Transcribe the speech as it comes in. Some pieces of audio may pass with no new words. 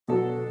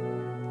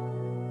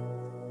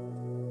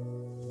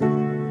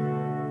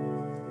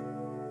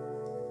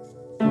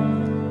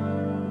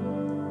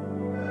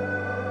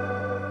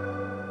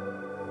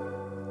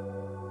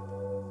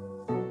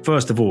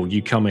first of all,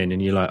 you come in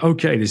and you're like,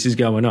 okay, this is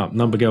going up.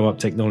 Number go up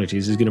technology.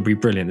 This is going to be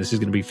brilliant. This is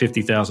going to be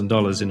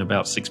 $50,000 in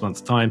about 6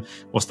 months' time.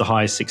 What's the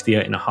highest?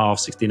 $68,500,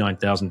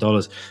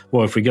 $69,000.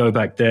 Well, if we go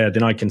back there,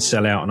 then I can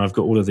sell out and I've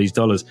got all of these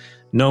dollars.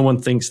 No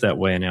one thinks that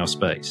way in our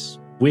space.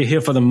 We're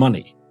here for the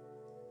money.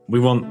 We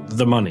want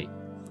the money.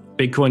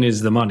 Bitcoin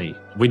is the money.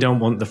 We don't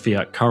want the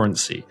fiat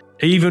currency.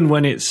 Even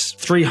when it's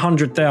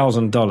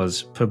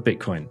 $300,000 per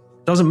Bitcoin,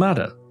 doesn't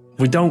matter.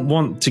 We don't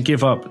want to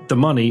give up the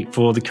money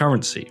for the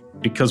currency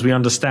because we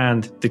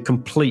understand the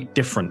complete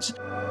difference.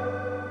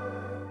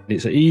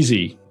 It's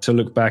easy to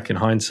look back in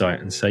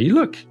hindsight and say,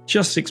 look,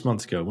 just 6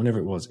 months ago, whenever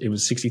it was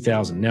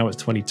 60,000. Now it's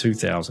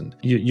 22,000.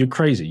 You're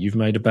crazy. You've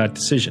made a bad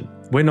decision.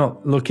 We're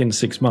not looking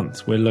 6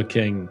 months. We're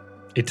looking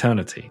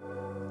eternity.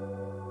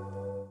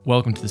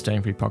 Welcome to the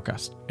Staying Free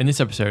podcast. In this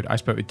episode, I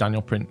spoke with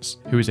Daniel Prince,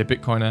 who is a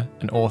Bitcoiner,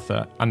 an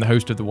author, and the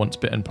host of the Once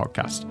Bitten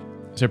podcast.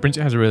 So Prince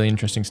has a really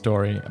interesting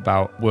story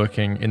about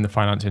working in the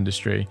finance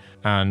industry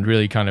and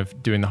really kind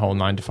of doing the whole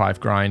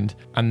 9-to-5 grind,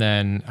 and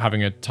then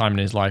having a time in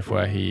his life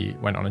where he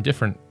went on a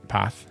different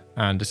path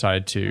and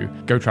decided to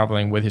go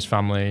traveling with his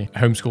family,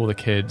 homeschool the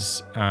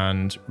kids,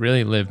 and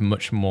really live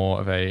much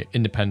more of a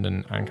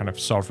independent and kind of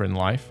sovereign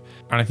life.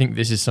 And I think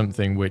this is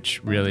something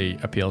which really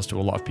appeals to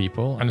a lot of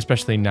people, and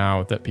especially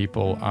now that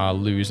people are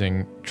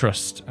losing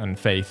trust and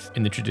faith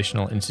in the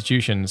traditional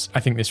institutions, I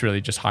think this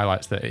really just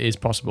highlights that it is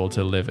possible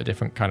to live a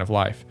different kind of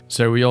life.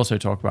 So we also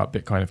talk about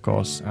Bitcoin, of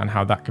course, and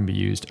how that can be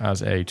used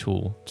as a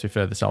tool to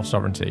further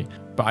self-sovereignty.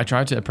 But I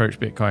tried to approach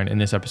Bitcoin in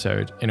this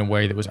episode in a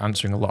way that was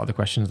answering a lot of the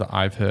questions that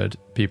I've heard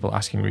people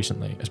asking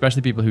recently,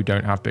 especially people who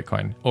don't have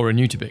Bitcoin or are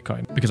new to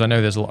Bitcoin, because I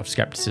know there's a lot of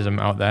skepticism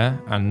out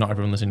there and not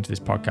everyone listening to this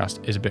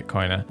podcast is a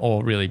Bitcoiner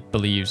or really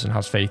believes and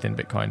has faith in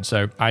Bitcoin.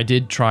 So I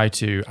did try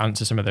to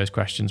answer some of those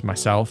questions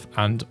myself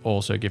and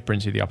also give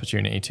Princey the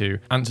opportunity to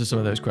answer some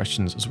of those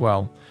questions as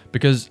well,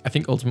 because I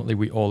think ultimately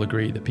we all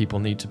agree that people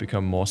need to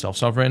become more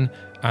self-sovereign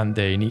and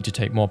they need to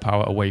take more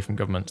power away from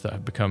governments that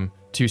have become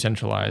too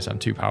centralized and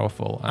too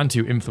powerful and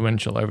too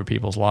influential over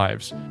people's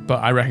lives.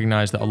 But I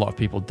recognize that a lot of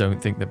people don't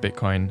think that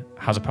Bitcoin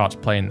has a part to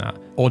play in that,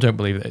 or don't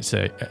believe that it's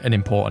an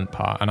important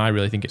part, and I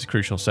really think it's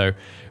crucial. So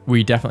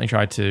we definitely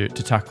tried to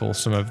tackle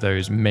some of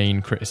those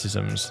main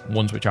criticisms,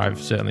 ones which I've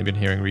certainly been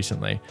hearing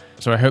recently.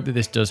 So I hope that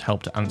this does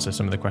help to answer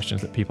some of the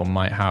questions that people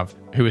might have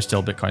who are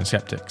still Bitcoin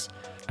skeptics.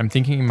 I'm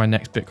thinking in my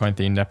next Bitcoin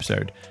themed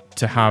episode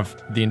to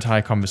have the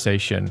entire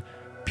conversation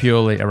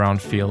purely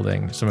around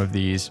fielding some of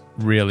these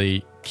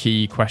really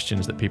key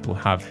questions that people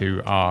have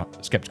who are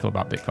skeptical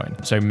about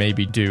Bitcoin. So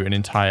maybe do an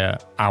entire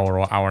hour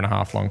or hour and a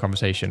half long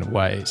conversation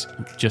where it's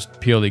just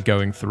purely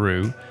going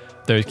through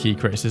those key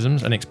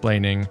criticisms and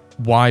explaining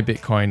why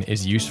Bitcoin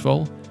is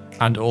useful,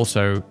 and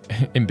also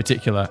in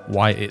particular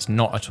why it's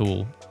not a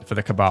tool for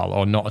the cabal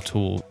or not a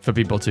tool for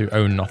people to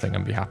own nothing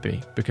and be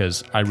happy,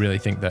 because I really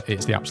think that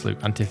it's the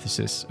absolute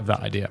antithesis of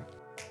that idea.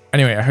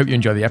 Anyway, I hope you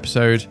enjoy the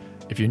episode.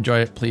 If you enjoy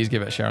it, please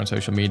give it a share on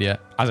social media.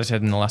 As I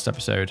said in the last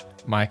episode,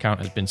 my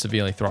account has been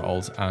severely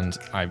throttled and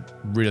I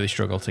really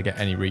struggle to get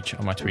any reach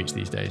on my tweets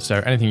these days. So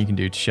anything you can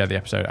do to share the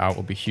episode out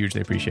will be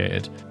hugely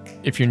appreciated.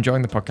 If you're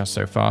enjoying the podcast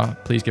so far,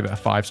 please give it a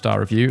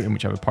 5-star review in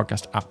whichever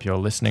podcast app you're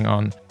listening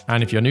on.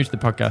 And if you're new to the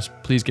podcast,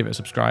 please give it a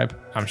subscribe.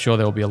 I'm sure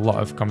there will be a lot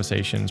of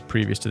conversations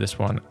previous to this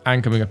one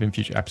and coming up in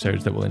future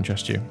episodes that will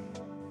interest you.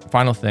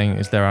 Final thing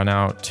is there are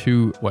now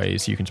 2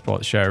 ways you can support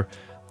the show.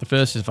 The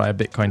first is via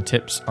Bitcoin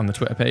Tips on the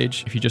Twitter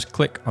page. If you just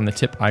click on the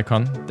tip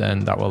icon,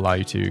 then that will allow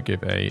you to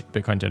give a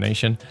Bitcoin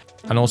donation.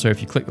 And also,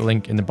 if you click the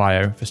link in the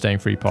bio for Staying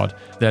Free Pod,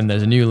 then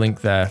there's a new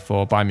link there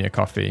for Buy Me a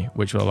Coffee,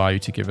 which will allow you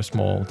to give a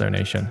small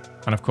donation.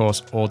 And of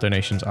course, all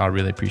donations are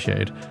really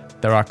appreciated.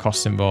 There are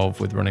costs involved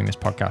with running this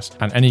podcast,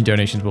 and any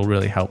donations will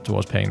really help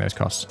towards paying those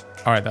costs.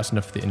 All right, that's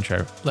enough for the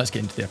intro. Let's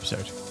get into the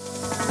episode.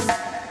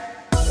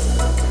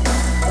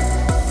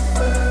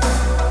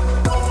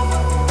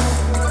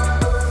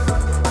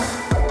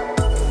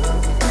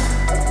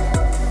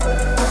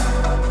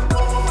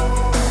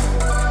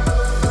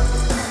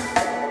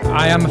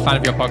 I am a fan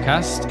of your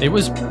podcast. It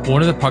was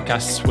one of the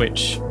podcasts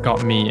which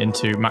got me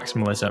into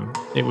maximalism.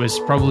 It was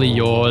probably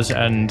yours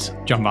and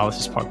John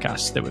Vallis's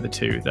podcast that were the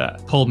 2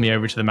 that pulled me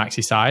over to the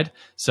maxi side.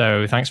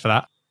 So thanks for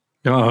that.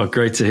 Oh,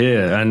 great to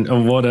hear.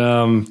 And what,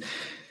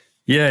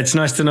 it's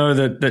nice to know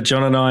that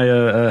John and I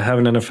are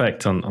having an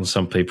effect on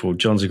some people.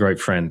 John's a great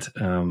friend.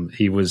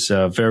 He was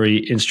very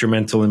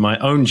instrumental in my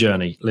own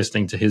journey,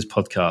 listening to his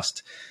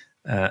podcast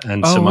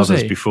and some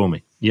others before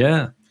me.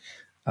 Yeah.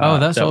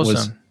 That's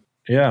awesome.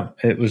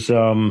 It was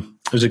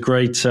a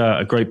great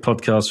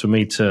podcast for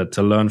me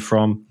to learn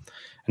from,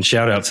 and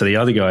shout out to the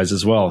other guys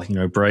as well. You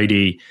know,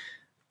 Brady,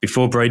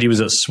 before Brady was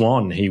at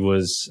Swan, he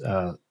was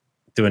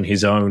doing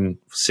his own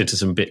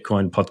Citizen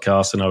Bitcoin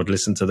podcast, and I would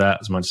listen to that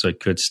as much as I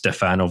could.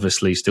 Stefan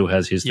obviously still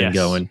has his thing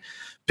going.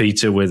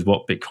 Peter with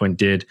What Bitcoin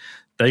Did.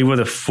 They were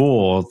the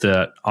 4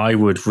 that I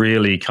would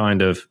really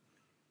kind of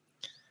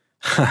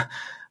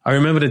I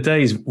remember the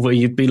days where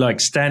you'd be like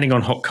standing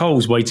on hot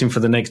coals waiting for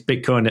the next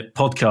Bitcoin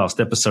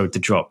podcast episode to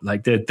drop.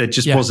 Like there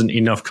just wasn't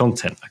enough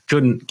content. I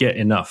couldn't get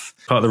enough.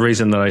 Part of the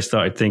reason that I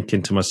started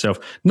thinking to myself,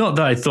 not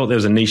that I thought there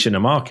was a niche in the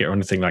market or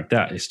anything like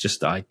that. It's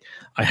just I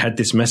had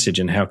this message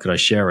and how could I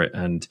share it?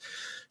 And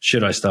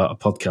should I start a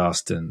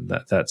podcast? And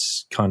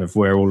that's kind of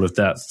where all of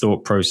that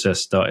thought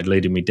process started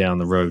leading me down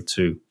the road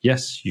to,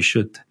 yes, you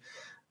should.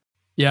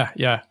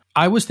 Yeah.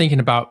 I was thinking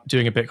about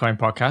doing a Bitcoin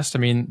podcast. I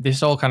mean,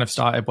 this all kind of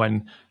started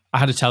when I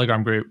had a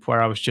Telegram group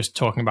where I was just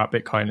talking about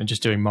Bitcoin and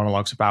just doing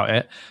monologues about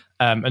it.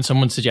 And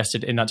someone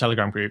suggested in that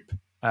Telegram group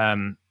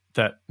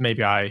that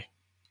maybe I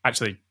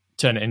actually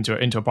turn it into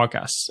a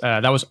podcast.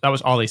 That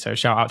was Ollie. So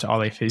shout out to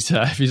Ollie if he's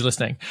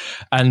listening.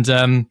 And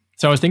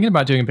so I was thinking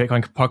about doing a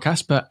Bitcoin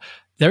podcast, but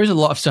there is a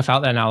lot of stuff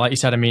out there now. Like you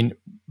said, I mean,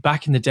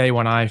 back in the day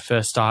when I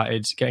first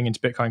started getting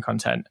into Bitcoin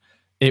content,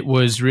 it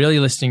was really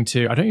listening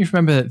to, I don't even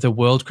remember the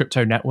World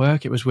Crypto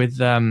Network. It was with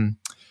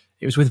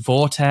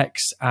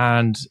Vortex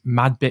and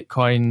Mad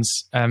Bitcoins.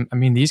 I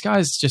mean, these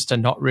guys just are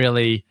not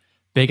really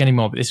big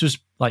anymore, but this was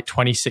like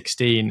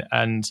 2016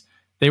 and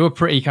they were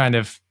pretty kind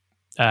of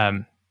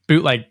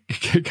bootleg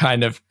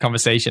kind of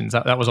conversations.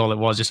 That was all it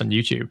was, just on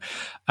YouTube.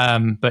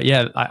 But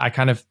yeah, I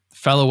kind of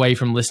fell away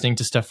from listening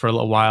to stuff for a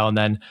little while and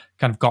then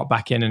kind of got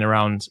back in and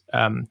around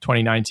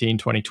 2019,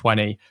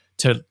 2020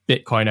 to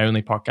Bitcoin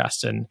only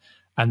podcasts.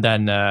 And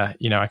then, I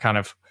kind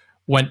of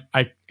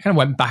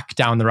went back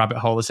down the rabbit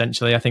hole,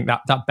 essentially. I think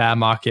that bear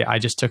market, I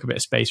just took a bit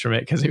of space from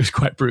it because it was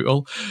quite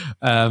brutal.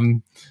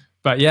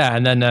 But yeah,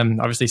 and then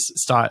obviously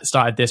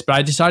started this, but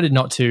I decided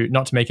not to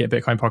make it a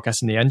Bitcoin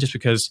podcast in the end, just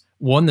because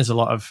one, there's a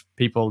lot of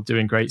people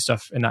doing great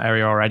stuff in that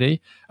area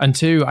already. And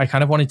two, I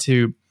kind of wanted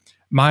to,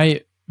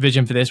 my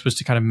vision for this was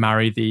to kind of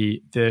marry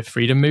the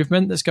freedom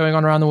movement that's going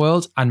on around the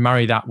world and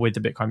marry that with the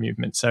Bitcoin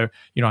movement. So,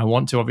 I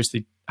want to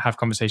obviously have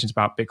conversations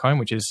about Bitcoin,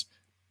 which is,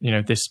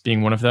 this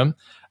being one of them.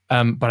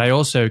 But I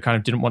also kind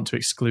of didn't want to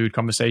exclude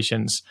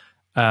conversations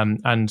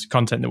and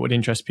content that would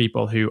interest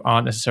people who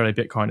aren't necessarily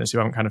Bitcoiners, who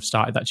haven't kind of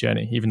started that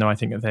journey, even though I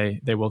think that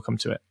they will come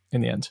to it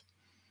in the end.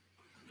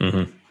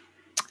 Mm-hmm.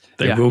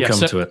 They will come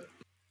to it.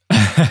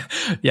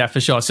 Yeah, for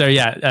sure. So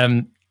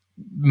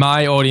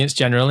my audience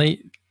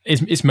generally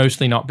is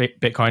mostly not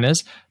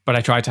Bitcoiners, but I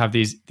try to have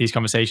these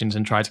conversations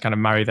and try to kind of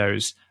marry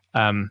those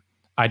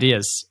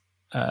ideas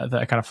that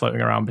are kind of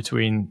floating around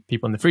between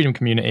people in the freedom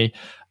community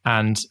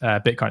and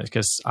Bitcoiners,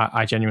 because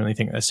I genuinely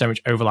think there's so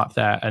much overlap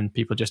there and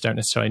people just don't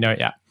necessarily know it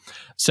yet.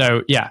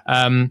 So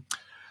I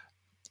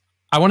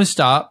want to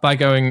start by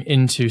going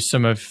into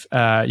some of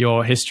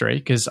your history,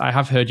 because I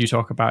have heard you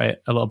talk about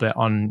it a little bit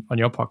on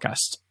your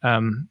podcast,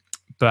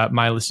 but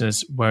my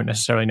listeners won't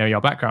necessarily know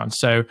your background.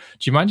 So do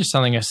you mind just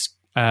telling us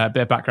a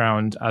bit of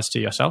background as to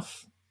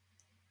yourself?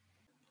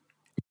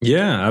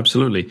 Yeah,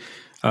 absolutely.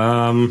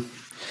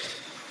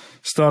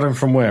 Starting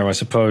from where, I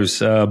suppose.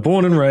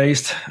 Born and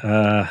raised,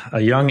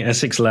 a young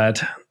Essex lad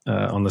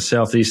on the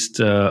southeast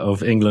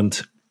of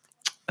England.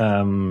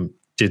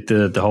 Did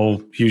the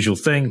whole usual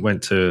thing,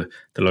 went to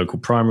the local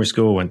primary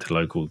school, went to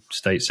local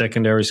state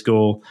secondary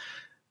school,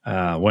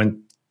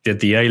 did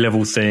the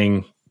A-level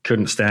thing,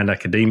 couldn't stand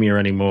academia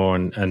anymore,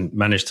 and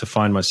managed to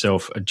find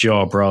myself a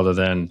job rather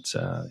than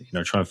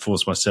try and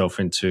force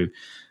myself into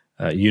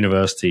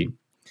university.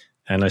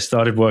 And I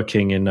started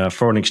working in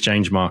foreign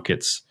exchange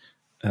markets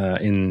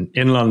in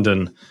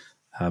London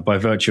by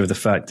virtue of the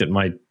fact that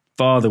my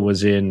father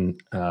was in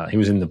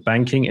the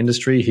banking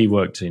industry. He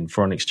worked in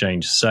foreign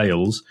exchange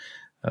sales.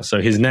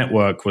 So his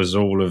network was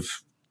all of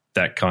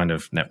that kind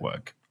of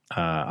network.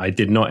 I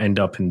did not end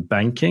up in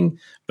banking,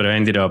 but I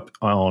ended up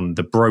on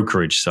the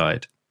brokerage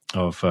side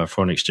of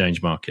foreign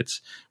exchange markets,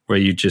 where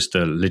you just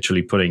are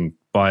literally putting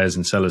buyers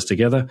and sellers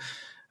together.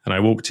 And I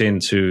walked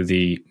into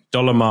the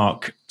dollar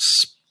mark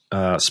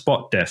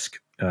spot desk.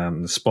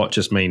 The spot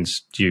just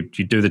means you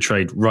do the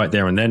trade right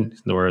there and then,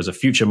 whereas a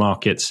future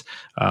markets,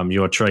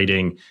 you're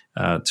trading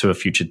to a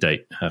future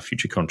date, a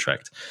future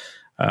contract.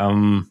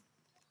 And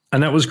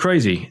that was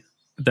crazy.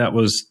 That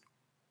was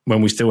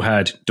when we still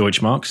had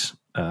Deutschmarks.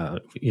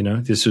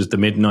 This was the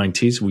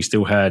mid-90s. We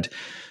still had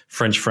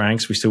French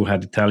francs. We still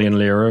had Italian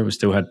lira. We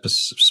still had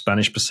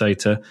Spanish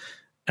peseta.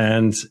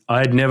 And I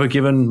had never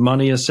given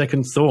money a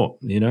second thought.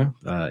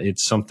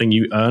 It's something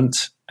you earned.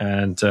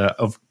 And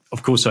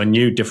of course, I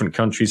knew different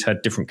countries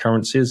had different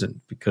currencies, and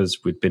because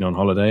we'd been on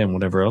holiday and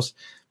whatever else.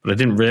 But I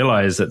didn't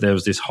realize that there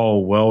was this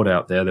whole world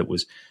out there that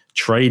was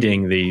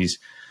trading these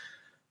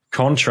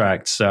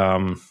contracts,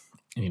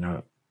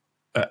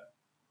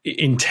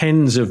 in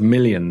tens of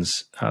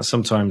millions,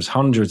 sometimes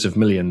hundreds of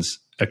millions,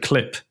 a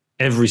clip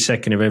every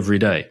second of every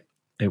day.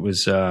 It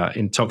was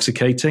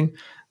intoxicating.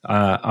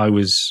 I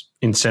was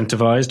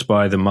incentivized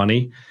by the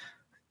money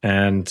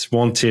and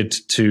wanted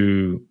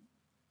to.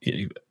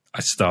 I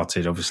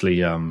started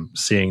obviously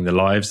seeing the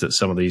lives that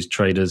some of these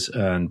traders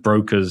and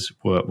brokers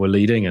were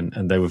leading,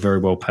 and they were very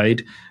well paid.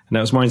 And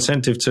that was my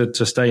incentive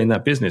to stay in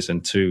that business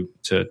and to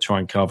try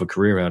and carve a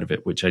career out of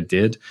it, which I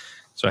did.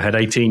 So I had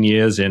 18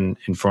 years in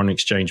foreign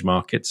exchange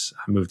markets.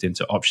 I moved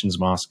into options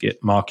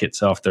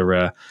markets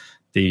after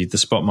the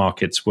spot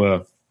markets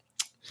were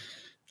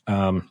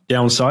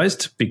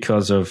downsized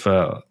because of,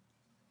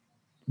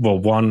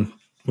 one,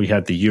 we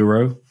had the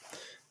euro.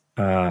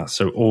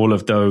 So all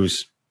of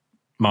those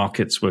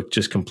markets were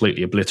just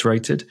completely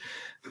obliterated.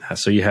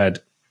 So you had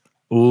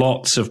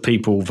lots of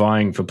people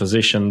vying for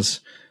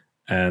positions.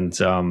 And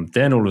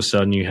then all of a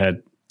sudden you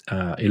had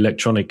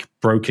electronic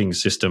broking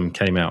system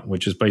came out,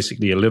 which was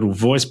basically a little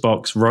voice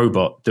box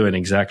robot doing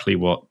exactly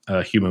what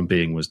a human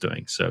being was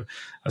doing. So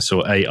I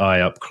saw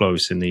AI up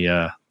close in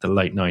the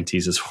late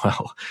 90s as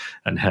well,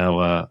 and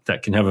how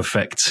that can have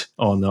effect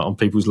on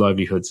people's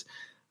livelihoods.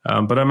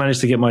 But I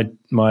managed to get my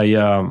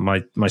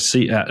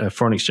seat at a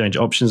foreign exchange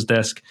options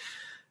desk,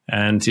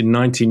 and in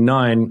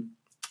 '99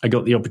 I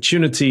got the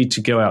opportunity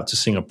to go out to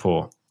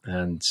Singapore,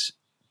 and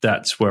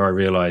that's where I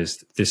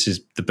realized this is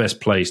the best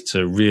place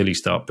to really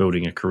start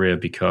building a career,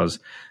 because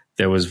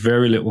there was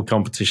very little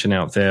competition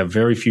out there.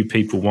 Very few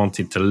people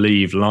wanted to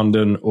leave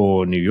London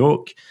or New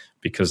York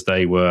because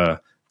they were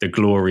the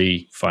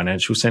glory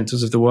financial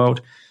centers of the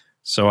world.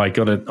 So I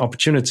got an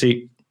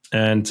opportunity,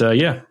 and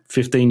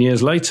 15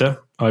 years later,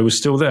 I was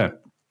still there.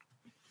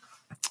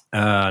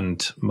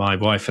 And my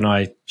wife and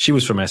I, she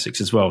was from Essex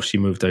as well. She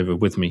moved over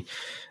with me.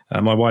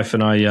 My wife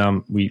and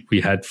I,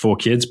 we had 4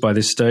 kids by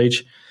this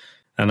stage.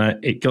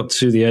 And it got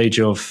to the age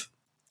of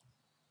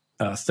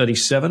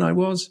 37, I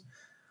was.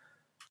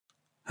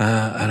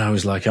 And I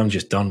was like, I'm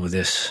just done with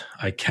this.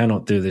 I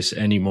cannot do this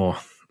anymore.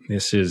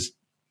 This is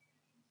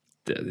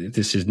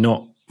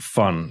not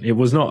fun. It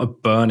was not a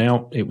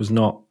burnout. It was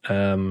not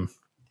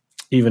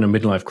even a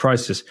midlife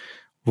crisis.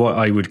 What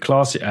I would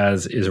class it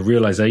as is a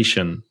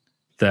realization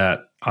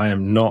that I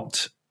am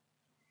not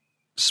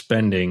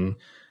spending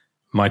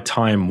my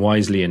time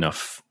wisely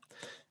enough.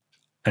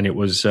 And it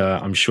was,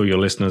 I'm sure your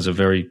listeners are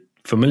very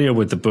familiar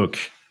with the book,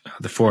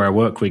 The 4-Hour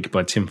Workweek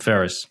by Tim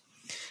Ferriss.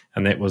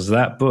 And it was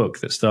that book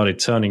that started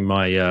turning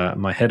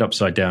my head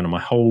upside down and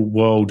my whole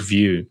world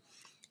view.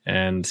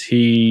 And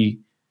he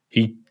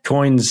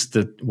coins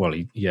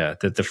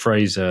the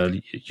phrase,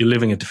 you're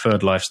living a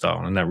deferred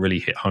lifestyle. And that really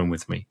hit home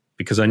with me,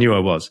 because I knew I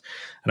was.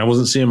 And I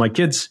wasn't seeing my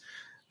kids.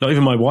 Not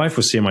even my wife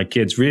was seeing my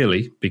kids,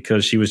 really,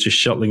 because she was just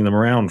shuttling them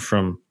around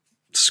from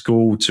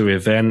school to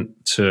event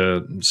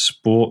to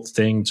sport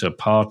thing to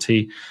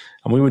party.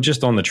 And we were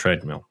just on the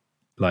treadmill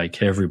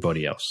like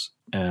everybody else.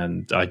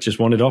 And I just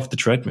wanted off the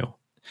treadmill.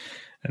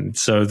 And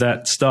so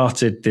that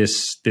started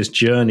this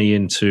journey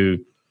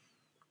into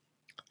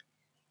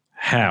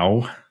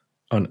how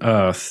on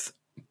earth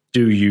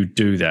do you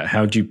do that?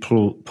 How do you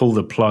pull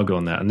the plug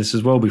on that? And this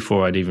is well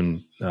before I'd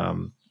even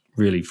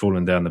really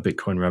fallen down the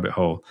Bitcoin rabbit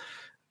hole.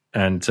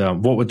 And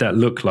what would that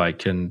look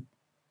like? And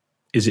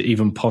is it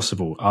even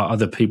possible? Are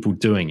other people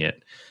doing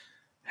it?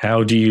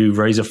 How do you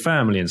raise a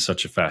family in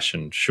such a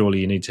fashion?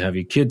 Surely you need to have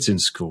your kids in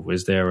school.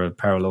 Is there a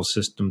parallel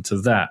system to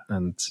that?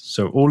 And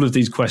so all of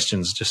these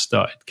questions just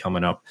started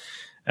coming up.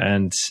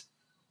 And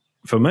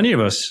for many of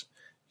us,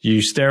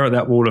 you stare at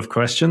that wall of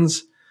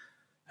questions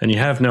and you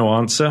have no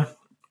answer,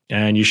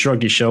 and you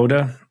shrug your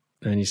shoulder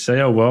and you say,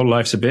 oh, well,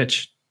 life's a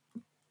bitch.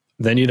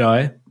 Then you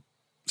die.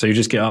 So you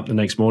just get up the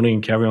next morning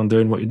and carry on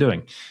doing what you're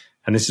doing.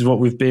 And this is what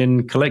we've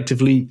been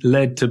collectively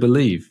led to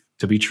believe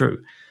to be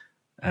true.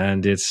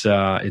 And it's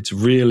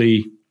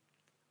really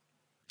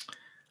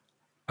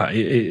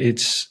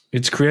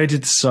it's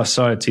created the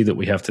society that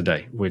we have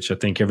today, which I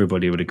think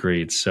everybody would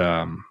agree it's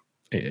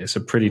a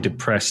pretty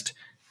depressed,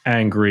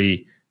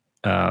 angry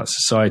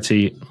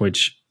society,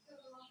 which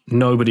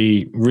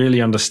nobody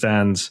really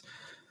understands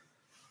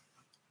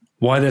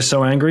why they're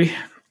so angry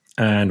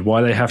and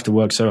why they have to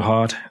work so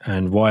hard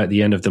and why at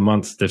the end of the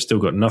month they've still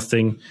got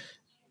nothing,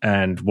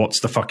 and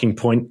what's the fucking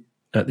point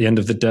at the end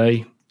of the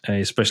day.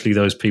 Especially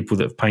those people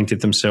that have painted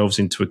themselves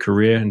into a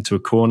career, into a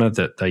corner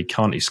that they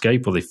can't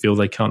escape, or they feel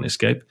they can't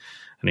escape.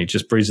 And it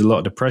just breeds a lot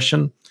of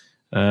depression.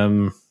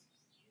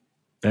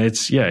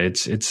 It's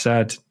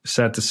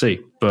sad to see,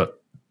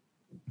 but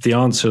the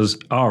answers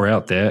are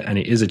out there and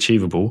it is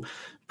achievable,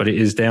 but it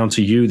is down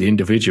to you, the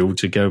individual,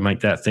 to go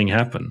make that thing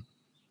happen.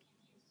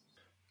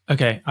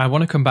 Okay. I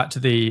want to come back to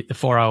the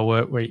 4-hour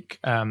work week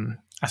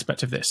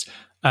aspect of this.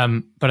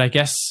 But I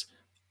guess,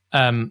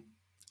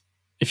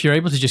 if you're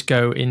able to just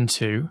go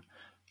into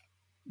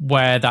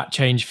where that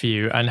changed for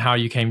you and how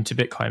you came to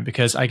Bitcoin,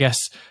 because I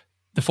guess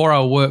the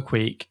 4-hour work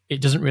week,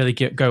 it doesn't really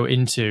go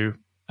into,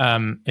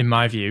 in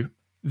my view,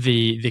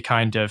 the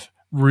kind of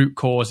root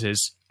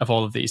causes of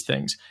all of these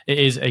things. It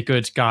is a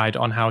good guide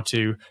on how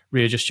to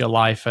readjust your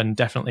life, and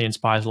definitely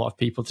inspires a lot of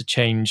people to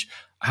change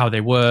how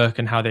they work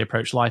and how they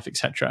approach life,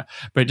 etc.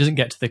 But it doesn't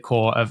get to the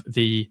core of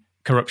the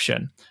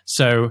corruption.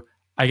 So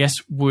I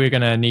guess we're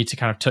going to need to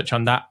kind of touch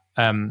on that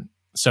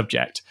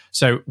subject.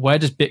 So where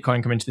does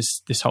Bitcoin come into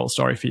this whole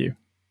story for you?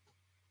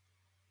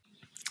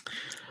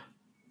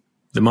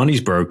 The money's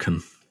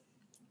broken.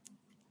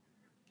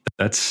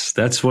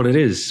 That's what it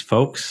is,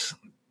 folks.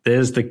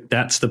 That's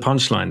the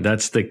punchline.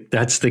 That's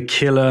the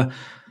killer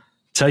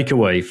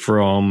takeaway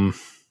from,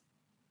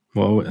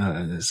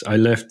 I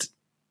left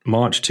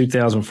March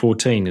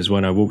 2014 is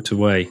when I walked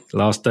away.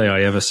 Last day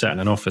I ever sat in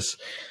an office.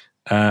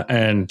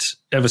 And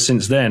ever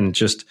since then,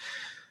 just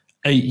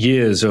 8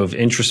 years of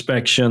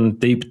introspection,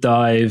 deep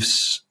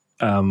dives,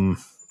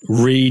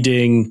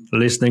 reading,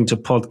 listening to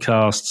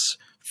podcasts,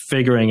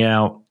 figuring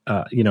out,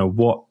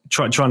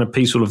 trying to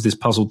piece all of this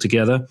puzzle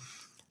together.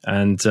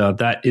 And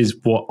that is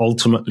what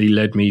ultimately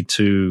led me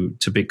to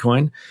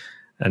Bitcoin.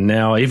 And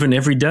now even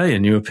every day, a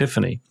new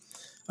epiphany.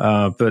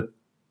 But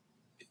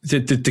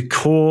the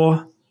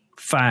core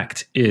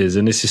fact is,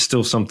 and this is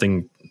still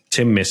something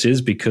Tim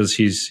misses because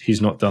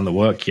he's not done the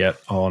work yet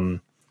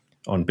on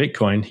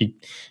Bitcoin. He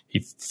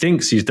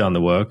thinks he's done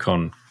the work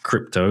on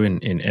crypto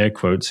in air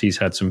quotes. He's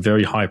had some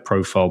very high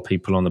profile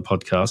people on the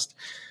podcast,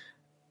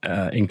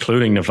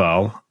 including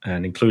Naval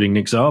and including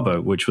Nick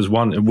Szabo, which was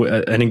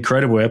an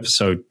incredible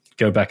episode.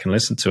 Go back and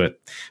listen to it.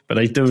 But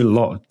they do a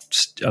lot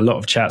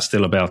of chat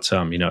still about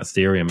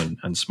Ethereum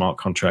and smart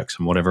contracts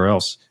and whatever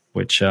else,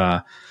 which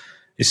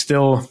is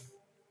still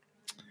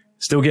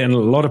getting a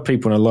lot of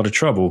people in a lot of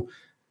trouble.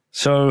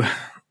 So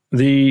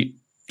the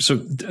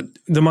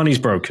money's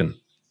broken.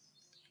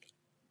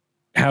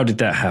 How did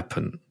that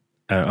happen?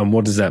 And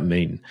what does that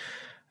mean?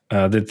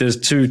 That there's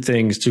two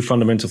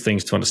fundamental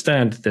things to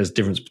understand. There's a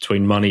difference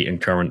between money and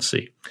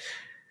currency.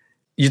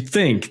 You'd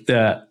think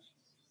that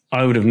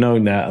I would have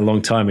known that a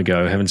long time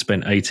ago, having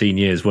spent 18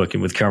 years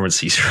working with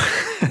currencies.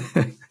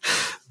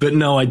 But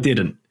no, I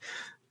didn't,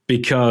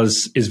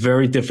 because it's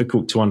very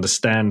difficult to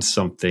understand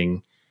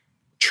something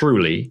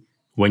truly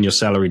when your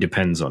salary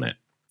depends on it.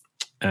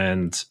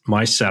 And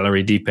my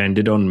salary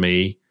depended on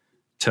me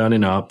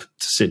turning up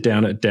to sit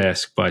down at a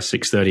desk by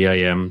 6:30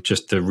 a.m.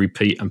 just to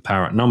repeat and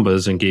parrot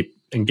numbers and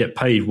get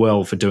paid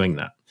well for doing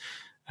that,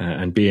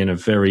 and being a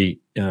very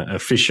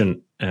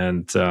efficient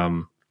and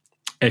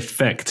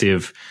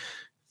effective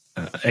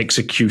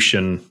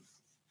execution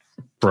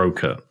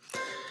broker.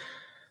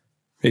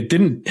 It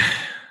didn't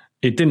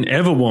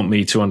ever want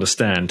me to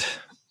understand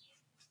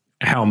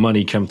how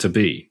money come to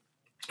be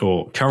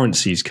or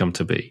currencies come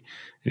to be.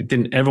 It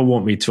didn't ever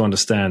want me to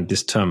understand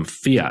this term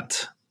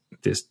fiat,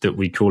 that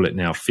we call it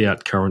now,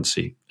 fiat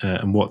currency,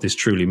 and what this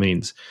truly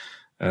means.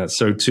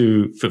 So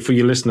for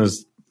your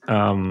listeners,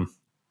 so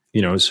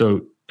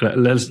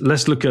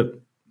let's look at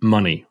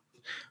money.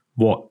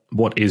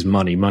 What is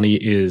money? Money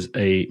is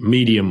a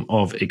medium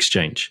of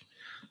exchange.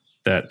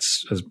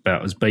 That's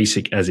about as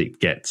basic as it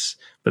gets.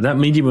 But that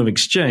medium of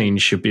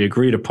exchange should be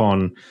agreed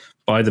upon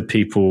by the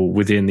people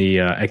within the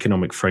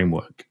economic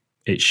framework.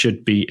 It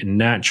should be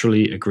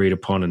naturally agreed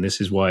upon, and this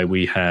is why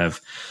we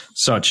have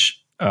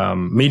such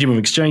medium of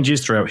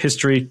exchanges throughout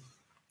history.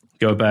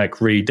 Go back,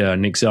 read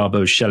Nick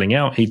Szabo's Shelling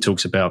Out. He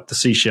talks about the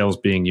seashells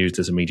being used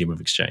as a medium of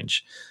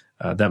exchange.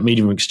 That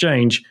medium of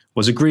exchange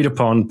was agreed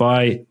upon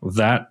by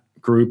that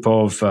group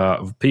of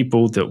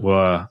people that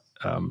were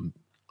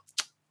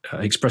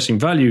expressing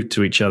value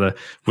to each other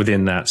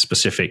within that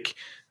specific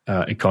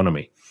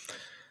economy.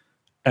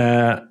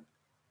 And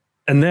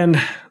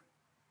then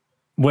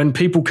when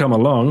people come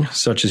along,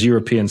 such as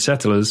European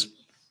settlers,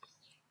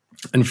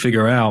 and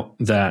figure out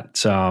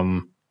that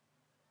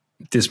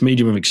this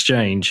medium of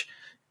exchange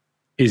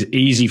is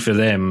easy for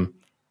them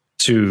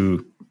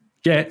to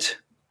get,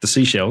 the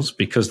seashells,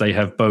 because they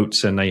have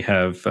boats and they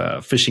have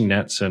fishing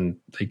nets and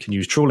they can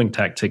use trawling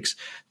tactics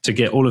to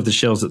get all of the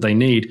shells that they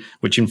need,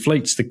 which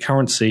inflates the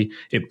currency.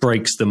 It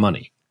breaks the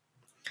money.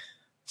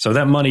 So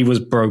that money was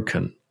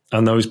broken.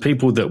 And those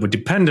people that were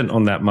dependent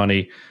on that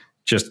money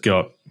just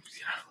got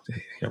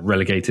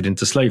relegated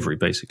into slavery,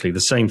 basically. The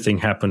same thing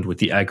happened with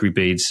the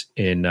agri-beads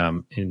in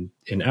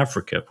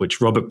Africa,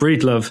 which Robert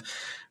Breedlove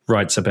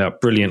writes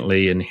about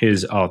brilliantly in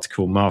his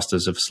article,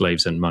 Masters of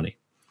Slaves and Money.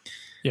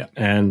 Yeah.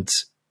 And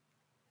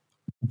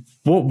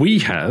what we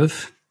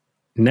have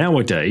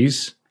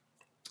nowadays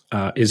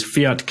is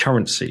fiat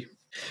currency.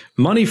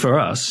 Money for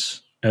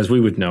us, as we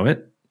would know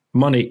it,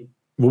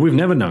 we've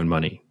never known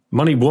money.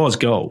 Money was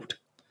gold.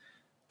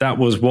 That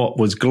was what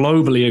was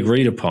globally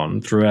agreed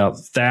upon throughout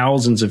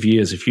thousands of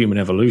years of human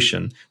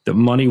evolution, that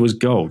money was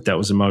gold. That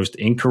was the most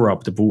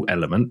incorruptible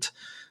element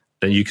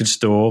that you could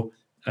store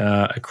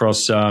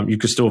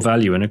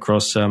value in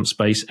across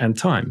space and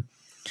time.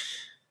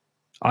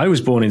 I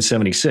was born in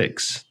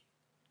 76.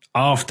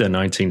 After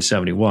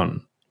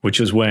 1971, which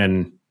was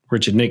when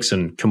Richard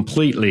Nixon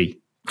completely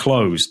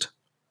closed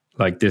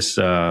this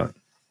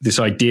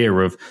idea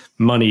of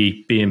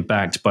money being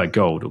backed by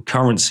gold or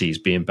currencies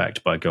being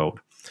backed by gold.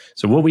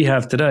 So what we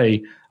have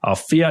today are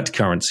fiat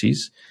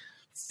currencies.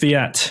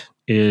 Fiat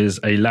is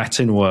a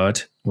Latin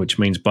word which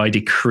means by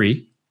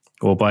decree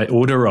or by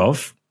order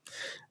of,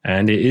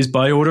 and it is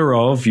by order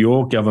of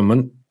your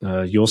government,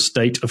 your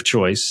state of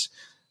choice,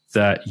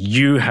 that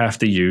you have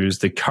to use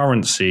the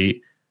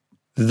currency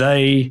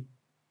they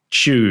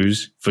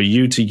choose for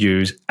you to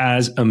use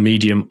as a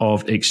medium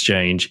of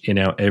exchange in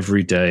our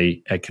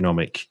everyday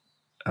economic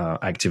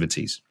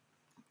activities.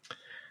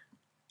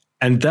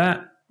 And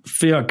that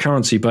fiat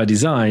currency by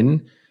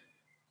design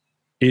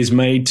is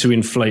made to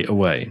inflate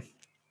away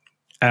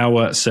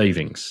our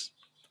savings.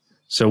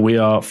 So we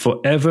are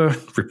forever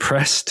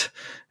repressed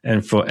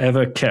and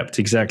forever kept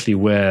exactly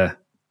where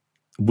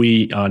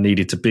we are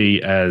needed to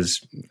be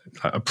as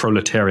a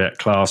proletariat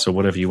class, or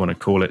whatever you want to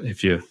call it,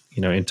 if you're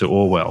into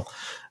Orwell.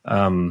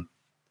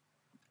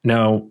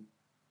 Now,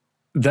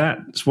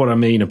 that's what I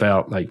mean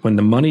about like when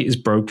the money is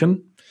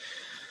broken,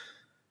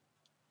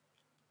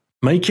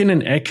 making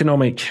an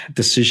economic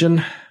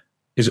decision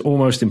is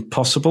almost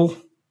impossible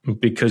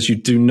because you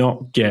do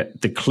not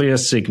get the clear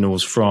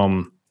signals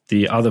from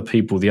the other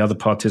people, the other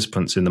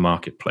participants in the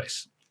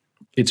marketplace.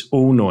 It's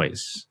all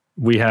noise.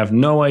 We have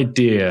no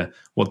idea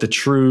what the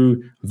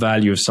true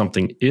value of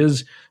something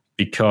is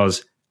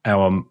because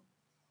our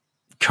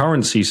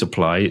currency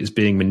supply is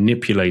being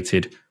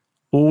manipulated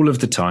all of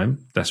the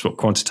time. That's what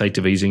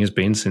quantitative easing has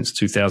been since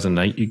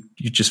 2008.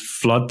 You just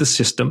flood the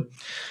system.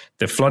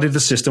 They've flooded the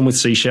system with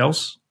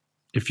seashells,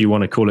 if you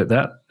want to call it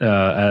that,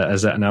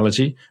 as that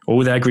analogy, or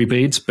with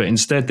agri-beads, but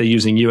instead they're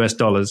using US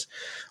dollars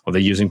or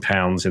they're using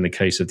pounds in the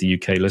case of the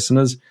UK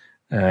listeners.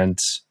 And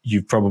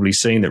you've probably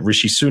seen that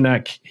Rishi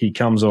Sunak, he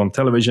comes on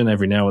television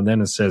every now and then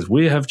and says,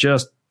 we have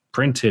just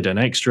printed an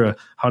extra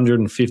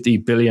 150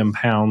 billion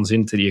pounds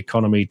into the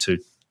economy to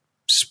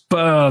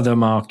spur the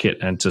market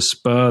and to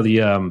spur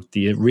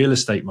the real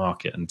estate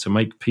market and to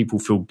make people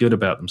feel good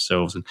about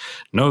themselves and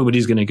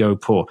nobody's going to go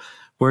poor.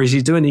 Whereas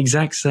he's doing the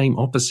exact same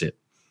opposite.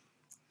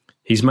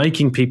 He's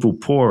making people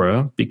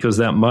poorer because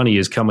that money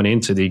is coming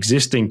into the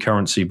existing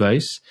currency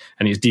base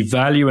and it's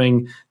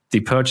devaluing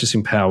the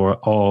purchasing power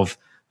of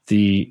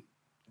the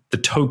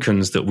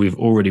tokens that we've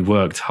already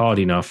worked hard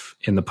enough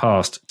in the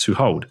past to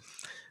hold.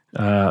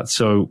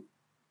 So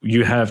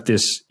you have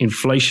this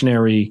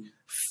inflationary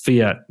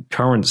fiat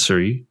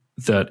currency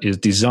that is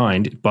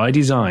designed by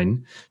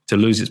design to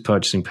lose its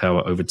purchasing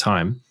power over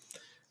time.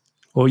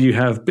 Or you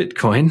have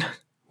Bitcoin,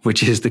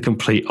 which is the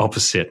complete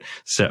opposite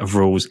set of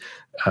rules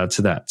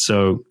to that.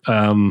 So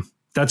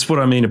that's what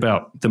I mean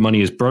about the money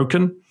is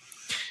broken.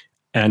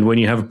 And when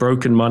you have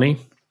broken money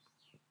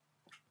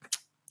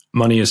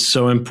is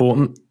so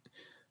important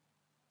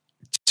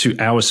to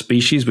our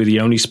species. We're the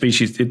only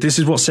species. This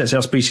is what sets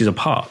our species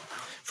apart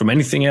from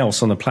anything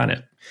else on the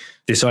planet.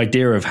 This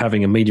idea of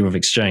having a medium of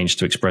exchange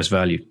to express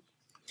value.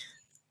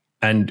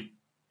 And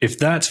if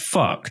that's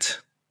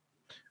fucked,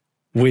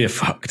 we're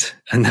fucked.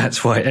 And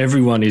that's why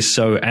everyone is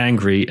so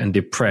angry and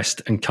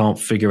depressed and can't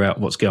figure out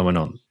what's going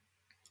on.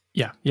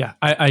 Yeah.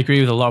 I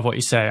agree with a lot of what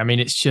you say. I mean,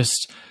 it's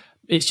just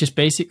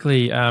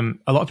basically a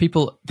lot of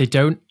people, they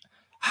don't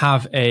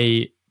have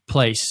a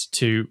place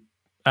to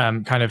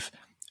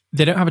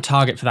they don't have a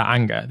target for that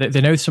anger.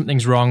 They know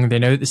something's wrong. They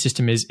know that the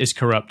system is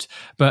corrupt,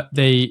 but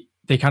they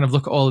kind of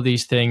look at all of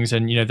these things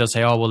and, they'll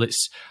say, oh, well,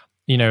 it's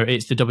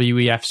the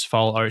WEF's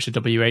fault, or it's the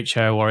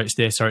WHO, or it's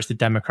this, or it's the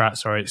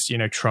Democrats, or it's,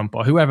 Trump,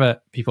 or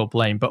whoever people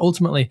blame. But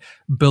ultimately,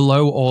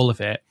 below all of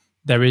it,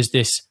 there is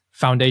this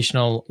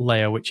foundational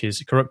layer which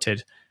is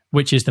corrupted,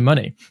 which is the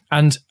money.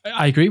 And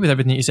I agree with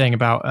everything that you're saying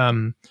about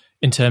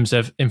in terms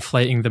of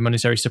inflating the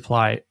monetary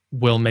supply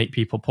will make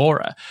people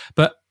poorer.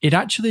 But it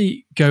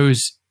actually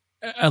goes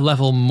a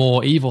level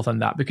more evil than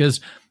that,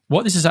 because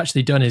what this has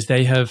actually done is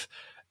they have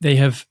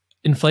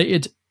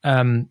inflated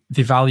the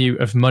value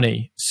of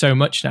money so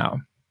much now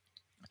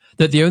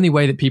that the only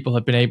way that people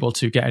have been able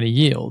to get any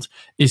yield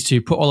is to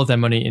put all of their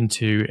money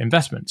into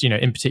investments.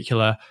 In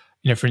particular,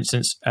 for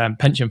instance,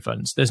 pension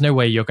funds. There's no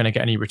way you're going to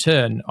get any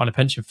return on a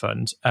pension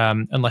fund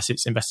unless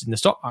it's invested in the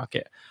stock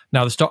market.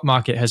 Now, the stock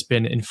market has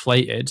been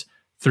inflated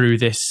through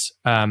this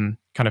kind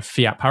of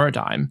fiat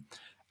paradigm,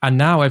 and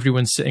now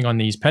everyone's sitting on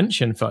these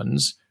pension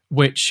funds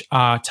which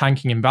are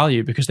tanking in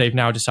value because they've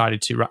now decided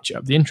to ratchet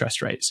up the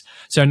interest rates.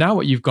 So now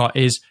what you've got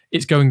is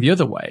it's going the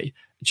other way.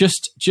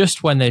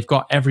 Just when they've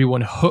got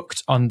everyone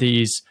hooked on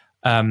these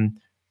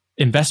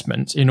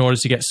investments in order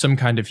to get some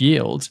kind of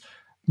yield,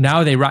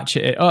 now they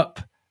ratchet it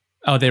up.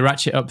 They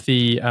ratchet up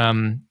the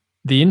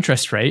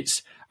interest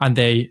rates, and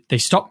they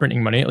stop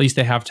printing money. At least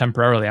they have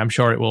temporarily. I'm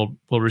sure it will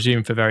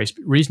resume for various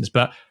reasons.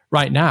 But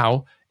right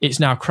now,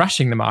 it's now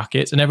crashing the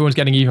markets, and everyone's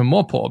getting even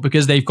more poor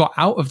because they've got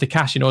out of the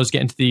cash in order to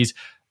get into these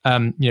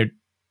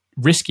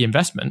risky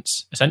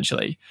investments,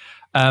 essentially,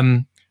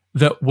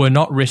 that were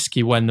not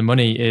risky when the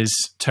money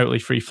is totally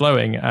free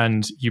flowing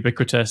and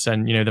ubiquitous,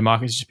 and the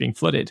market is just being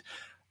flooded.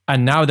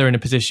 And now they're in a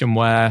position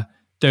where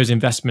those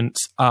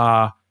investments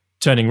are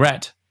turning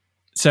red.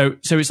 So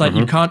it's like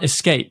you can't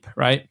escape,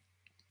 right?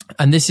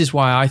 And this is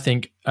why I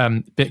think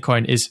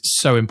Bitcoin is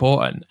so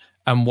important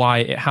and why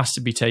it has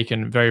to be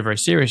taken very, very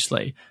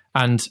seriously.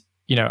 And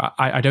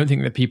I don't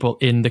think that people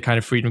in the kind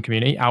of freedom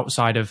community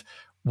outside of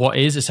what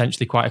is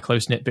essentially quite a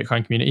close-knit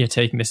Bitcoin community are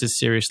taking this as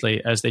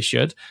seriously as they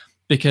should,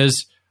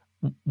 because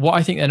what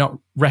I think they're not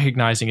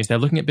recognizing is they're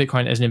looking at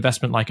Bitcoin as an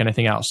investment like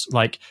anything else.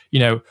 Like,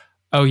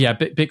 oh yeah,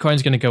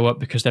 Bitcoin's going to go up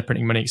because they're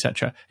printing money,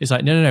 etc. It's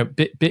like, no.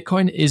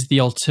 Bitcoin is the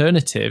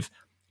alternative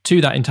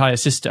to that entire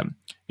system.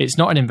 It's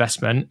not an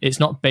investment. It's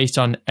not based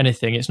on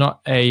anything. It's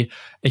not a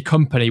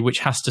company which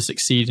has to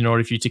succeed in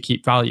order for you to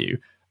keep value.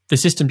 The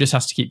system just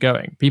has to keep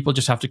going. People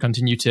just have to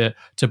continue to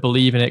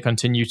believe in it,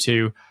 continue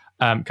to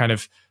kind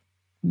of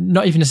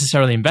not even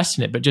necessarily invest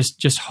in it, but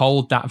just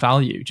hold that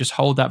value. Just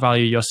hold that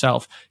value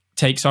yourself.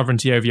 Take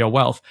sovereignty over your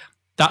wealth.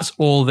 That's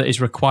all that is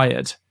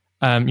required.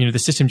 The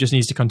system just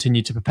needs to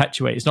continue to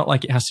perpetuate. It's not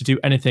like it has to do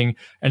anything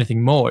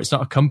more. It's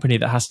not a company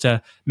that has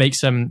to make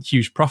some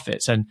huge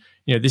profits. And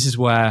this is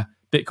where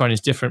Bitcoin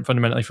is different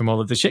fundamentally from all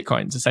of the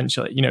shitcoins.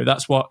 Essentially,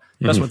 that's what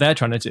they're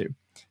trying to do.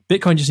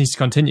 Bitcoin just needs to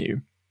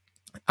continue,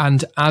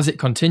 and as it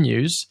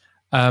continues,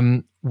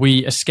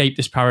 we escape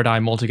this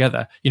paradigm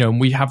altogether. And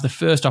we have the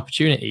first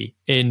opportunity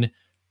in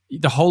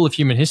the whole of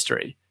human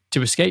history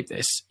to escape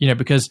this.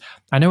 Because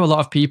I know a lot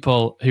of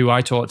people who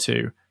I talk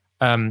to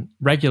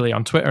regularly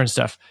on Twitter and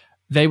stuff.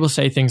 They will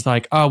say things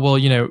like, "Oh, well,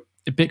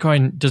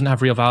 Bitcoin doesn't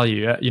have real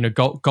value.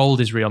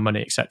 Gold is real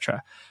money,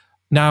 etc."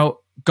 Now,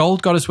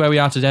 gold got us where we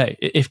are today.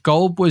 If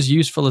gold was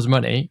useful as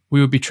money,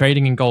 we would be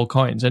trading in gold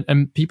coins.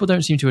 And people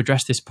don't seem to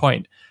address this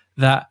point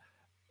that,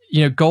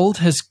 gold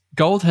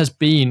has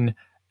been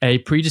a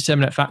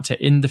predeterminate factor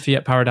in the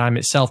fiat paradigm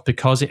itself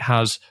because it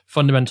has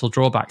fundamental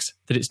drawbacks,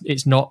 that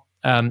it's not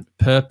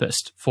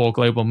purposed for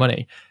global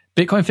money.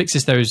 Bitcoin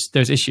fixes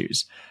those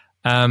issues.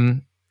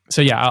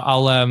 So yeah,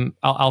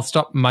 I'll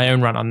stop my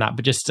own rant on that,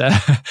 but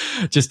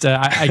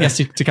I guess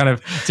to kind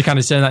of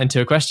turn that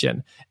into a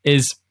question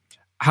is,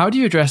 how do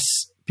you address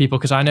people?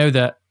 Because I know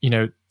that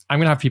I'm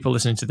going to have people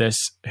listening to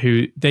this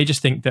who they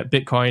just think that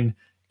Bitcoin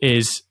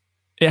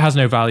it has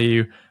no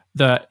value,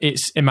 that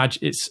it's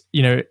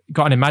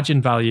got an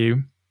imagined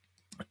value,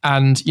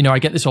 and I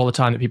get this all the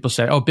time that people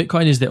say, "Oh,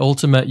 Bitcoin is the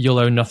ultimate, you'll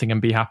own nothing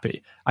and be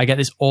happy." I get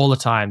this all the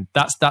time.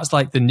 That's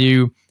like the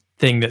new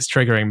thing that's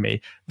triggering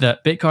me,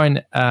 that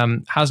Bitcoin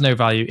has no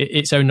value.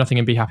 It's own nothing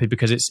and be happy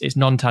because it's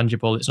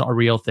non-tangible. It's not a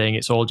real thing.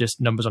 It's all just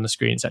numbers on a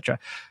screen, etc.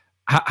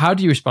 How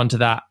do you respond to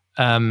that?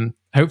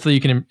 Hopefully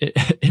you can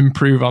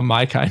improve on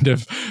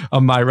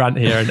my rant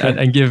here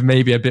and give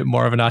maybe a bit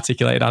more of an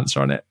articulated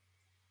answer on it.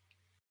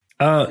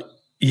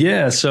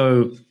 Yeah.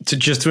 So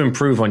to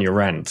improve on your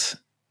rant,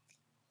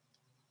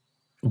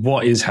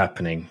 what is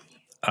happening?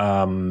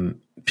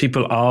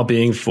 People are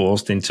being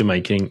forced into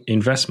making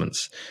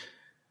investments,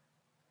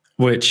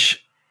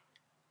 which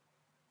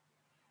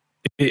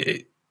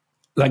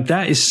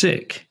that is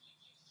sick.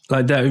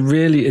 Like that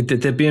really,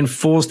 they're being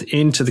forced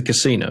into the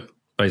casino,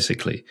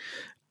 basically.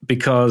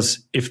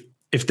 Because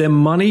if their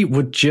money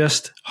would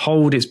just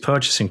hold its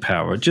purchasing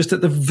power, just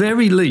at the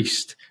very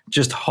least,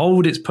 just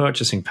hold its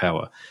purchasing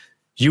power,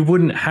 you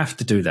wouldn't have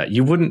to do that.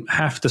 You wouldn't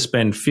have to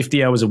spend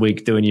 50 hours a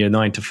week doing your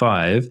 9 to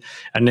 5,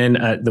 and then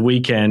at the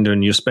weekend or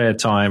in your spare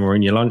time or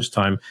in your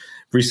lunchtime,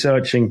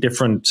 researching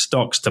different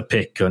stocks to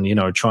pick and,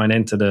 try and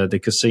enter the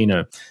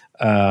casino.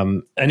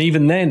 And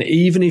even then,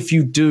 even if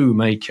you do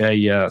make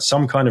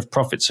some kind of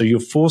profit, so you're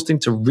forced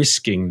into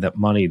risking that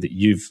money that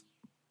you've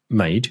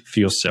made for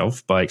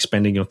yourself by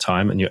expending your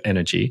time and your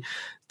energy,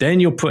 then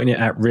you're putting it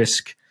at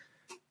risk.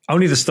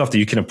 Only the stuff that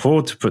you can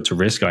afford to put to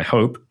risk, I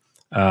hope.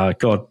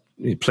 God,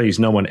 please,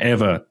 no one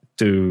ever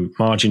do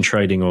margin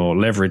trading or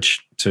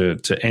leverage to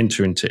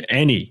enter into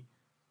any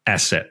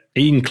asset,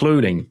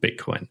 including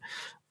Bitcoin.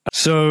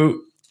 So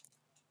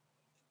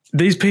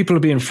these people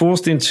are being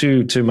forced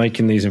into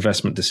making these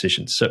investment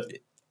decisions. So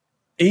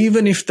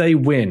even if they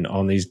win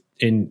on these,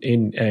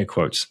 in air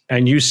quotes,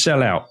 and you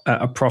sell out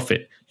at a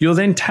profit, you're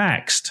then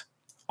taxed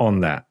on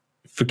that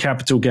for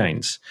capital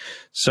gains.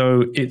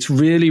 So it's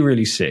really,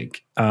 really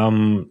sick.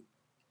 And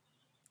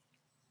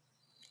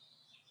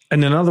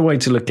another way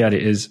to look at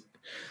it is,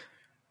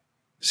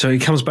 so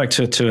it comes back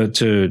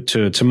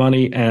to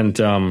money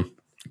and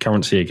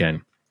currency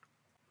again.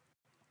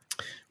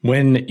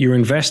 When you're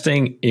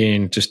investing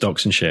into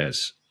stocks and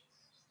shares,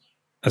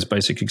 as a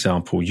basic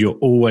example, you're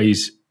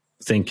always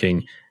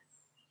thinking,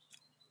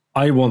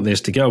 I want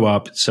this to go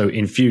up, so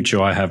in future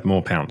I have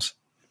more pounds.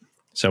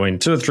 So in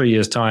 2 or 3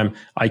 years' time,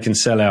 I can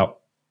sell out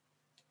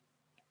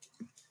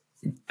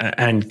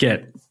and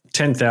get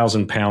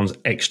 £10,000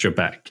 extra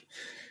back.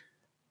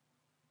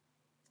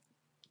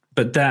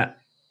 But that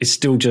is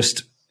still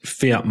just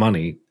fiat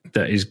money,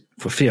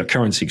 fiat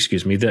currency,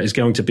 that is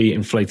going to be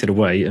inflated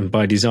away, and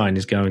by design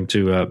is going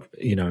to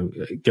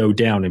go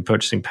down in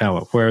purchasing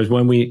power. Whereas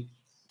when we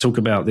talk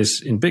about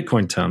this in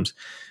Bitcoin terms,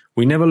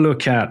 we never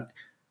look at,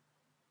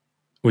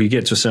 well, you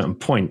get to a certain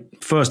point.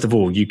 First of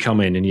all, you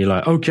come in and you're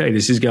like, okay,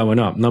 this is going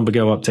up. Number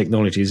go up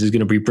technology. This is going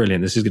to be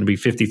brilliant. This is going to be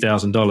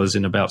 $50,000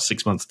 in about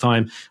 6 months'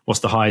 time. What's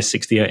the highest?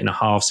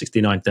 $68,500,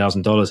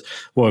 $69,000.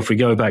 Well, if we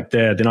go back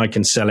there, then I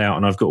can sell out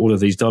and I've got all of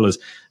these dollars.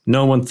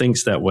 No one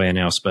thinks that way in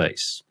our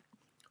space.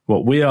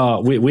 What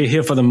we're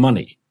here for the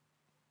money.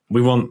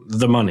 We want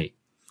the money.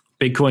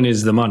 Bitcoin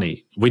is the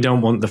money. We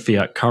don't want the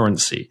fiat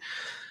currency.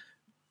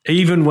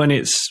 Even when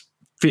it's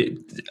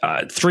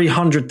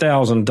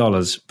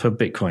 $300,000 per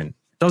Bitcoin,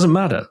 doesn't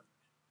matter.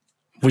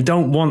 We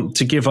don't want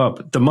to give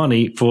up the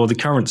money for the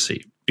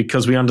currency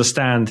because we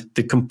understand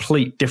the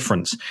complete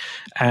difference.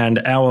 And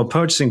our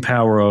purchasing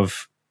power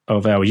of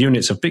our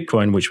units of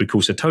Bitcoin, which we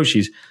call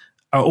Satoshis,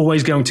 are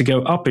always going to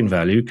go up in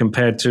value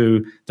compared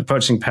to the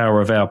purchasing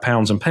power of our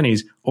pounds and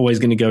pennies, always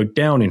going to go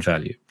down in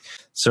value.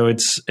 So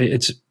it's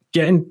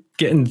getting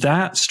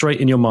that straight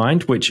in your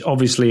mind, which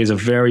obviously is a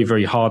very,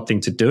 very hard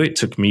thing to do. It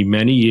took me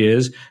many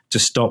years to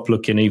stop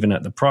looking even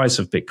at the price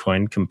of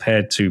Bitcoin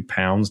compared to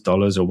pounds,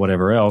 dollars, or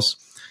whatever else.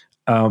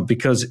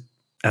 because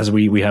as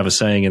we have a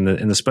saying in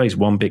the space,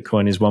 one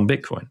Bitcoin is one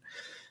Bitcoin,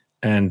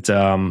 and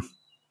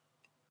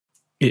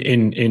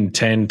in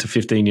 10 to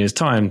 15 years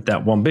time,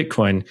 that one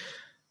Bitcoin,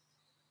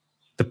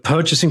 the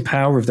purchasing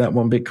power of that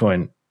one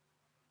Bitcoin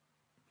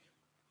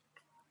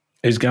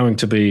is going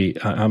to be,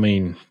 I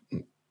mean,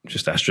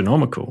 just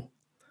astronomical.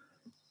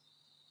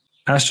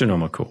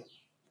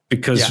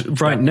 Because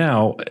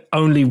now,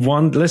 only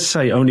 1 to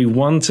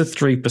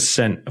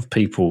 3% of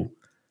people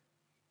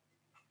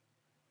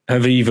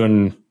have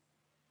even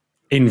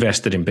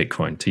invested in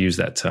Bitcoin, to use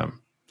that term.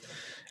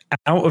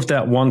 Out of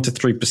that 1 to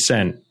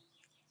 3%,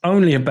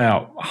 only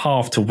about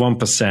 0.5 to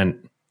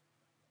 1%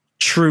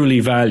 truly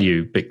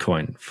value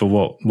Bitcoin for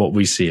what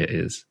we see it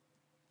is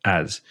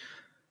as.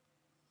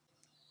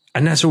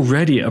 And that's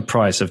already at a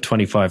price of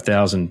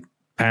 £25,000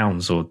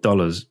 or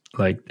dollars.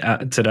 Like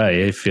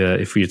today, if you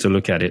were to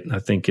look at it, I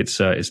think it's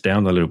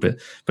down a little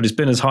bit, but it's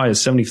been as high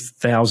as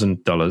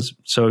 $70,000.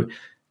 So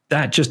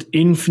that just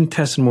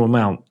infinitesimal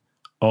amount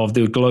of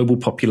the global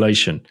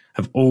population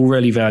have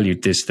already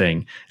valued this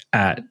thing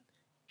at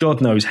God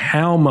knows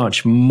how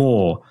much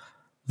more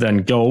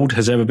than gold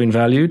has ever been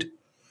valued.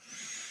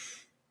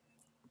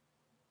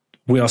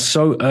 We are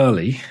so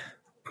early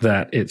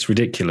that it's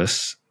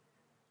ridiculous.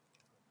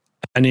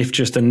 And if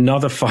just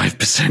another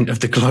 5%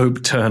 of the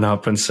globe turn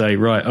up and say,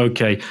 right,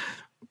 okay,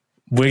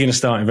 we're going to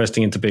start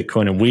investing into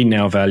Bitcoin and we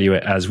now value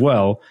it as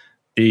well,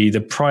 the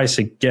price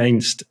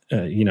against,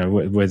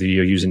 whether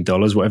you're using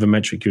dollars, whatever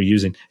metric you're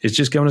using, is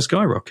just going to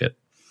skyrocket.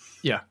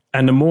 Yeah.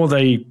 And the more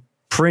they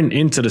print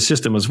into the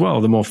system as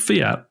well, the more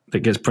fiat that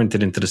gets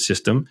printed into the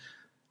system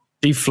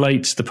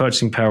deflates the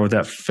purchasing power of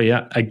that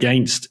fiat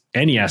against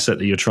any asset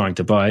that you're trying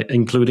to buy,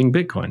 including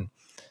Bitcoin.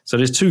 So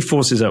there's two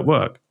forces at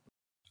work.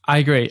 I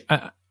agree.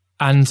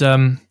 And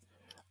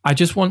I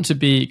just want to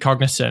be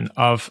cognizant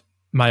of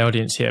my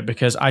audience here,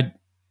 because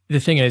the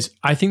thing is,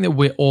 I think that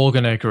we're all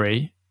going to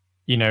agree,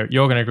 you're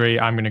going to agree,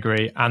 I'm going to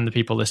agree, and the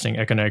people listening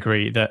are going to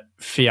agree that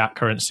fiat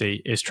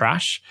currency is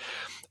trash.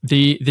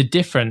 The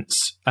difference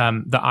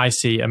that I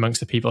see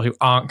amongst the people who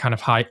aren't kind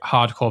of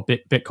hardcore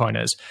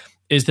Bitcoiners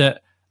is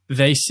that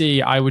they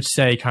see, I would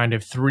say, kind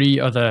of 3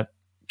 other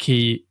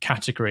key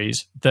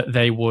categories that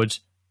they would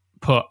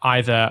put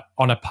either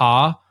on a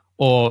par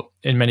or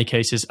in many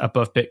cases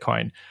above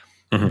Bitcoin.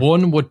 Mm-hmm.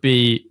 One would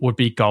be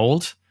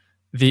gold.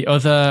 The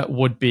other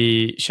would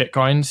be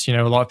shitcoins.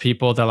 A lot of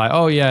people, they're like,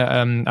 oh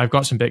yeah, I've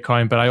got some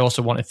Bitcoin, but I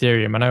also want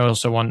Ethereum, and I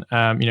also want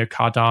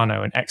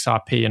Cardano and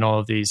XRP and all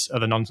of these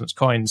other nonsense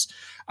coins.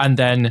 And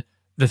then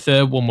the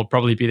third one would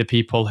probably be the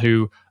people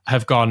who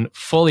have gone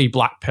fully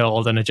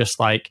black-pilled and are just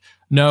like,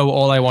 no,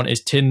 all I want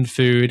is tinned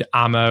food,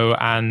 ammo,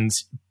 and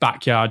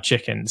backyard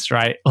chickens,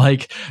 right?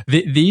 Like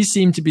these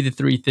seem to be the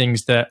 3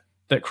 things that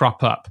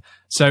crop up.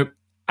 So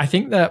I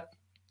think that,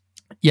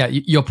 yeah,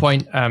 your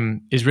point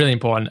is really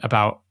important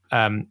about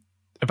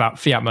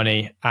fiat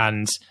money,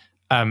 and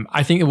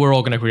I think that we're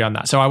all going to agree on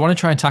that. So I want to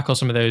try and tackle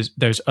some of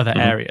those other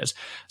areas.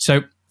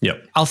 So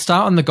yep. I'll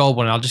start on the gold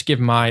one. I'll just give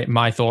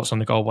my thoughts on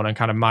the gold one and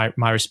kind of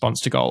my response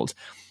to gold.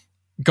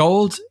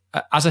 Gold,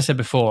 as I said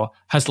before,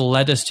 has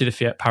led us to the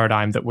fiat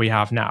paradigm that we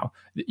have now.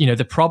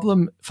 The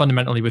problem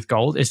fundamentally with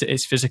gold is that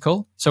it's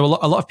physical. So a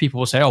lot of people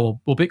will say,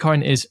 oh, well,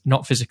 Bitcoin is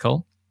not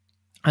physical,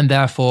 and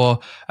therefore,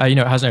 it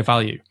has no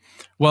value.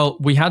 Well,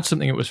 we had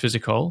something that was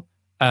physical,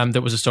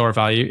 that was a store of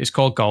value. It's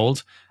called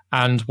gold.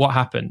 And what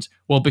happened?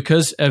 Well,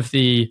 because of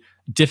the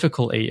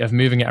difficulty of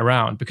moving it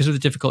around, because of the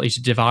difficulty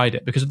to divide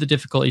it, because of the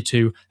difficulty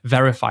to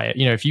verify it.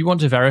 If you want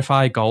to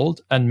verify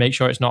gold and make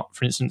sure it's not,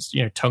 for instance,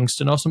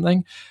 tungsten or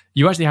something,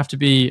 you actually have to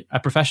be a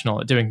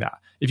professional at doing that.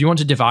 If you want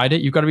to divide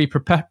it, you've got to be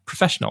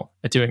professional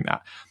at doing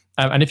that.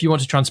 And if you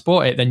want to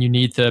transport it, then you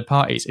need third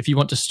parties. If you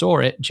want to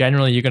store it,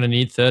 generally you're going to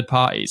need third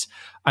parties.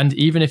 And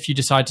even if you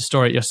decide to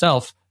store it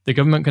yourself, the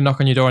government can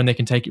knock on your door and they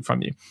can take it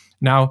from you.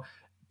 Now,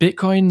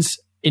 Bitcoin's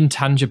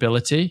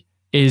intangibility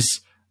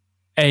is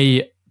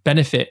a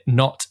benefit,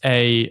 not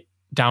a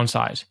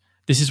downside.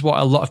 This is what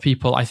a lot of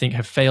people, I think,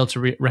 have failed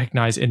to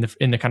recognize in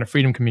the kind of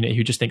freedom community,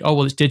 who just think, oh,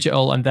 well, it's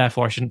digital and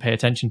therefore I shouldn't pay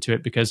attention to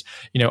it because,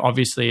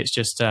 obviously it's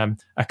just a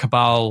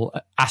cabal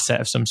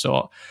asset of some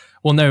sort.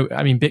 Well, no,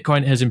 I mean,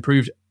 Bitcoin has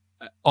improved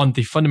on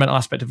the fundamental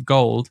aspect of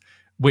gold,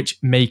 which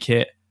make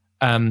it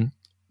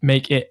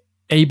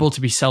able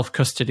to be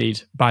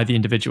self-custodied by the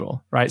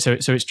individual, right? So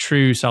it's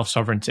true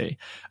self-sovereignty.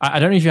 I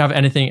don't know if you have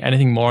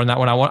anything more on that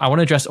one. I want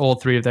to address all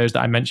 3 of those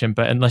that I mentioned,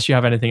 but unless you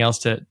have anything else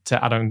to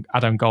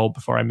add on gold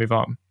before I move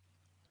on.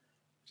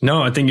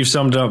 No, I think you've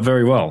summed it up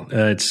very well.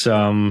 It's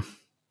nothing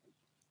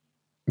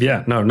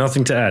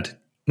to add.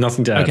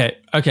 Nothing to add.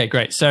 Okay,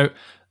 great. So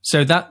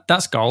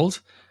that's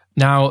gold.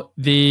 Now,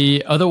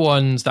 the other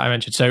ones that I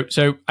mentioned,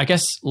 so I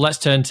guess let's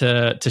turn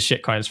to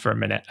shitcoins for a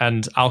minute,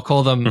 and I'll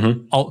call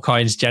them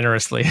altcoins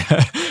generously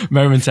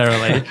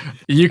momentarily.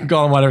 You can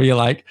call them whatever you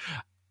like.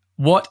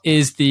 What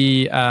is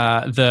the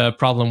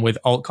problem with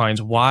altcoins?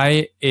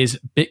 Why is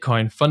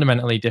Bitcoin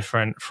fundamentally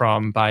different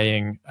from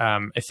buying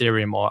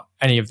Ethereum or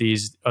any of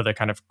these other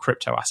kind of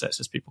crypto assets,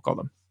 as people call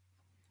them?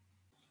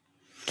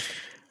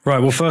 Right.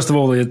 Well, first of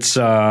all, it's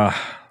there's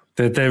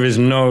that there is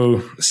no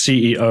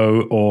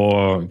CEO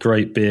or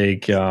great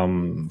big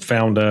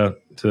founder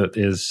that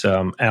is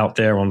out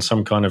there on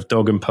some kind of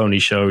dog and pony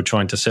show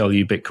trying to sell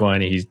you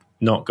Bitcoin. He's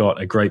not got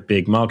a great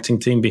big marketing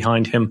team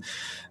behind him.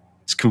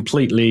 It's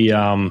completely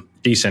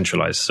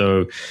decentralized.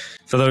 So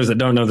for those that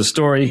don't know the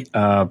story,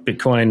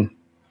 Bitcoin,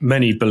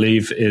 many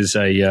believe, is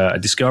a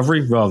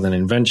discovery rather than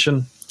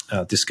invention,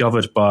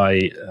 discovered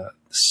by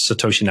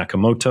Satoshi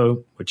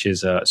Nakamoto, which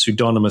is a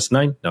pseudonymous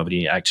name.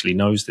 Nobody actually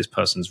knows this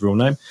person's real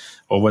name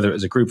or whether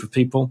it's a group of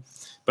people.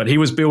 But he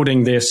was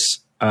building this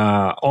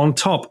on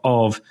top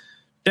of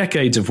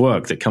decades of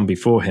work that come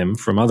before him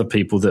from other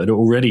people that had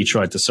already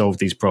tried to solve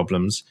these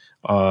problems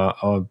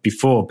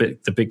before the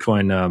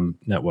Bitcoin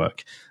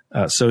network.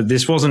 So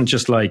this wasn't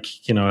just like,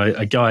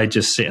 a guy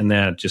just sitting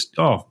there, just,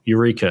 oh,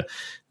 eureka.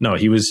 No,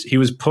 he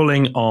was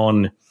pulling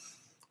on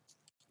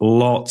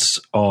lots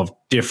of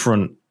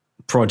different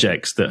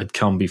projects that had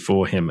come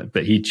before him,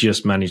 but he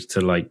just managed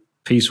to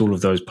piece all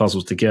of those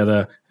puzzles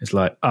together. It's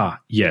like,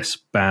 yes,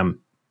 bam,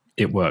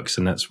 it works.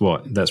 And that's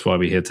why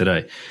we're here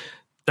today.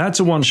 That's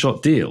a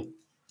one-shot deal.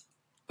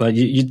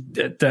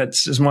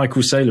 That's, as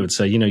Michael Saylor would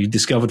say, you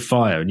discovered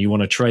fire and you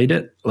want to trade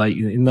it.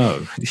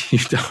 No, you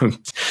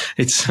don't.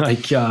 It's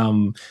like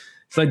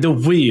the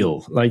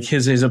wheel.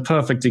 Here's a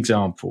perfect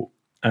example.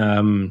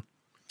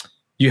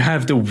 You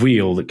have the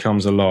wheel that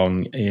comes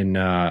along in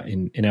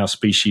our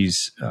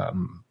species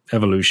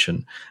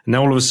evolution. And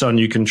now all of a sudden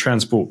you can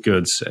transport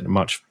goods in a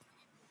much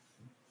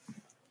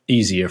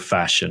easier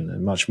fashion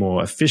and much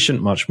more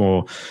efficient, much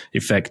more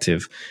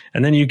effective.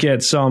 And then you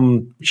get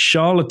some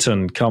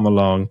charlatan come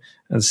along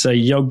and say,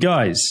 yo,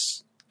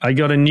 guys, I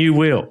got a new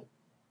wheel.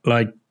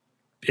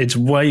 It's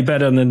way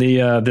better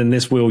than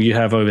this wheel you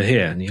have over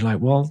here. And you're like,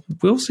 well, the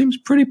wheel seems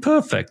pretty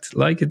perfect.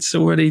 It's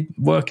already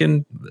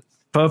working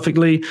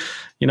perfectly.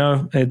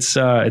 It's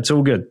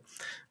all good.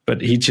 But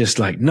he just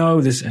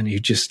no, this, and he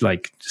just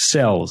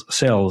sells.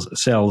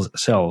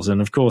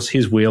 And of course,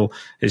 his wheel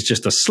is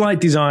just a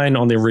slight design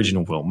on the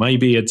original wheel.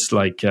 Maybe it's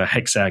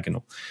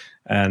hexagonal.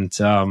 And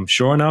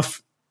sure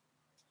enough,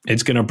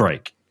 it's going to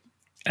break.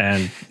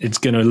 And it's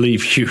going to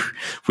leave you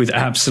with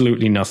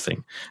absolutely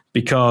nothing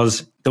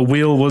because the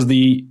wheel was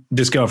the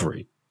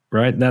discovery,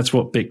 right? That's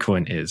what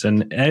Bitcoin is.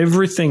 And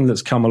everything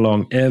that's come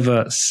along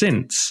ever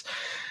since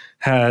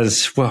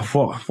has,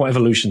 what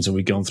evolutions have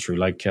we gone through?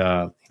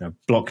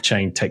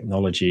 Blockchain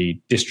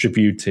technology,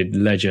 distributed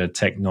ledger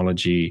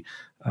technology,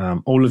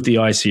 all of the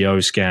ICO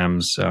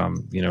scams,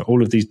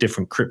 all of these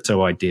different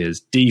crypto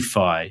ideas,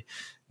 DeFi.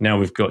 Now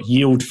we've got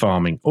yield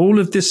farming. All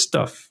of this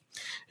stuff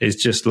is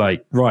just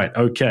right,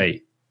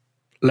 okay,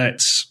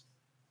 let's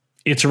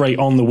iterate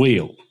on the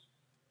wheel.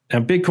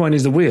 And Bitcoin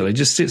is the wheel. It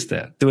just sits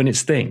there doing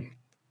its thing.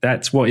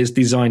 That's what it's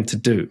designed to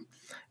do.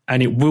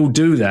 And it will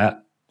do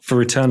that for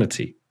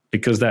eternity,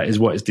 because that is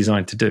what it's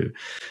designed to do.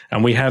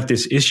 And we have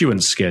this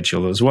issuance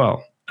schedule as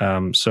well.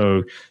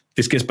 So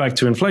this gets back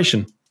to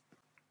inflation.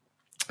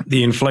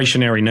 The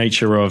inflationary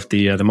nature of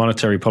the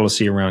monetary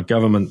policy around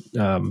government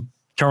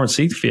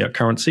currency, fiat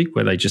currency,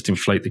 where they just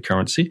inflate the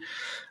currency.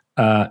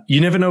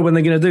 You never know when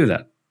they're going to do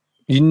that.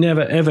 You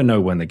never, ever know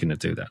when they're going to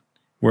do that.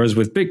 Whereas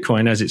with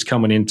Bitcoin, as it's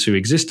coming into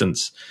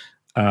existence,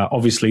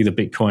 obviously the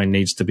Bitcoin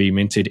needs to be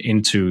minted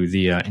into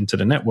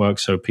the network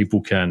so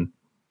people can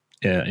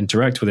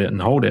interact with it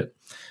and hold it.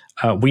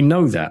 We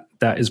know that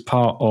is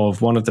part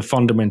of one of the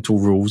fundamental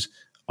rules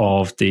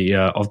of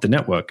the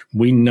network.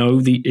 We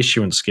know the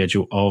issuance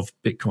schedule of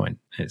Bitcoin.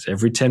 It's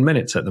every 10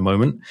 minutes at the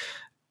moment.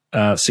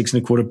 6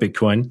 1/4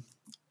 Bitcoin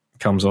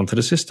comes onto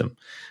the system,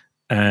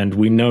 and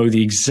we know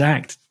the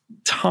exact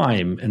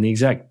time and the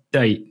exact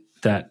date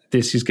that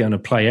this is going to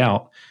play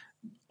out,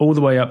 all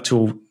the way up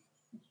till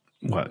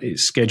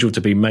it's scheduled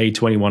to be May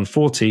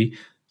 2140.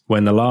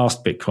 When the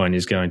last Bitcoin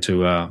is going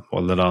to,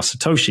 or the last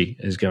Satoshi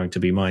is going to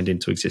be mined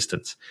into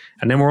existence.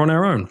 And then we're on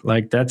our own.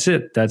 That's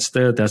it. That's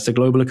the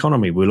global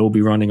economy. We'll all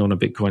be running on a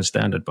Bitcoin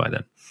standard by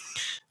then.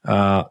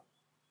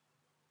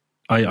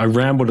 I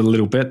rambled a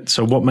little bit.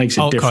 So what makes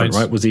it different,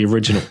 right, was the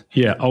original.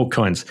 Yeah,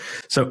 altcoins.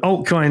 So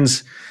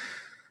altcoins,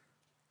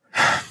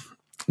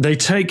 they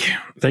take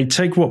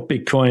what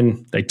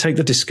Bitcoin, they take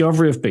the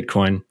discovery of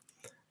Bitcoin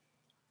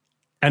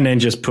and then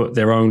just put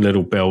their own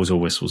little bells or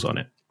whistles on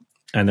it.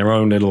 And their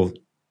own little,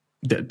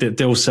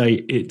 they'll say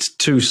it's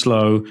too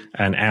slow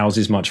and ours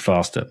is much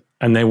faster.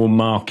 And they will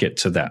market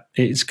to that.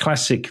 It's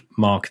classic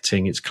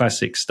marketing. It's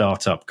classic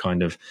startup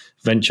kind of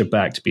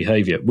venture-backed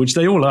behavior, which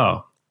they all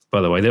are,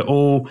 by the way. They're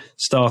all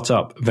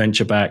startup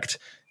venture-backed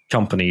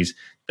companies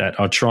that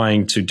are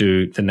trying to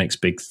do the next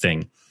big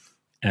thing.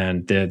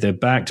 And they're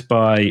backed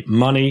by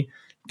money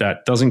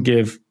that doesn't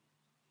give...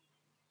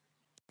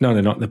 No,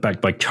 they're not. They're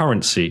backed by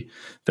currency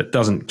that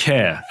doesn't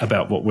care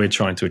about what we're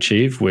trying to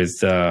achieve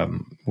with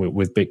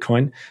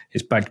Bitcoin.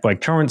 It's backed by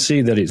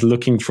currency that is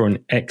looking for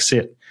an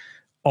exit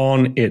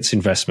on its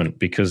investment,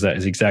 because that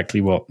is exactly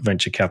what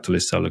venture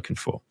capitalists are looking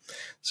for.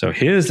 So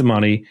here's the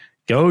money.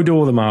 Go do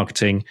all the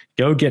marketing.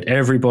 Go get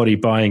everybody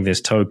buying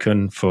this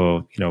token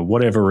for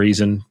whatever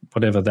reason,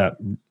 whatever that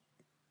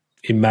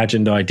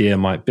imagined idea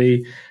might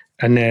be.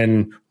 And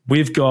then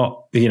we've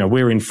got,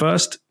 we're in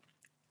first.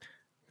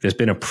 There's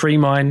been a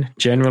pre-mine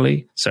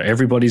generally. So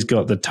everybody's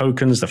got the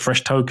tokens, the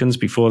fresh tokens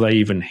before they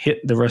even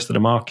hit the rest of the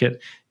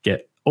market.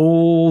 Get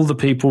all the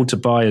people to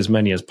buy as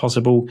many as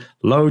possible.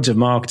 Loads of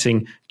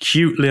marketing,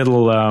 cute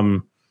little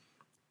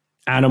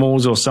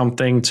animals or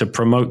something to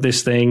promote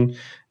this thing.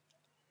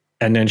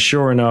 And then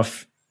sure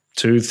enough,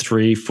 2,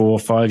 3, 4,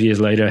 5 years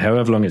later,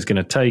 however long it's going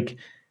to take,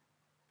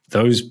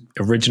 those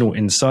original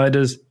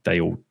insiders, they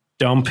all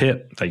dump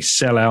it, they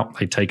sell out,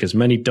 they take as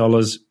many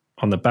dollars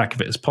on the back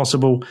of it as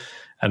possible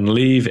and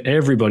leave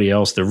everybody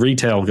else, the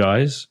retail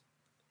guys,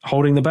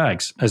 holding the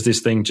bags as this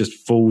thing just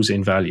falls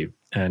in value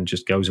and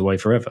just goes away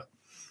forever.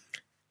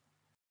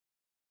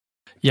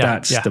 Yeah,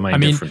 that's the main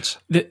difference.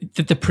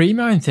 The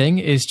pre-mine thing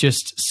is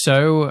just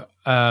so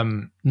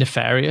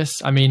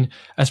nefarious. I mean,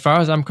 as far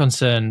as I'm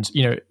concerned,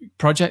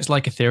 projects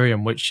like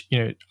Ethereum, which,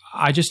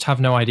 I just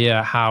have no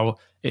idea how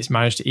it's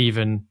managed to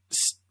even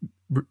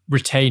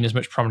retain as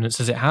much prominence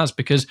as it has,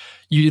 because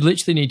you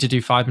literally need to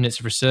do 5 minutes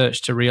of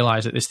research to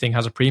realize that this thing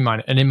has a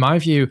pre-mine. And in my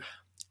view,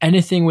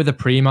 anything with a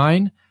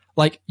pre-mine,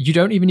 like, you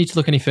don't even need to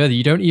look any further.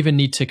 You don't even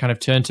need to kind of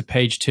turn to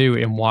page 2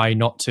 in why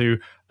not to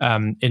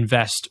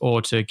invest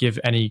or to give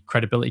any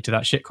credibility to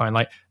that shitcoin.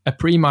 Like, a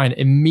pre-mine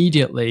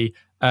immediately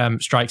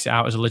strikes it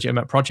out as a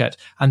legitimate project.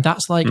 And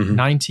that's like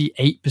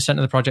 98% of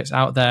the projects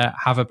out there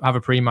have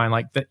a pre-mine.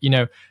 Like, that,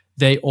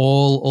 they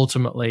all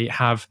ultimately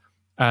have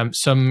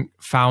some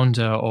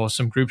founder or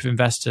some group of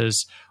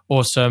investors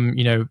or some,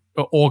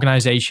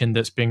 organization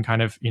that's been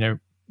kind of,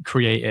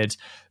 created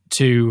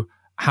to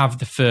have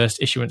the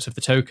first issuance of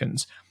the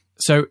tokens.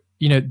 So,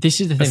 this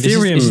is the thing.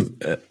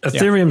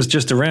 Ethereum's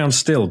just around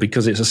still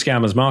because it's a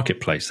scammers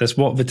marketplace. That's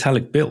what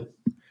Vitalik built.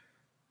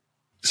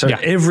 So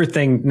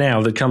everything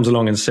now that comes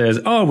along and says,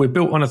 "Oh, we're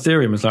built on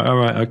Ethereum," it's like, "All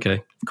right, okay,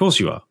 of course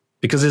you are,"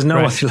 because there's no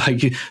other,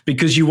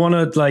 because you want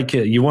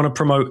to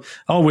promote,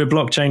 "Oh, we're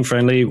blockchain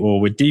friendly,"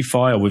 or "We're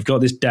DeFi," or "We've got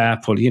this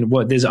DApp,"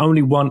 or there's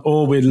only one,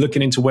 or "We're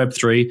looking into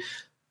Web3."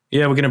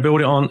 Yeah, we're going to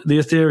build it on the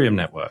Ethereum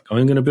network.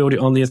 I'm going to build it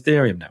on the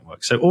Ethereum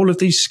network. So all of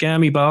these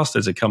scammy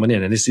bastards are coming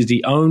in, and this is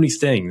the only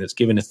thing that's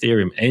given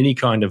Ethereum any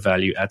kind of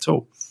value at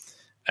all.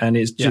 And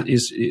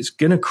it's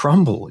going to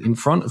crumble in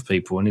front of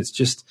people, and it's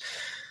just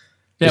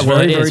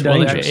very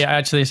dangerous. It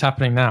actually is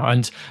happening now,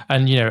 and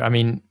I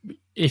mean,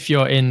 if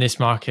you're in this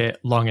market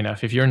long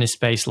enough, if you're in this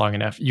space long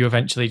enough, you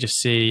eventually just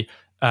see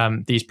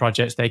these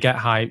projects, they get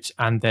hyped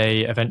and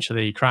they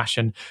eventually crash.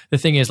 And the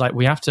thing is, like,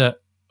 we have to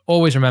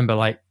always remember,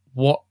 like,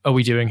 what are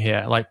we doing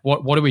here? Like,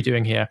 what are we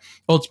doing here?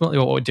 Ultimately,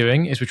 what we're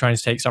doing is we're trying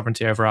to take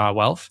sovereignty over our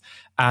wealth.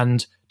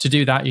 And to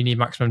do that, you need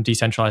maximum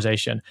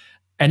decentralization.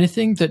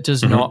 Anything that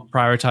does not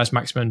prioritize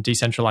maximum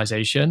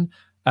decentralization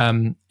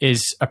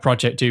is a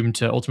project doomed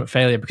to ultimate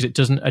failure, because it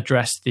doesn't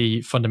address the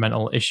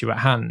fundamental issue at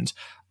hand.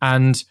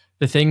 And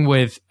the thing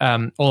with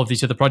all of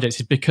these other projects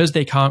is, because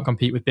they can't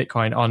compete with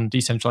Bitcoin on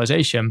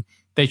decentralization,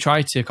 they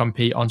try to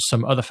compete on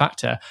some other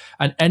factor.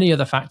 And any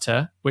other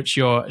factor which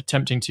you're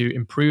attempting to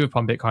improve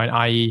upon Bitcoin,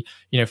 i.e.,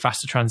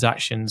 faster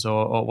transactions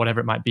or whatever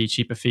it might be,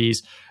 cheaper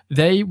fees,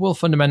 they will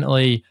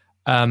fundamentally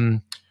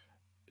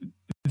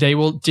they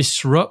will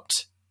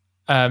disrupt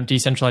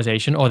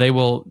decentralization, or they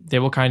will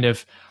kind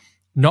of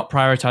not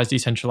prioritize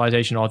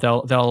decentralization, or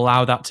they'll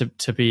allow that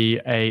to be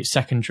a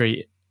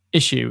secondary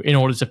issue in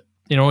order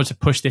to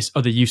push this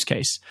other use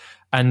case.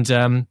 And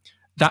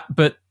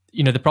but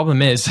the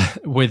problem is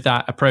with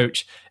that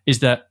approach is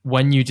that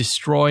when you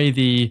destroy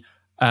the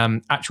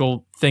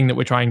actual thing that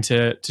we're trying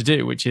to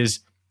do, which is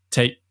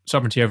take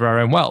sovereignty over our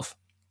own wealth,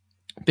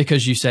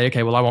 because you say,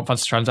 okay, well, I want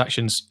faster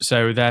transactions,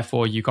 so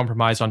therefore you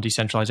compromise on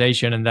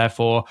decentralization, and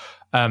therefore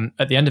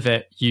at the end of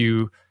it,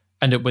 you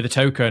end up with a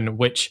token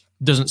which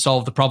doesn't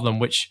solve the problem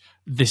which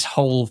this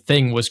whole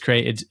thing was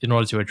created in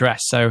order to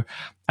address. So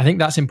I think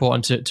that's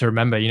important to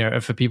remember,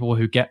 for people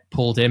who get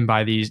pulled in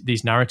by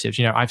these narratives.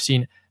 I've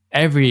seen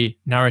every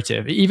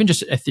narrative, even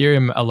just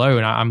Ethereum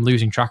alone. I'm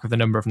losing track of the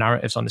number of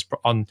narratives on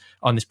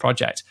this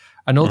project,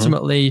 and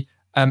ultimately,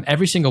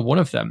 every single one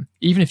of them,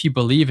 even if you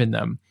believe in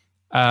them,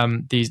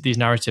 these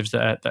narratives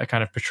that are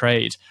kind of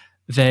portrayed,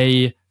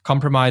 they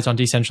compromise on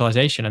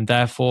decentralization, and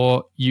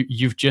therefore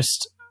you've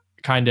just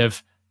kind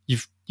of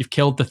you've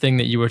killed the thing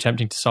that you were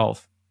attempting to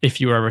solve, if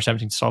you were ever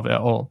attempting to solve it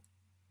at all.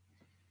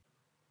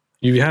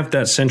 You have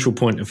that central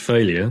point of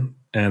failure,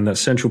 and that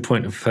central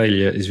point of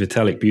failure is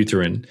Vitalik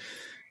Buterin.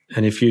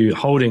 And if you're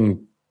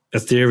holding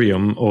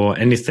Ethereum or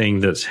anything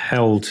that's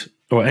held,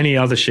 or any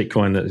other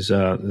shitcoin that is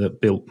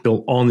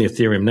built on the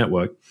Ethereum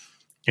network,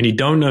 and you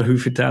don't know who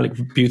Vitalik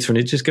Buterin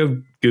is, just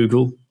go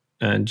Google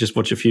and just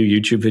watch a few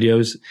YouTube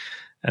videos,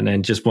 and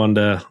then just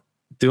wonder,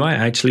 do I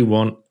actually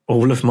want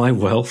all of my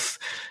wealth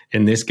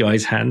in this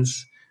guy's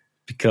hands?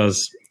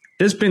 Because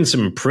there's been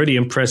some pretty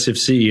impressive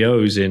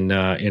CEOs in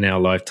our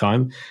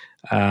lifetime.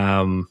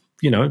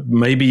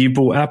 Maybe you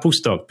bought Apple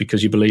stock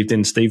because you believed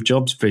in Steve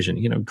Jobs'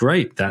 vision.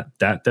 Great. That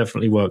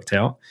definitely worked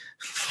out.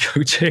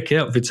 Go check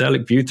out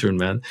Vitalik Buterin,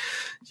 man.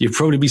 You'll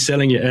probably be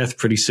selling your ETH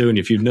pretty soon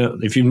if you've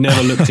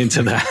never looked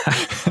into that.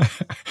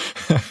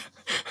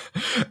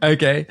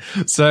 Okay,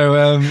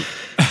 so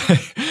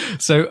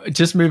So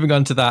just moving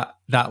on to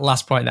that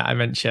last point that I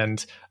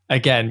mentioned,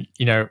 again,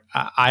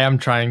 I am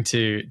trying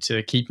to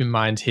keep in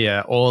mind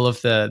here all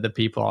of the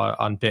people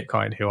on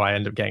Bitcoin who I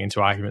end up getting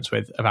into arguments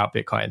with about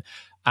Bitcoin.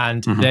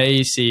 And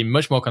they seem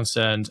much more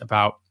concerned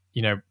about,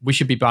 we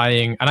should be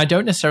buying, and I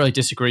don't necessarily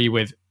disagree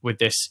with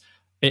this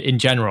in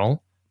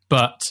general,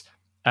 but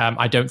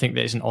I don't think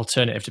that it's an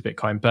alternative to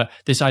Bitcoin. But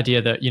this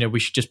idea that, we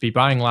should just be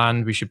buying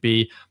land, we should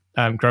be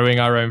growing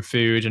our own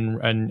food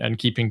and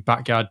keeping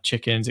backyard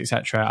chickens,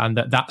 etc., and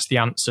that's the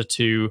answer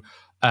to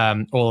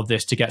all of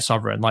this to get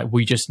sovereign. Like,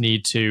 we just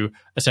need to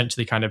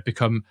essentially kind of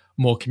become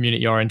more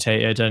community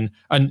orientated and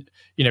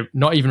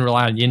not even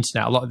rely on the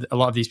internet. A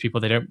lot of these people,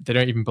 they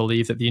don't even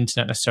believe that the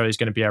internet necessarily is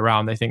going to be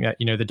around. They think that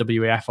the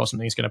WEF or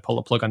something is going to pull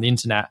a plug on the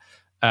internet.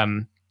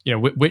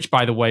 Which,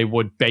 by the way,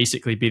 would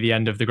basically be the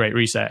end of the Great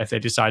Reset if they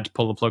decide to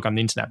pull the plug on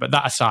the internet. But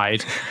that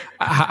aside,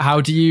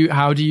 how do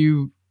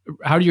you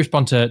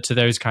respond to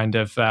those kind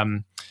of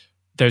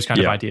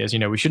ideas?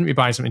 We shouldn't be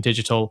buying something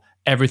digital.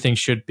 Everything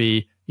should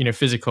be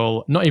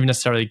physical, not even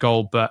necessarily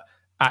gold, but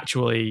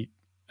actually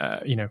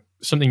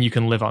something you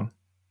can live on.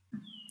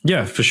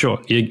 Yeah, for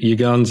sure. Your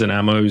guns and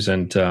ammos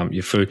and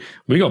your food.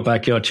 We got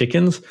backyard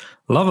chickens.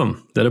 Love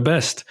them. They're the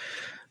best.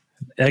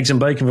 Eggs and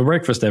bacon for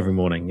breakfast every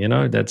morning.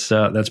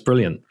 That's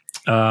brilliant.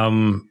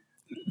 Again,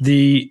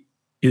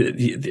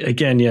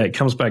 it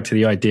comes back to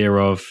the idea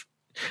of,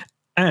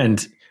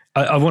 and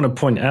I want to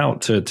point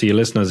out to your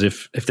listeners,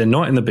 if they're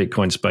not in the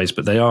Bitcoin space,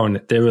 but they are,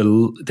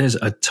 there's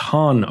a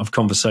ton of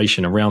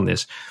conversation around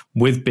this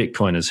with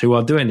Bitcoiners who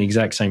are doing the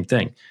exact same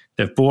thing.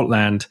 They've bought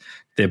land,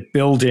 they're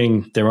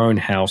building their own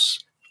house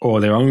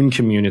or their own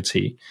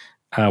community,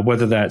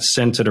 whether that's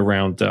centered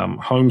around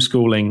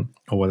homeschooling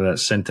or whether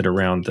that's centered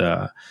around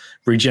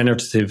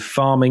regenerative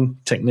farming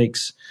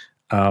techniques.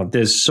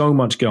 There's so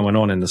much going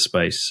on in the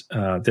space.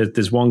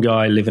 There's one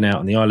guy living out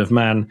in the Isle of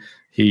Man.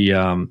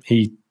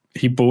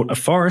 He bought a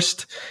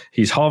forest.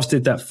 He's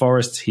harvested that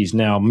forest. He's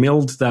now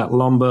milled that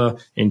lumber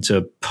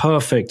into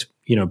perfect,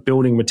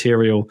 building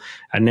material.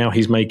 And now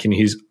he's making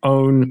his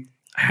own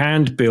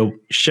hand-built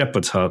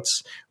shepherd's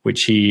huts,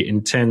 which he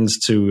intends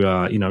to,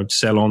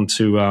 sell on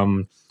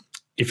to,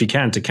 if he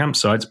can, to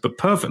campsites, but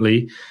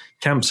perfectly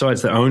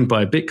campsites that are owned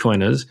by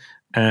Bitcoiners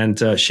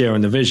and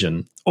sharing the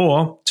vision,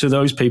 or to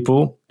those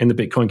people in the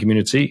Bitcoin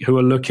community who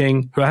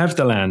have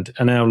the land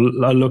and now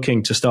are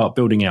looking to start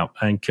building out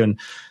and can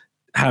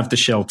have the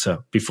shelter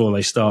before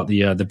they start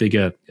the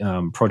bigger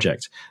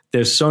project.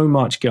 There's so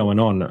much going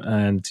on,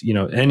 and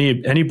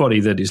anybody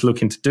that is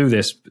looking to do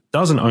this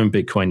doesn't own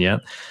Bitcoin yet.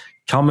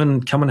 Come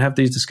and have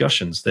these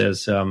discussions. There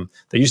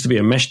used to be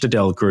a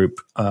Meshtadel group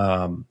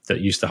that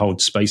used to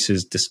hold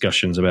spaces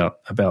discussions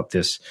about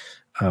this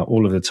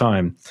all of the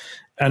time,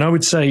 and I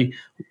would say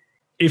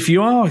if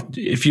you're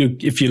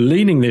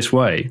leaning this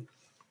way,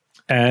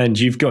 and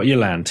you've got your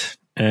land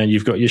and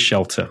you've got your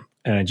shelter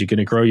and you're going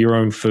to grow your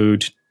own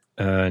food,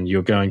 and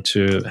you're going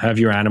to have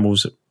your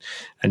animals,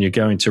 and you're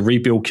going to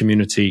rebuild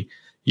community,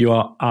 you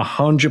are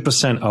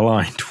 100%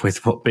 aligned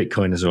with what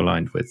Bitcoiners are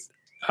aligned with.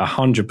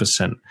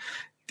 100%.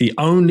 The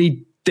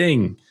only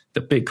thing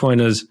that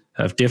Bitcoiners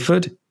have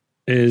differed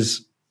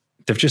is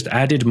they've just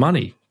added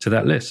money to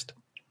that list.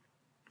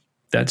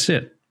 That's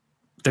it.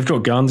 They've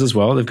got guns as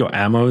well. They've got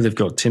ammo. They've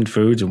got tinned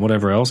foods and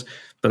whatever else,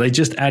 but they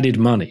just added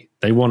money.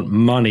 They want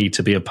money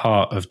to be a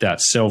part of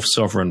that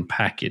self-sovereign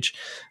package.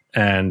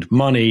 And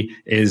money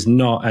is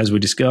not, as we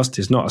discussed,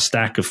 is not a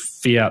stack of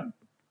fiat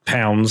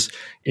pounds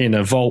in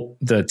a vault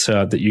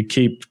that you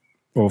keep,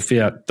 or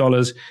fiat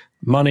dollars.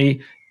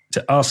 Money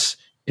to us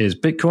is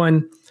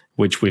Bitcoin,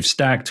 which we've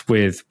stacked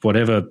with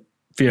whatever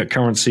fiat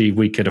currency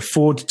we could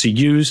afford to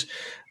use,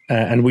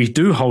 and we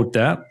do hold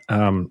that.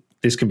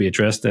 This can be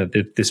addressed.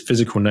 This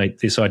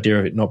this idea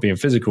of it not being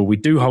physical, we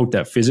do hold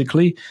that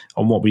physically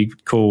on what we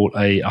call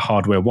a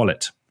hardware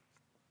wallet,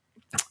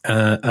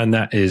 and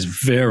that is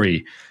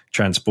very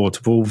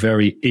transportable,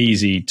 very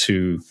easy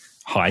to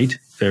hide,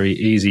 very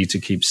easy to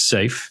keep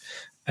safe.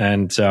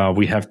 And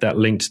we have that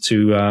linked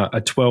to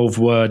a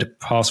 12-word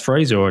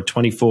passphrase or a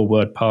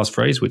 24-word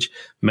passphrase, which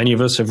many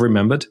of us have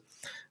remembered.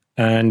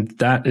 And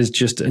that is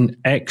just an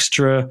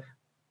extra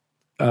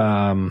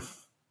arrow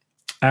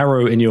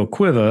in your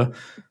quiver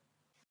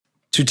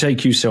to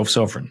take you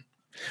self-sovereign.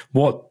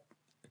 Why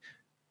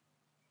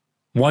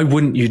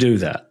wouldn't you do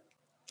that?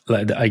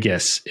 I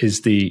guess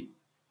is the...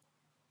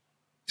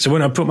 So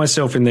when I put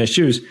myself in their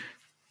shoes,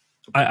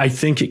 I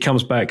think it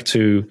comes back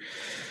to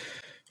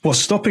what's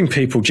stopping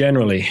people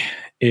generally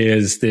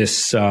is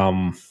this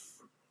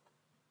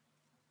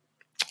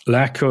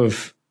lack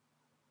of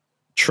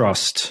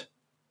trust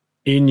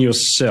in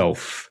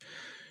yourself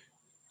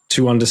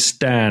to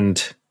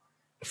understand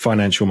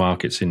financial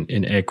markets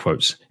in air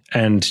quotes,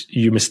 and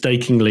you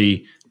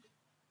mistakenly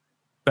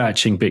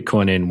batching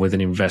Bitcoin in with an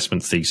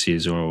investment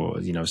thesis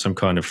or some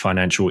kind of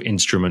financial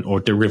instrument or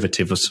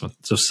derivative of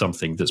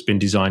something that's been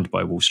designed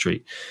by Wall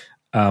Street.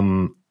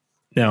 Now,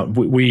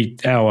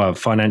 our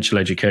financial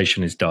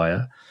education is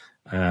dire.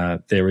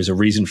 There is a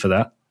reason for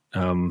that.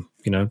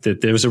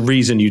 There is a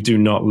reason you do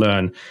not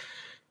learn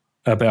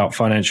about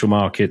financial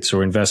markets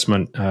or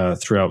investment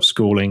throughout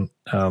schooling,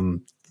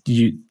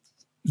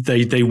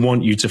 they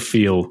want you to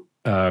feel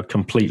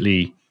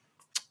completely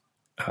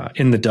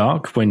in the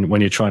dark when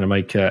you're trying to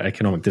make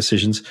economic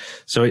decisions.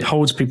 So it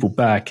holds people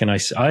back. And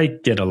I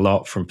get a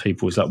lot from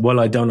people who's like, well,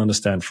 I don't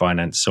understand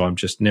finance, so I'm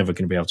just never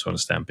going to be able to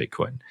understand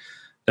Bitcoin.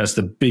 That's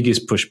the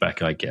biggest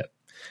pushback I get.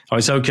 Oh,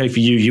 it's okay for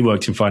you. You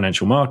worked in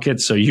financial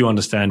markets, so you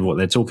understand what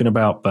they're talking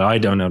about, but I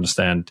don't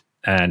understand.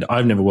 And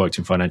I've never worked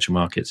in financial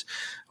markets.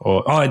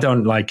 Or, I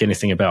don't like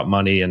anything about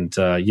money. And,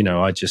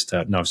 I just,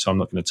 no, so I'm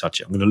not going to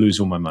touch it. I'm going to lose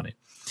all my money.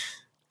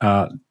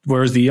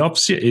 Whereas the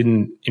opposite,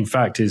 in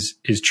fact,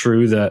 is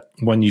true, that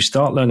when you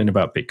start learning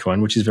about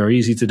Bitcoin, which is very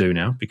easy to do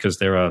now because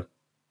there are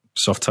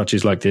soft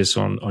touches like this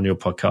on your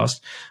podcast,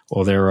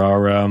 or there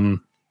are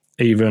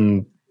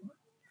even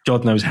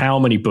God knows how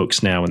many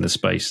books now in the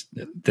space.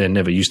 There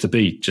never used to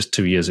be just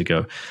 2 years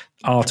ago.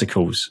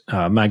 Articles,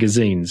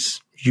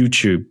 magazines,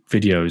 YouTube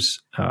videos,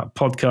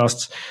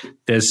 podcasts.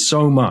 There's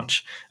so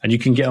much, and you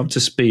can get up to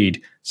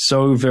speed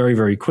so very,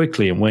 very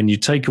quickly. And when you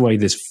take away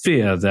this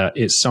fear that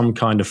it's some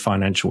kind of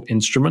financial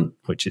instrument,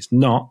 which it's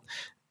not,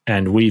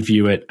 and we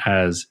view it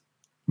as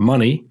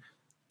money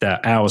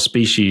that our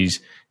species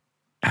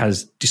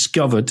has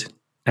discovered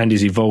and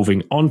is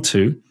evolving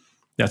onto,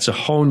 that's a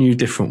whole new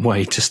different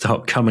way to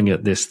start coming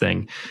at this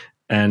thing.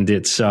 And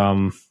it's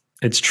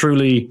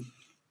truly,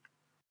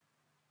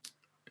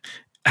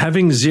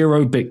 having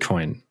zero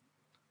Bitcoin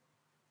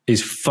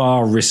is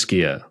far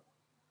riskier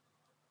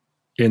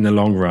in the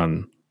long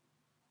run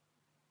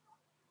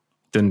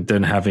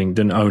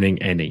than owning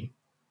any.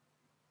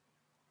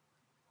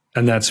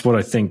 And that's what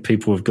I think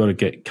people have got to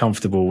get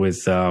comfortable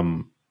with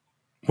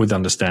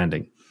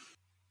understanding.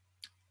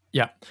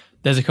 Yeah.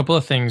 There's a couple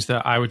of things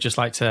that I would just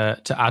like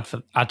to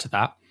add to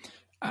that.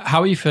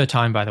 How are you for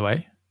time, by the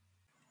way?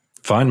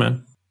 Fine,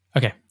 man.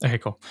 Okay,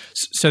 cool.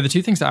 So the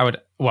two things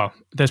that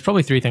there's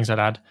probably three things I'd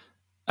add.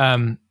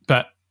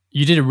 But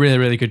you did a really,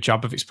 really good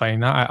job of explaining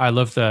that. I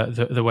love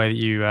the way that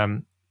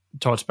you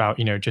talked about,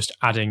 just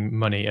adding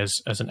money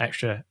as an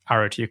extra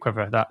arrow to your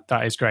quiver.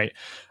 That is great.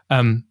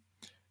 The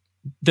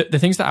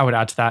things that I would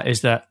add to that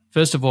is that,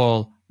 first of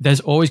all,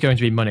 there's always going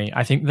to be money.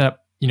 I think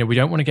that, we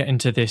don't want to get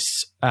into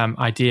this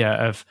idea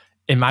of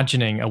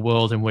imagining a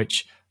world in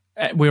which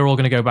we're all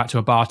going to go back to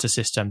a barter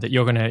system, that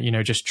you're going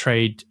to, just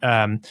trade,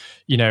 a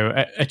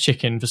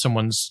chicken for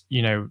someone's,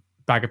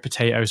 bag of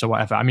potatoes or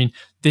whatever. I mean,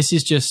 this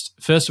is just,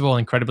 first of all,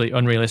 incredibly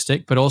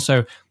unrealistic, but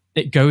also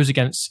it goes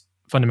against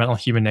fundamental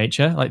human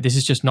nature. Like, this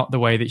is just not the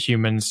way that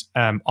humans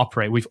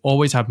operate. We've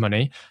always had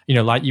money,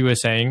 like you were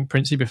saying,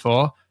 Princey,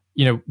 before.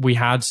 We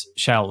had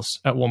shells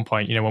at one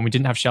point. When we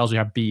didn't have shells, we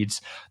had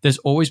beads. There's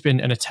always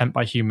been an attempt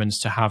by humans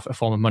to have a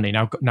form of money.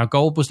 Now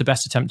gold was the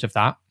best attempt of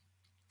that,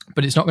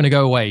 but it's not going to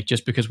go away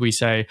just because we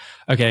say,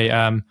 okay,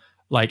 I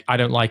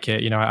don't like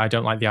it. I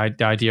don't like the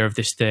idea of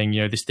this thing,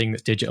 this thing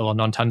that's digital or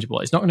non-tangible.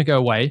 It's not going to go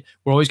away.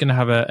 We're always going to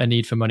have a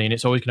need for money, and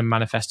it's always going to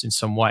manifest in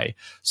some way.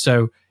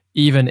 So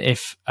even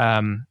if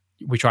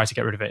we try to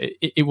get rid of it,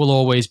 it will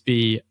always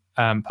be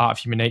part of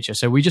human nature.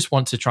 So we just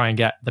want to try and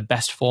get the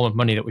best form of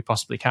money that we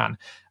possibly can.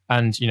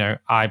 And,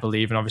 I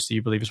believe, and obviously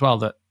you believe as well,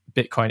 that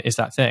Bitcoin is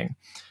that thing.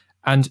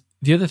 And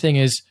the other thing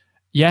is,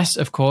 yes,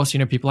 of course,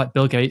 people like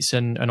Bill Gates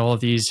and all of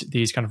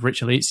these kind of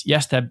rich elites,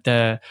 yes,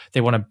 they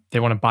want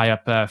to buy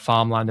up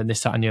farmland and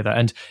this, that, and the other.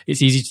 And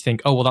it's easy to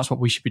think, oh, well, that's what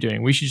we should be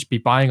doing. We should just be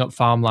buying up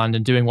farmland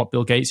and doing what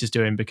Bill Gates is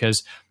doing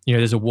because,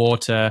 there's a war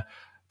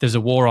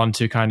on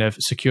to kind of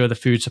secure the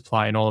food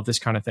supply and all of this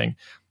kind of thing.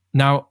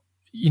 Now,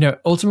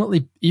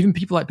 ultimately, even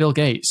people like Bill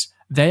Gates,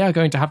 they are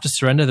going to have to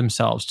surrender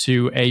themselves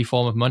to a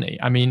form of money.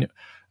 I mean,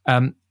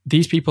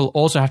 these people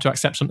also have to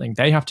accept something.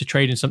 They have to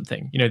trade in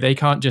something. They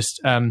can't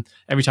just,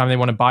 every time they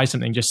want to buy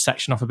something, just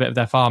section off a bit of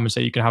their farm and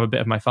say, you can have a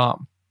bit of my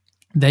farm.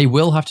 They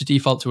will have to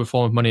default to a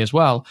form of money as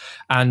well.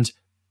 And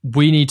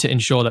we need to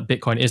ensure that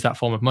Bitcoin is that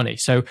form of money.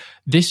 So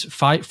this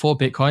fight for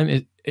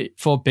Bitcoin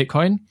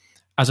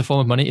as a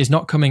form of money is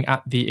not coming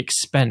at the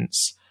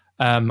expense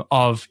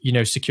of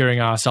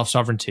securing our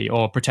self-sovereignty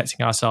or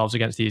protecting ourselves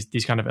against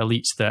these kind of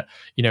elites that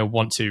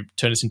want to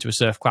turn us into a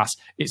serf class.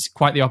 It's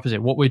quite the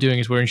opposite. What we're doing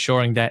is we're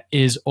ensuring there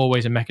is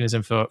always a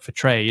mechanism for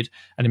trade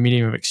and a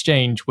medium of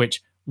exchange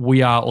which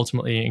we are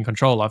ultimately in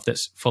control of,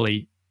 that's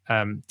fully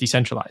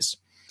decentralized.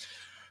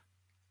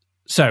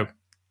 So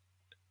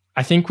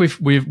I think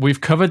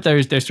we've covered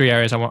those three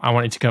areas I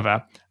wanted to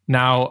cover.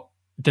 Now,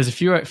 there's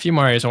a few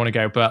more areas I want to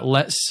go, but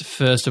let's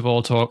first of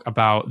all talk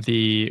about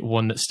the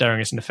one that's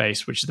staring us in the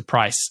face, which is the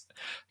price.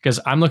 Because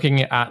I'm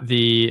looking at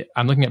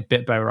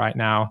BitBo right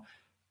now.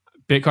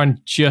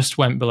 Bitcoin just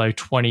went below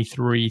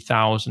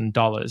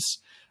 $23,000,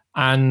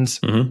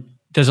 and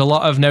there's a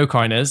lot of no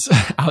coiners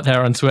out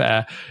there on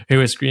Twitter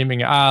who are screaming,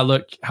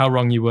 look how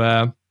wrong you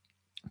were.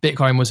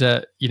 Bitcoin was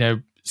at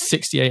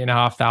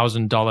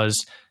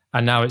 $68,500,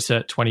 and now it's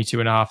at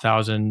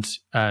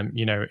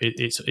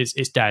 $22,500.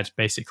 It's dead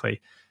basically.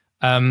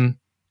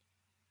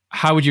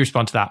 How would you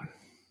respond to that?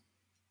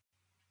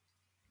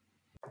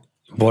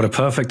 What a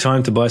perfect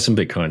time to buy some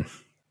Bitcoin.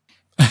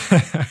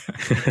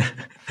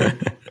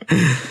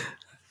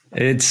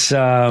 It's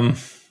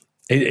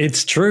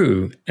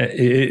true.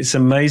 It's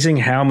amazing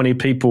how many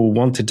people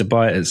wanted to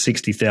buy it at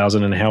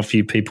 60,000 and how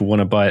few people want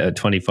to buy it at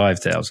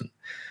 25,000.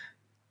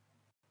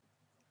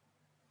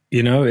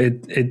 You know,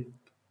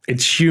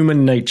 it's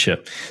human nature.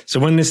 So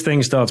when this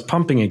thing starts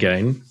pumping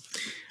again,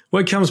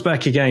 well, it comes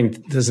back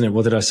again, doesn't it?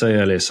 What did I say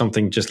earlier?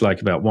 Something just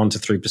like about 1% to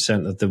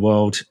 3% of the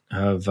world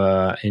have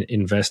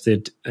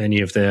invested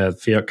any of their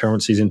fiat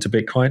currencies into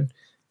Bitcoin,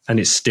 and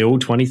it's still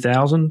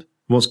 20,000.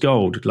 What's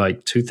gold?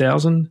 Like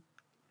 2,000?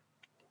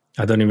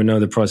 I don't even know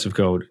the price of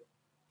gold.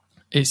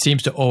 It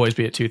seems to always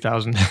be at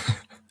 2,000.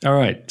 All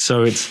right.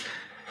 So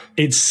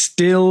it's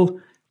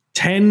still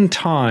 10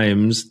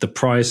 times the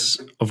price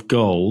of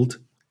gold,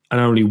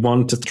 and only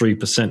 1% to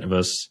 3% of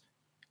us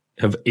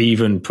have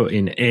even put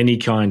in any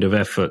kind of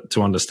effort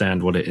to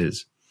understand what it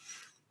is.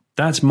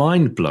 That's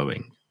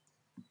mind-blowing.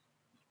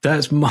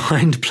 That's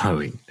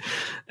mind-blowing.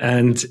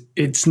 And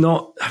it's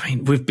not, I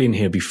mean, we've been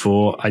here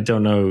before. I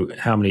don't know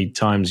how many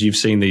times you've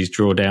seen these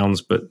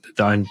drawdowns, but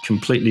I'm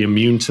completely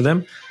immune to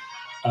them.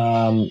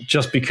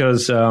 Just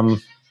because,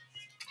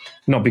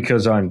 not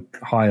because I'm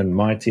high and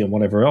mighty or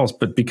whatever else,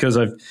 but because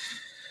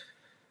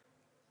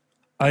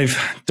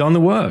I've done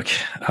the work.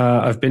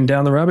 I've been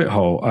down the rabbit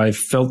hole. I've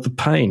felt the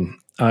pain.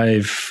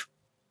 I've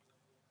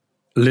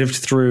lived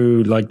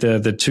through like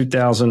the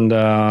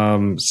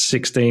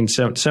 2016,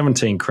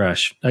 17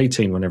 crash,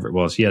 18, whenever it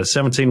was. Yeah,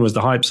 17 was the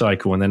hype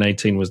cycle, and then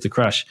 18 was the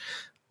crash.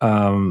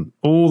 All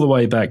the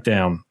way back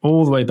down to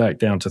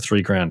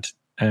 $3,000.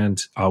 And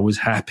I was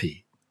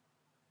happy,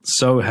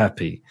 so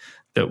happy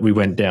that we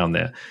went down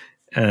there.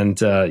 And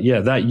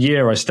that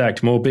year I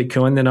stacked more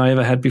Bitcoin than I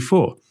ever had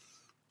before.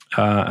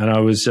 And I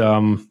was,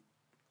 I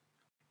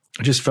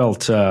just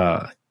felt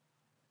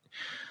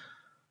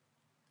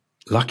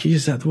lucky,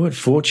 is that the word?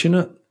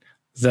 Fortunate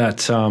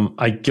that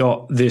I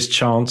got this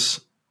chance,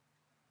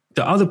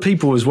 that other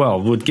people as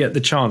well would get the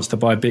chance to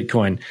buy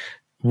Bitcoin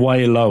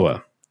way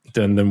lower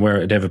than where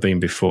it had ever been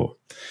before.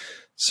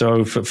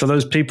 So for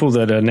those people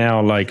that are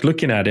now like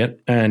looking at it,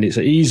 and it's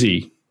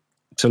easy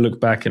to look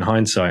back in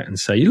hindsight and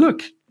say,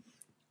 look,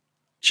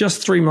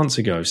 just 3 months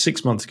ago,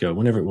 6 months ago,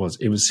 whenever it was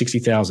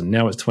 60,000.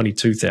 Now it's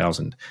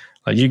 22,000.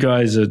 Like, you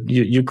guys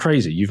you're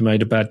crazy. You've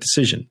made a bad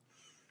decision.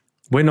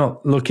 We're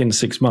not looking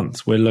 6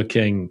 months. We're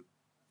looking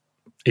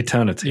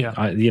eternity.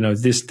 Yeah.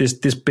 This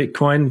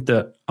Bitcoin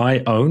that I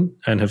own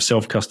and have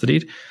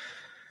self-custodied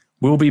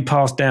will be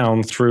passed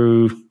down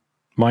through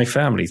my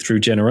family,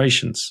 through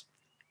generations.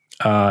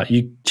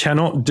 You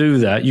cannot do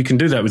that. You can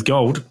do that with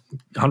gold,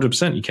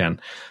 100% you can.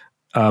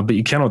 But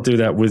you cannot do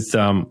that with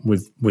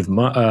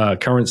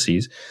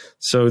currencies.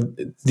 So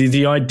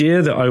the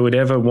idea that I would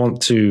ever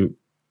want to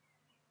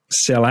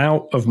sell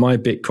out of my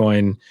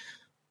Bitcoin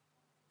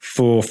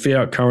for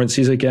fiat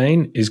currencies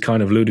again is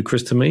kind of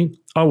ludicrous to me.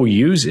 I will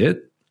use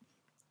it.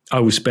 I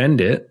will spend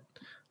it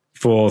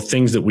for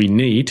things that we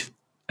need.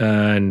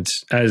 And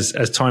as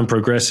time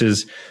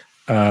progresses,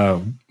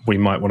 we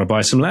might want to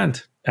buy some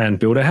land and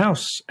build a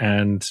house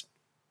and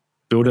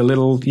build a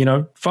little,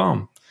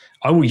 farm.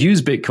 I will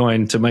use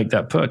Bitcoin to make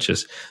that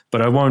purchase,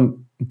 but I won't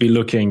be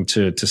looking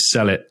to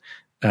sell it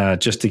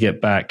just to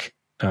get back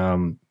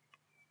to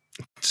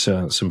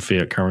some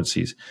fiat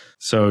currencies.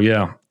 So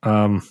yeah,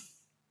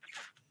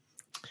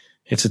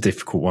 it's a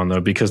difficult one though,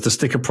 because the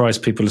sticker price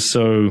people are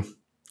so.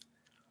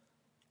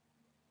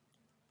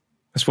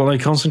 That's what they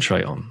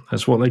concentrate on.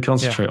 That's what they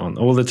concentrate on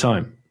all the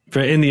time.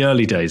 In the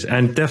early days,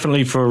 and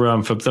definitely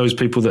for those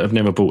people that have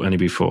never bought any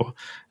before.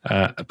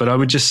 But I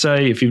would just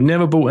say, if you've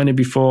never bought any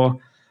before,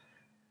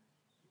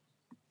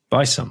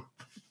 buy some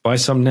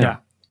now. Yeah.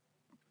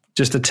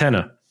 Just a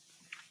tenner.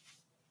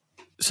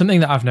 Something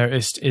that I've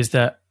noticed is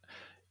that,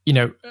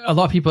 a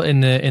lot of people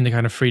in the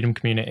kind of freedom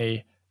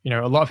community,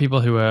 a lot of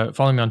people who are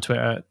following me on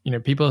Twitter,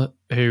 people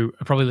who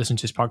are probably listening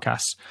to this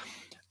podcast,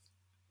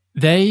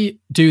 they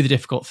do the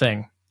difficult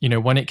thing.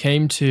 When it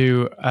came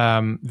to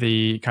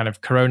the kind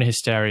of corona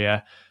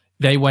hysteria,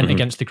 they went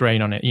against the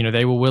grain on it.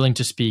 They were willing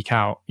to speak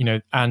out,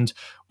 and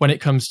when it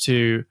comes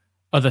to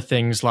other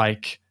things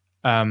like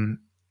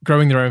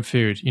growing their own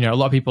food, a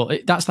lot of people,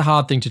 that's the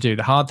hard thing to do.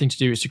 The hard thing to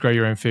do is to grow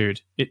your own food.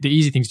 The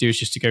easy thing to do is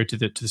just to go to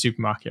the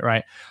supermarket,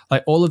 right?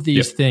 Like, all of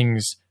these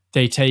things,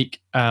 they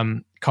take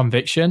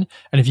conviction.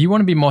 And if you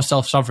want to be more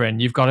self-sovereign,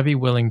 you've got to be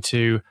willing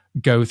to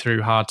go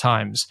through hard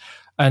times.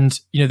 And,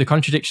 the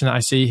contradiction that I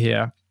see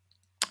here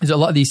is a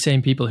lot of these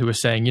same people who are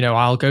saying,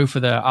 I'll go for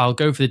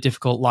the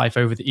difficult life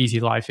over the easy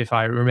life if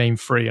I remain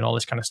free and all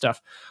this kind of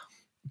stuff.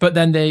 But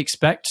then they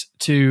expect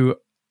to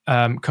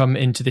come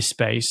into this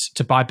space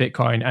to buy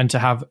Bitcoin and to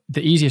have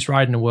the easiest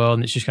ride in the world,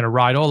 and it's just going to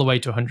ride all the way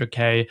to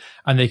 100K,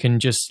 and they can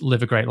just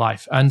live a great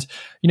life. And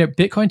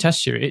Bitcoin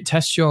tests you; it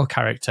tests your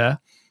character.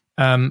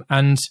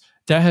 And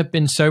there have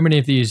been so many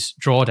of these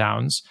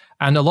drawdowns,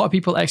 and a lot of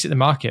people exit the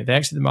market. They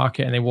exit the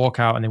market and they walk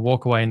out and they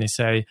walk away and they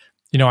say,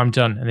 I'm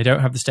done, and they don't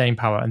have the staying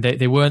power, and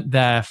they weren't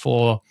there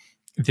for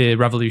the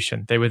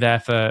revolution. They were there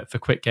for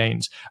quick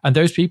gains, and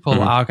those people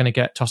are going to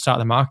get tossed out of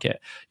the market.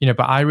 But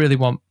I really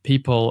want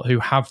people who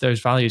have those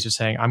values of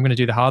saying, I'm going to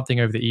do the hard thing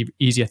over the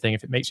easier thing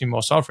if it makes me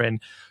more sovereign,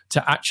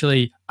 to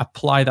actually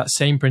apply that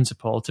same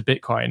principle to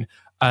Bitcoin.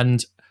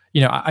 And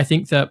I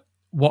think that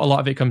what a lot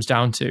of it comes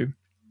down to,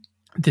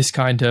 this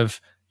kind of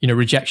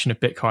rejection of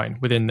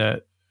Bitcoin within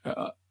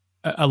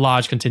a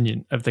large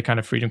contingent of the kind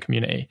of freedom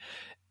community.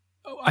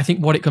 I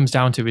think what it comes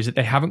down to is that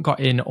they haven't got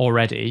in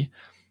already,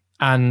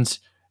 and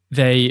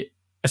they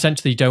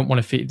essentially don't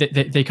want to feel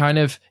they kind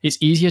of, it's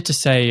easier to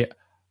say,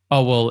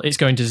 oh, well, it's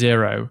going to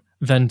zero,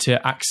 than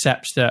to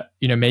accept that,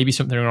 maybe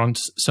some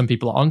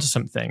people are onto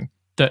something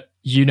that,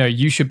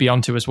 you should be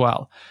onto as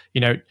well.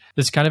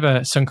 There's kind of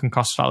a sunken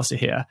cost fallacy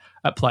here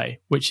at play,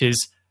 which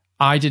is,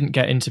 I didn't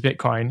get into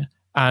Bitcoin,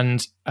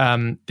 and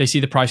they see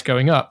the price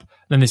going up.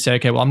 Then they say,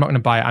 okay, well, I'm not going to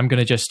buy it. I'm going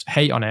to just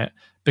hate on it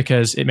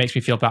because it makes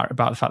me feel bad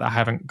about the fact that I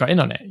haven't got in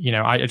on it.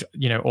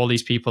 All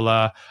these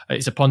people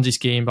it's a Ponzi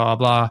scheme, blah,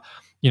 blah,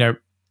 blah,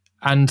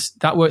 and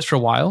that works for a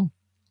while.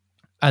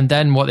 And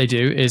then what they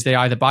do is they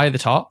either buy the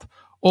top,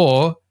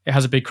 or it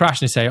has a big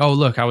crash and they say, oh,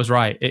 look, I was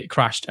right. It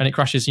crashed, and it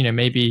crashes,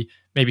 maybe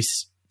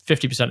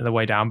 50% of the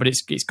way down, but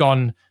it's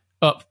gone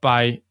up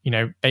by,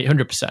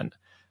 800%.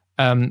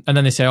 And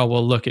then they say, oh,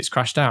 well, look, it's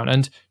crashed down.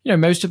 And,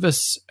 most of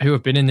us who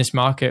have been in this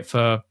market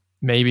for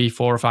maybe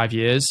 4 or 5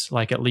 years,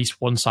 like at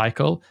least one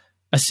cycle,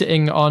 are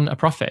sitting on a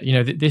profit.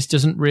 This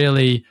doesn't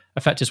really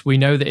affect us. We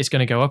know that it's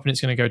going to go up and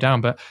it's going to go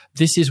down, but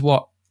this is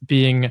what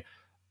being,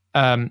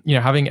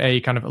 having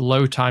a kind of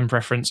low time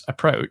preference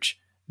approach,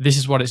 this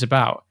is what it's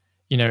about.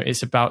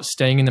 It's about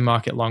staying in the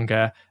market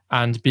longer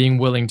and being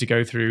willing to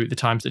go through the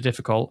times that are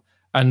difficult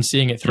and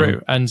seeing it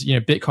through. And,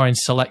 Bitcoin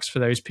selects for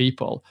those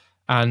people.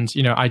 And,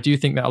 I do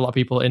think that a lot of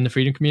people in the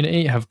freedom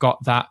community have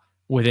got that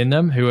within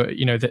them, who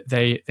are, that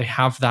they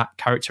have that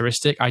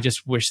characteristic. I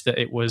just wish that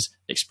it was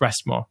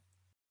expressed more.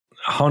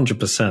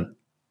 100%.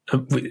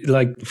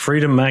 Like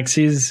freedom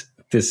maxis,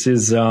 this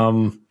is,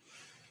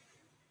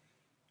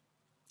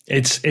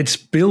 it's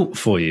built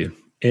for you.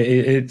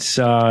 It's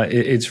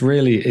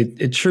really,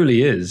 it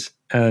truly is.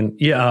 And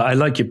yeah, I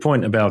like your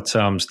point about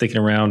sticking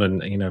around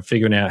and,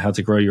 figuring out how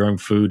to grow your own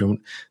food. And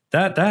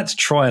that's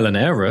trial and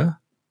error,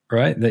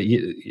 right?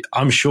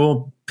 I'm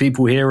sure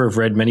people here have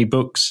read many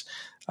books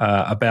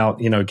about,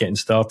 getting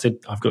started.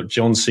 I've got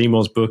John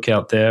Seymour's book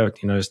out there.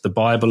 It's the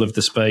Bible of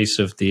the space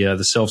of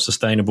the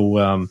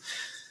self-sustainable,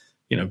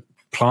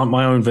 plant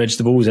my own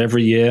vegetables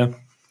every year.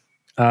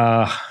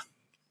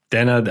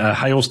 Then a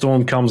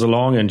hailstorm comes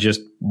along and just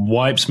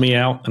wipes me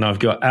out, and I've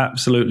got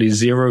absolutely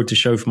zero to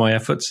show for my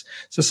efforts.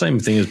 It's the same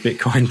thing as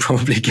Bitcoin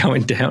probably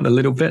going down a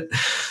little bit,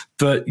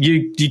 but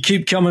you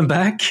keep coming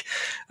back.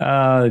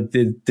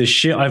 The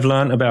shit I've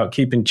learned about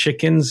keeping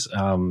chickens,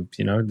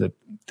 the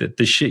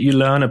shit you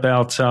learn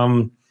about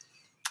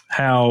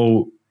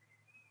how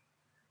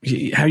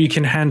you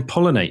can hand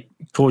pollinate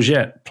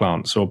courgette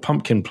plants or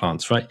pumpkin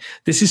plants, right?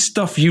 This is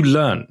stuff you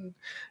learn,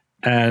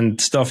 and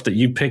stuff that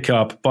you pick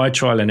up by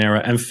trial and error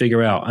and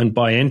figure out, and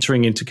by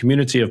entering into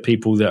community of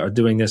people that are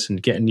doing this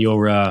and getting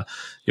your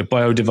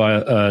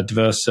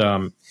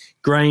biodiverse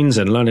grains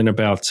and learning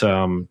about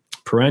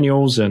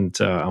perennials and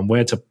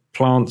where to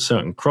plant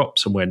certain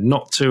crops and where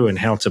not to, and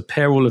how to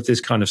pair all of this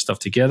kind of stuff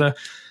together.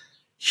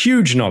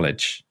 Huge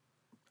knowledge.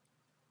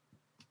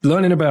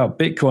 Learning about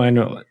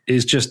Bitcoin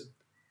is just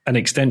an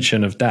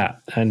extension of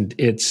that, and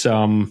it's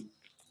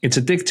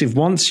addictive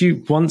once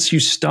you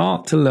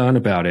start to learn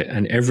about it,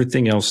 and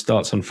everything else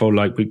starts to unfold.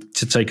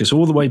 To take us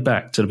all the way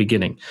back to the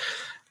beginning,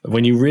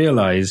 when you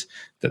realize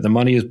that the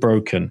money is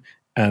broken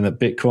and that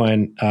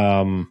Bitcoin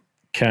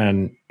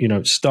can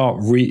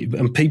start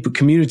and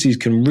communities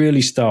can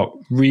really start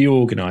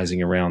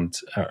reorganizing around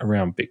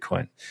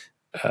Bitcoin.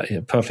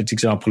 A perfect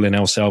example in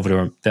El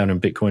Salvador, down in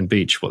Bitcoin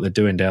Beach, what they're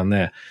doing down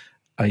there.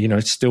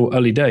 It's still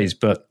early days,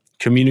 but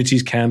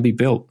communities can be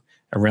built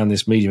around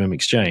this medium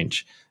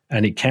exchange.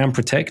 And it can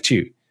protect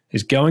you.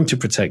 It's going to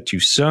protect you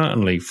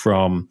certainly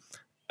from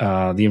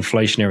the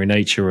inflationary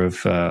nature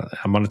of our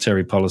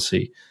monetary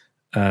policy,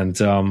 and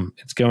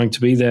it's going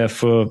to be there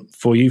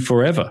for you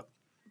forever,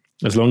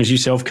 as long as you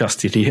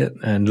self-custody it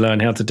and learn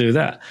how to do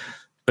that.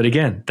 But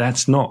again,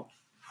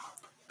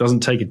 doesn't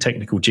take a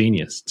technical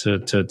genius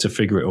to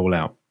figure it all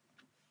out.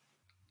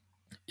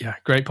 Yeah,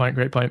 great point.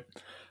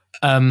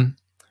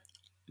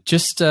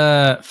 Just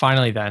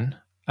finally, then,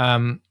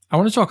 I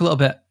want to talk a little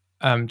bit.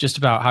 Just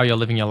about how you're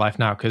living your life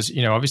now, because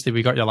obviously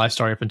we got your life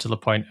story up until the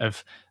point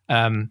of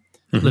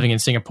living in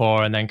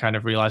Singapore and then kind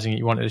of realizing that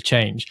you wanted to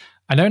change.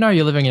 I know now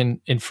you're living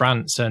in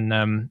France,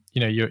 and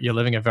you're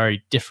living a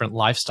very different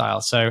lifestyle.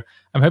 So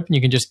I'm hoping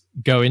you can just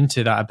go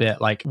into that a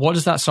bit. Like, what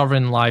does that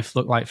sovereign life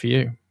look like for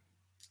you?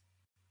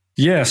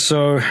 Yeah,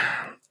 so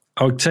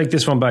I'll take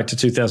this one back to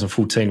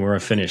 2014, where I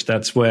finished.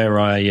 That's where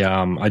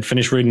I'd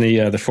finished reading the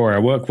 4-Hour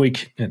Work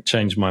Week. It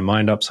changed my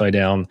mind upside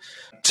down.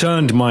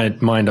 Turned my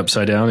mind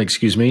upside down,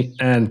 excuse me.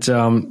 And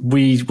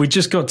we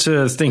just got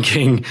to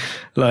thinking,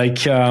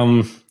 like,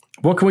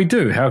 what can we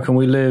do? How can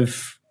we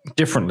live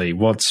differently?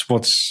 What's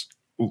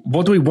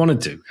what do we want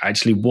to do?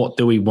 Actually, what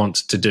do we want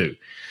to do?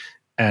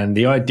 And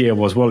the idea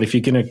was, well, if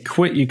you're going to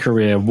quit your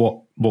career,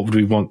 what would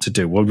we want to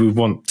do? Well, we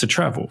want to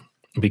travel,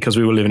 because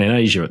we were living in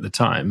Asia at the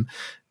time.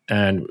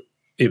 And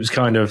it was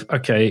kind of,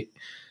 okay,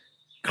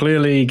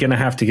 clearly going to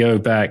have to go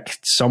back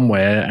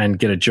somewhere and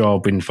get a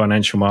job in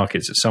financial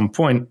markets at some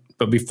point.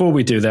 But before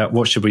we do that,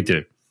 what should we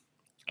do?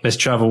 Let's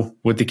travel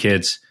with the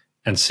kids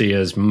and see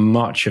as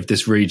much of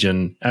this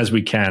region as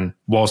we can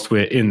whilst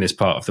we're in this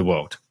part of the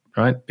world,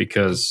 right?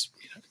 Because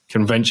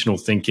conventional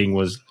thinking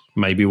was,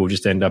 maybe we'll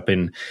just end up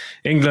in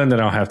England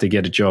and I'll have to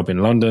get a job in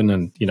London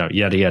and, yada,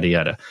 yada,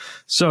 yada.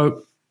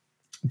 So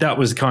that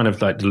was kind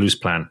of like the loose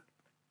plan.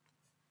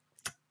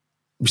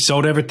 We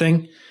sold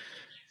everything.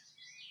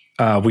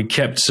 We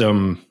kept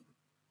some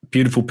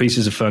beautiful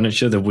pieces of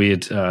furniture that we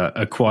had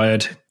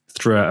acquired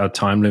throughout our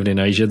time living in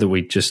Asia that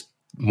we just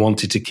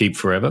wanted to keep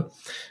forever,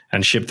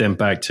 and shipped them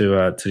back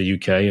to the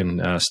UK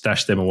and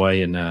stashed them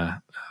away in an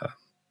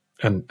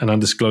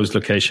undisclosed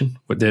location.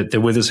 But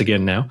they're with us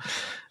again now.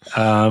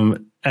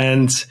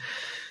 And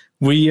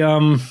we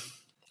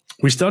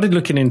started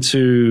looking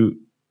into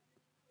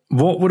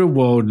what would a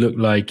world look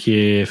like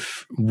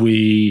if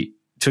we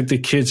took the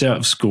kids out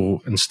of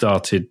school and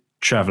started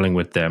traveling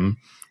with them.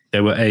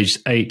 They were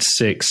aged 8,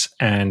 6,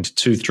 and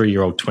 2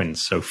 3-year-old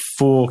twins. So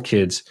 4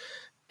 kids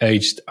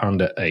aged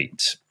under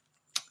 8.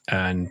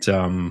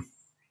 And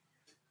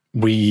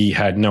we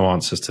had no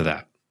answers to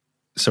that.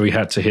 So we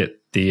had to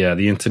hit the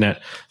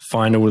internet,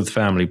 find all the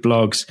family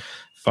blogs,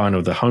 find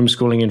all the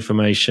homeschooling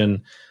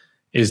information.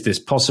 Is this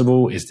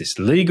possible? Is this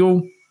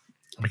legal?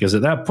 Because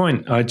at that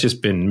point, I'd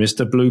just been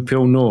Mr. Blue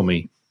Pill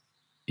Normie.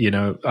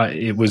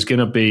 It was going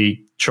to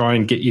be try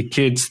and get your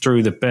kids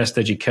through the best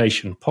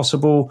education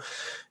possible.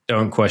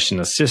 Don't question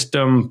the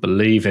system.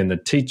 Believe in the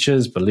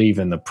teachers. Believe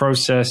in the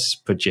process.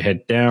 Put your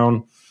head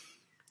down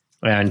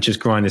and just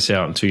grind this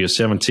out until you're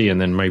 70,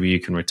 and then maybe you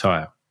can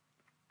retire.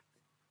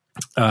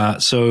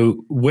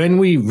 So when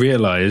we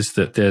realized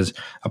that there's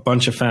a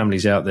bunch of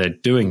families out there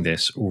doing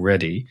this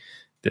already,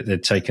 that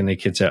they'd taken their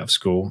kids out of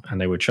school and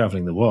they were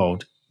traveling the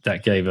world,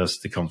 that gave us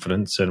the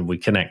confidence, and we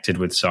connected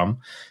with some.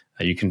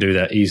 You can do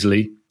that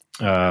easily.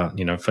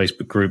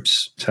 Facebook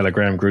groups,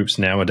 Telegram groups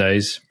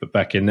nowadays, but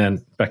back in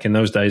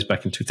those days,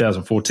 back in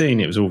 2014,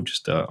 it was all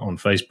just on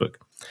Facebook.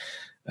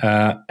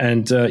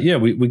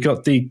 We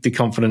got the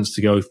confidence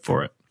to go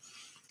for it.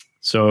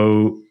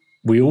 So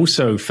we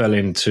also fell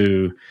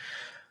into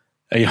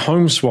a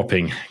home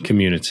swapping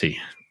community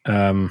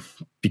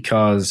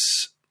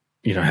because,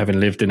 having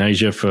lived in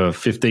Asia for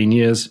 15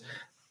 years,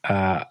 we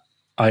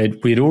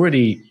had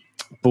already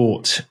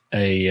bought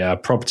a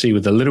property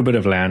with a little bit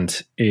of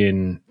land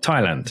in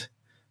Thailand,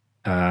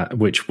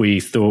 which we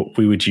thought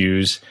we would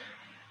use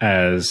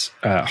as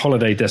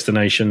holiday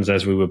destinations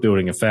as we were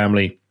building a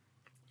family,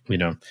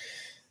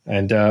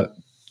 and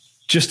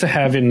just to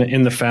have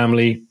in the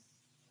family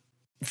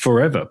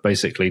forever,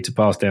 basically, to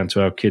pass down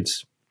to our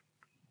kids.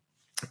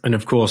 And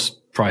of course,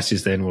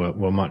 prices then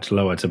were much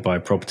lower to buy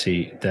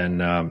property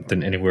than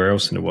anywhere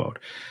else in the world.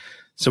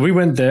 So we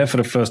went there for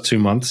the first 2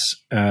 months.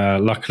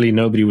 Luckily,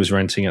 nobody was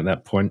renting at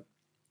that point,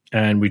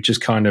 and we just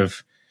kind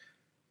of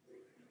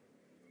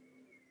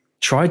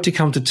tried to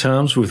come to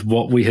terms with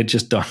what we had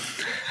just done.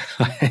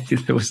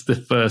 It was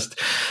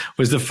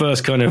the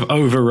first kind of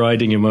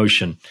overriding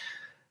emotion.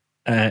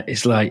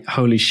 It's like,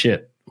 holy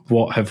shit,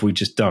 what have we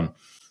just done?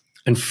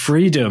 And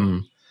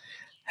freedom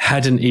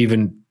hadn't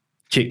even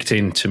kicked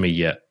into me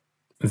yet.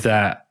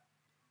 That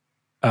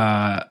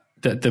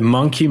the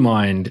monkey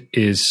mind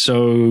is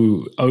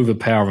so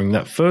overpowering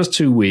that first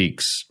 2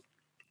 weeks,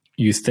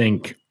 you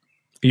think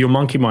your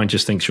monkey mind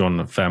just thinks you're on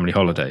a family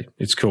holiday.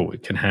 It's cool.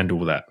 It can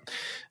handle that.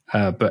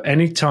 But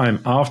any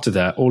time after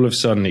that, all of a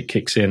sudden it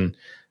kicks in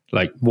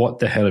like, what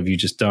the hell have you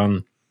just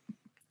done?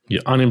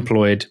 You're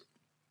unemployed.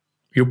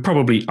 You're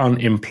probably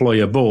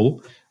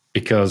unemployable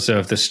because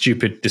of the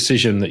stupid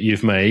decision that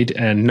you've made,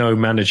 and no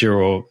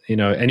manager or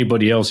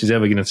anybody else is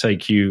ever going to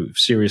take you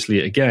seriously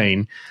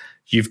again.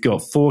 You've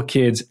got 4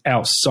 kids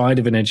outside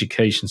of an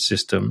education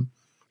system.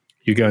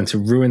 You're going to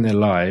ruin their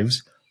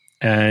lives,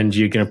 and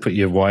you're going to put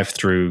your wife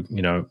through,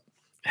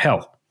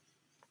 hell.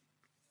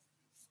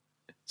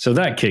 So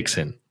that kicks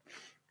in.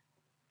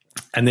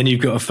 And then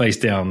you've got to face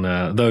down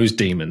those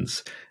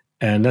demons.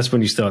 And that's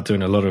when you start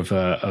doing a lot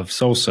of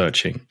soul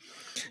searching.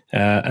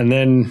 And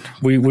then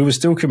we were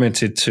still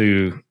committed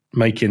to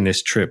making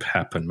this trip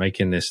happen,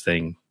 making this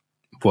thing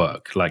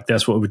work. Like,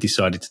 that's what we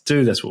decided to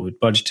do. That's what we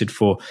budgeted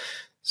for.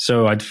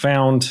 So I'd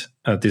found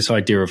this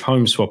idea of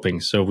home swapping.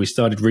 So we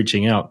started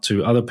reaching out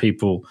to other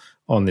people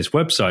on this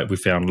website. We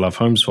found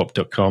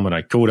lovehomeswap.com, and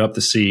I called up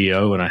the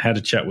CEO and I had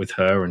a chat with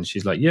her, and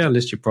she's like, yeah,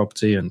 list your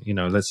property and,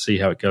 let's see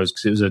how it goes,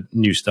 because it was a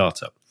new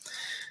startup.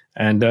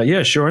 And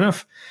sure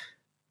enough,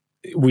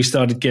 we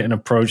started getting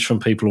approached from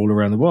people all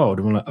around the world.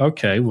 And we're like,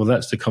 okay, well,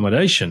 that's the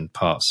accommodation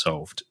part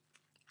solved.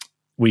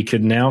 We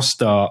could now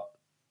start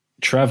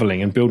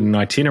traveling and building an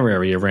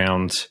itinerary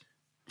around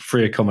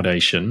free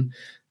accommodation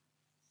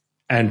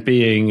and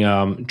being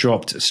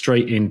dropped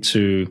straight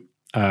into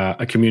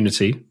a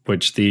community,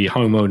 which the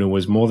homeowner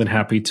was more than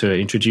happy to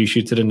introduce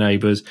you to the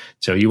neighbors,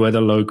 tell you where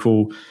the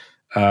local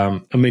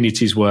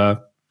amenities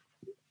were,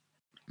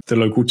 the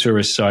local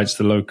tourist sites,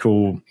 the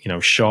local,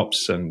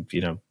 shops and,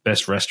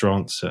 best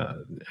restaurants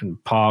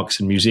and parks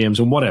and museums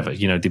and whatever,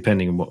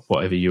 depending on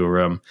whatever you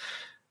were,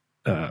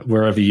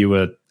 wherever you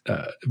were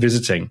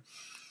visiting.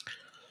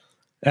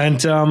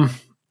 And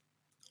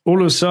all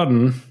of a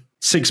sudden,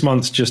 6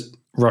 months just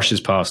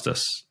rushes past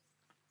us.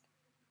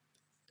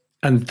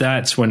 And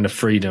that's when the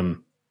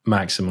freedom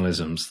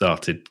maximalism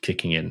started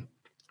kicking in,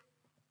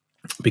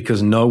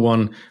 because no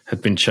one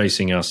had been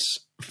chasing us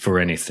for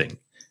anything.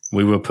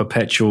 We were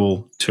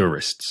perpetual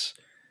tourists.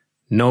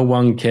 No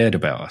one cared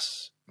about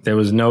us. There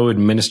was no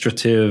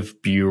administrative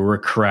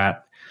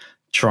bureaucrat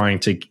trying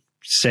to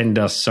send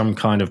us some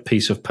kind of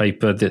piece of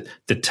paper. That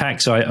the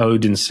tax I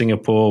owed in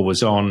Singapore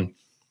was on,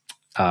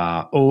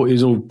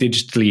 is all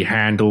digitally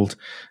handled.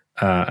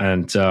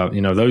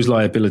 Those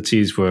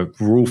liabilities were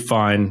all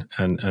fine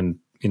and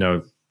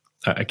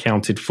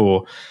accounted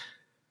for.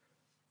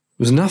 It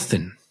was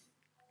nothing.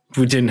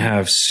 We didn't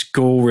have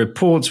school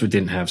reports. We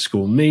didn't have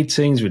school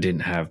meetings. We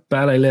didn't have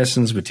ballet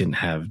lessons. We didn't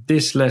have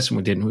this lesson.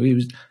 It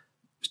was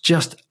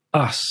just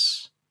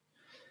us.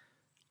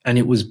 And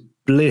it was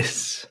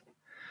bliss.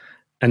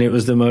 And it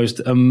was the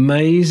most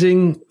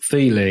amazing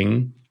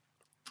feeling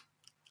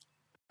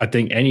I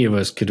think any of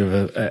us could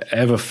have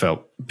ever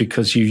felt,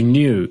 because you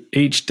knew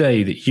each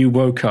day that you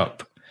woke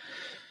up,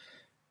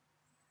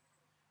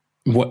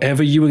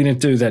 whatever you were going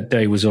to do that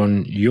day was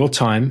on your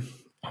time,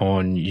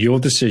 on your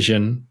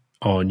decision,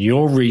 on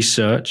your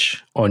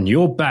research, on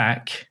your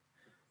back,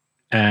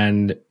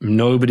 and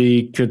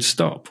nobody could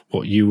stop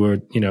what you were,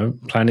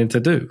 planning to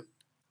do.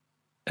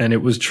 And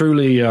it was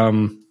truly,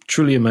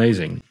 truly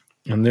amazing.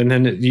 And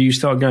then you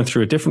start going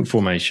through a different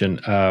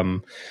formation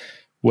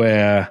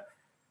where,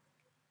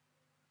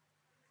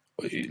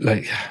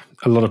 like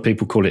a lot of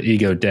people call it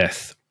ego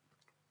death.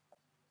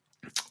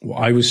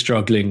 I was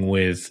struggling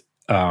with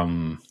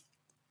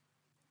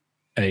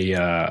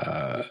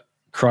a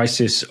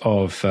crisis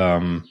of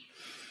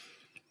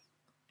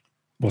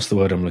what's the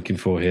word I'm looking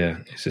for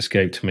here? It's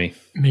escaped me.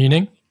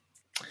 Meaning?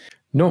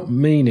 Not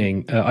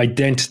meaning,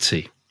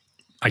 identity.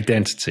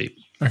 Identity.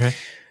 Okay.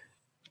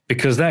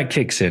 Because that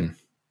kicks in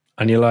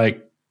and you're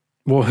like,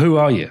 well, who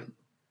are you?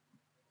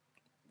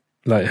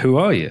 Like, who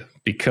are you?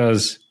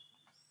 Because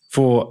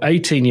for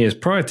 18 years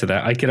prior to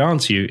that, I could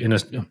answer you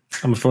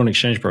I'm a foreign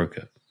exchange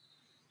broker.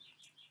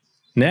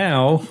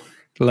 Now,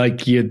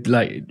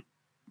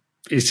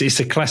 it's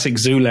a classic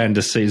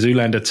Zoolander scene,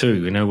 Zoolander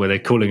 2, where they're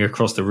calling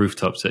across the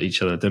rooftops at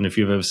each other. I don't know if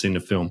you've ever seen the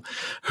film.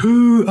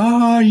 Who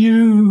are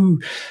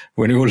you?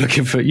 When you're all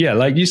looking for,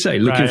 like you say,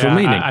 looking for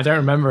meaning. I don't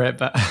remember it,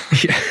 but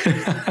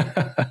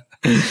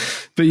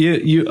but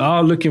you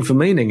are looking for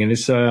meaning, and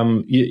it's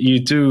you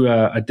do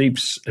a deep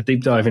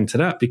dive into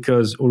that,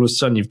 because all of a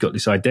sudden you've got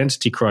this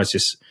identity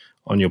crisis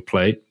on your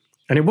plate,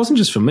 and it wasn't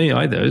just for me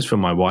either; it was for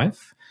my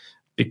wife,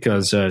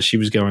 because she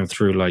was going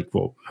through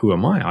well, who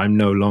am I? I'm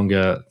no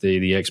longer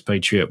the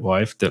expatriate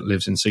wife that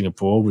lives in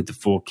Singapore with the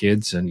 4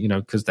 kids, and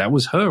because that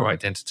was her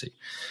identity,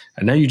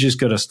 and now you just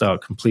got to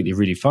start completely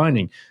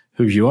redefining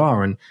who you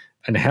are, and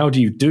how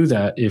do you do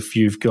that if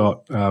you've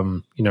got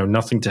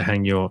nothing to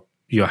hang your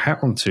hat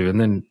onto? And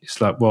then it's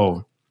like,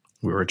 well,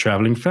 we're a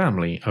traveling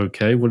family.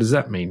 Okay, what does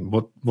that mean?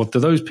 What do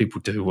those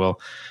people do?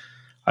 Well,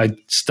 I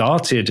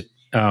started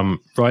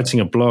writing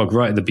a blog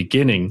right at the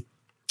beginning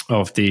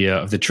of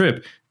the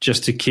trip,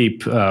 just to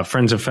keep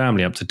friends and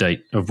family up to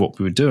date of what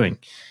we were doing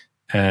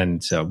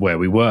and where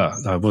we were.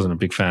 I wasn't a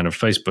big fan of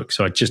Facebook,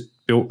 so I just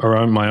built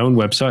my own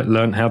website,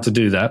 learned how to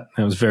do that.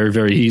 It was very,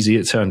 very easy,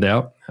 it turned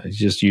out. I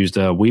just used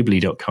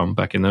Weebly.com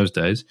back in those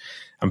days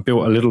and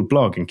built a little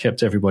blog and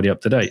kept everybody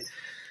up to date.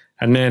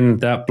 And then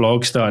that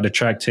blog started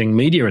attracting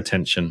media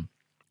attention.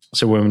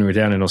 So when we were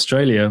down in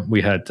Australia,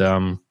 we had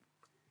the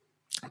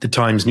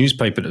Times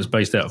newspaper that was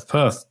based out of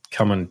Perth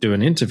come and do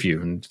an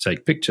interview and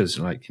take pictures.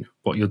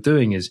 What you're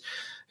doing is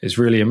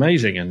really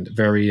amazing and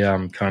very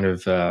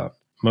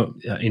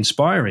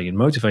inspiring and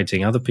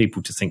motivating other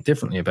people to think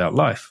differently about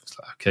life. It's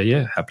like, okay,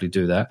 yeah, happily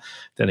do that.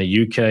 Then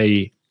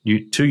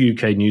two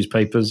UK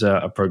newspapers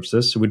approached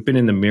us. So we'd been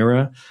in the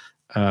Mirror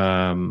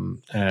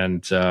and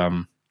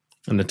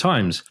the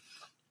Times.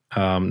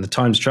 The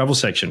Times travel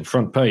section,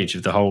 front page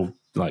of the whole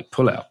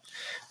pullout.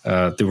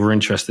 They were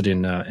interested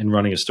in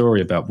running a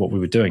story about what we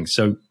were doing.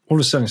 So all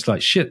of a sudden, it's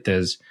like, shit.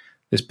 There's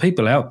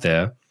people out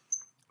there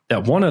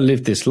that want to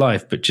live this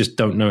life but just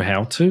don't know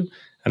how to,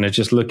 and they're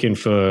just looking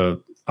for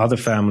other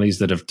families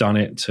that have done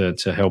it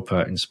to help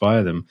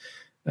inspire them.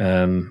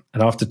 And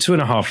after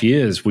 2.5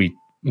 years, we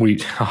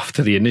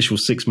after the initial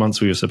 6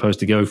 months we were supposed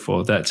to go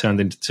for, that turned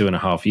into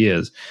 2.5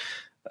 years,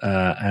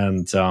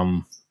 and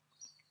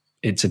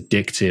it's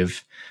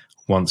addictive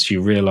once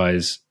you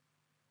realize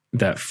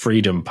that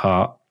freedom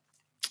part.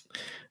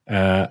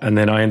 And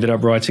then I ended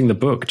up writing the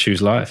book,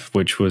 Choose Life,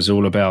 which was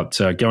all about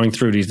going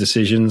through these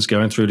decisions,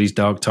 going through these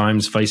dark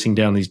times, facing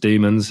down these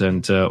demons,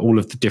 and all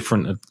of the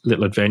different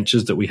little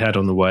adventures that we had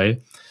on the way,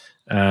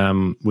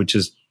 which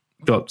has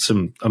got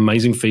some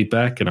amazing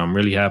feedback, and I'm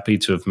really happy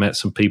to have met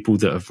some people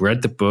that have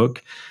read the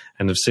book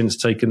and have since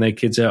taken their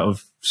kids out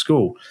of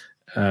school.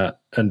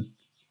 And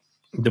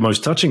the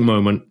most touching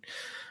moment,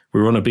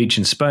 we were on a beach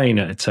in Spain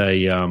at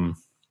a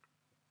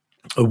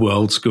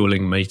world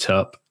schooling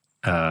meetup.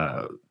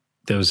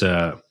 There was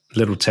a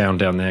little town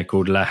down there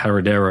called La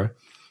Herradera,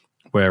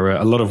 where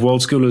a lot of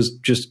world schoolers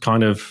just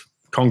kind of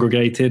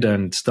congregated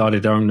and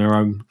started their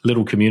own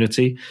little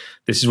community.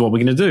 This is what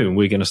we're going to do.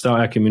 We're going to start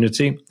our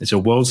community. It's a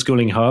world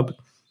schooling hub.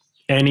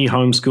 Any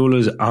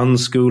homeschoolers,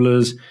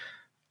 unschoolers,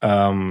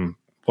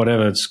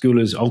 whatever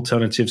schoolers,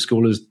 alternative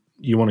schoolers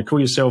you want to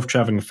call yourself,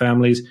 traveling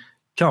families,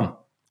 come.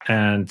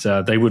 And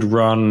they would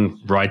run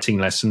writing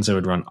lessons. They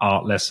would run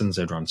art lessons.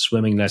 They'd run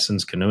swimming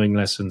lessons, canoeing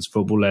lessons,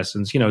 football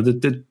lessons. You know,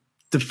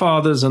 the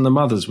fathers and the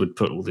mothers would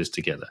put all this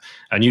together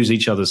and use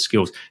each other's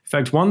skills. In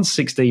fact, one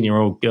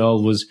 16-year-old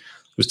girl was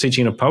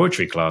teaching a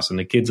poetry class, and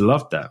the kids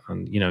loved that.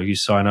 And, you know, you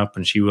sign up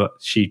and she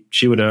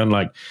would earn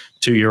like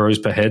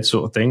 €2 per head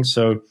sort of thing.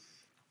 So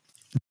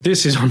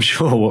this is, I'm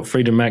sure, what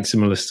freedom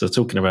maximalists are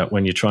talking about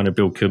when you're trying to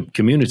build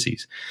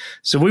communities.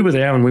 So we were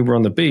there and we were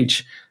on the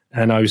beach,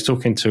 and I was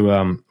talking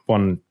to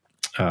one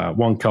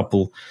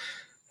couple,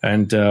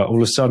 and all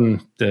of a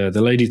sudden the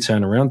lady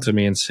turned around to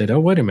me and said,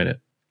 "Oh, wait a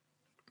minute.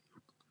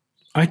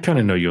 I kind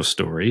of know your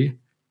story.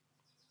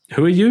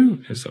 Who are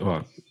you?" I said,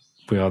 "Oh,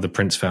 we are the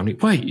Prince family."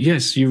 "Wait,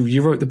 yes,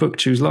 you wrote the book,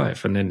 Choose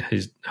Life." And then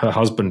her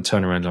husband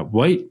turned around like,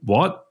 "Wait,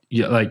 what?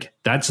 Yeah, like,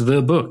 that's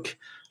the book.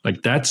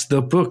 Like, that's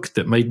the book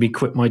that made me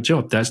quit my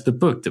job. That's the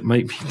book that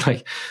made me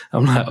like,"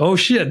 I'm like, "Oh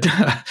shit."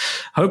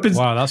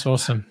 Wow, that's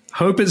awesome.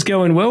 Hope it's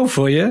going well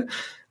for you.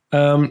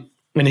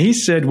 And he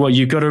said, "Well,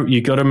 you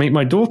gotta meet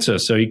my daughter."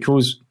 So he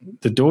calls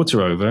the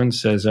daughter over and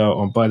says,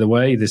 "Oh, by the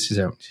way, this is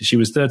how," she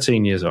was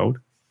 13 years old.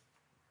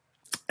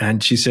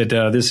 And she said,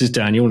 "This is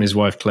Daniel and his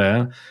wife,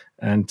 Claire."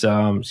 And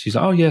she's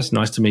like, "Oh, yes,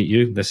 nice to meet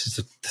you." This is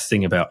the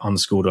thing about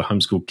unschooled or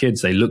homeschooled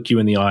kids. They look you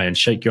in the eye and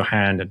shake your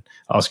hand and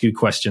ask you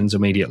questions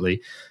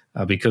immediately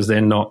because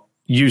they're not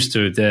used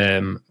to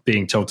them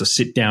being told to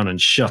sit down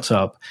and shut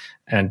up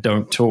and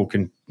don't talk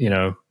and, you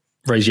know,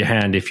 raise your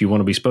hand if you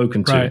want to be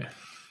spoken to. Right.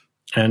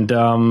 And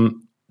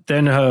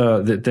then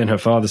her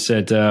father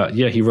said,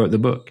 "Yeah, he wrote the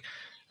book."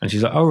 And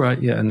she's like, "Oh, right,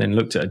 yeah." And then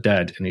looked at her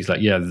dad and he's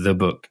like, "Yeah, the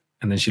book."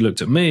 And then she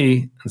looked at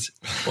me and said,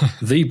 "What,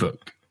 the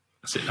book?"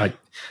 I said,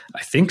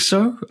 I think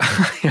so.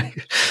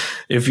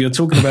 If you're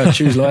talking about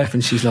Choose Life.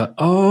 And she's like,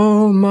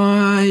 "Oh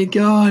my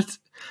God.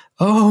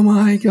 Oh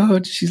my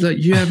God." She's like,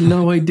 "You have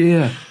no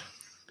idea.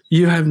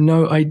 You have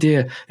no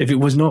idea. If it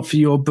was not for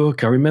your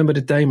book, I remember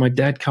the day my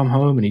dad come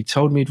home and he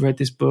told me he'd read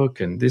this book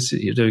and this,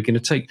 they're going to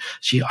take,"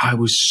 I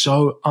was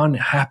so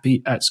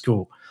unhappy at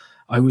school.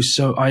 I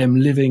am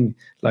living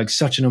like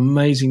such an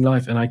amazing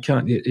life and I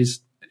can't,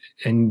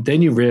 and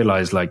then you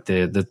realize like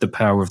the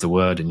power of the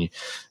word, and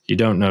you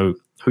don't know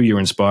who you're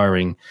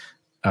inspiring.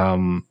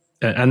 And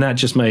that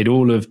just made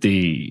all of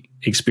the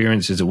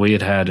experiences that we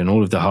had and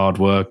all of the hard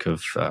work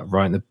of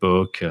writing the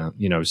book,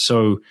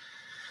 so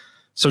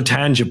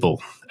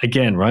tangible.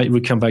 Again, right?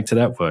 We come back to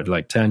that word,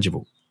 like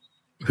tangible.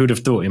 Who'd have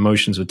thought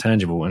emotions were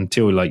tangible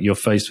until like you're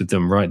faced with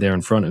them right there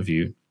in front of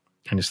you.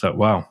 And it's like,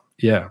 wow,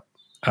 yeah.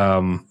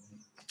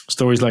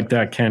 Stories like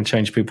that can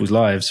change people's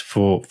lives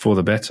for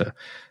the better.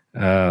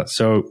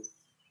 So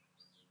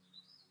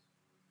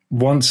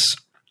once,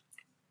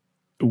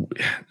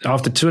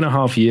 after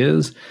 2.5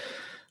 years,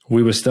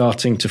 we were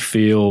starting to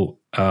feel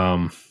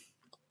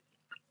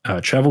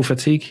travel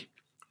fatigue.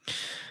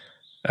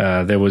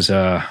 There was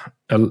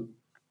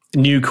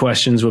new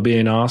questions were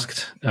being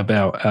asked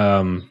about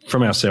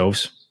from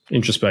ourselves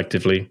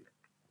introspectively,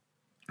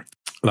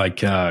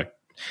 like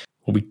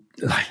we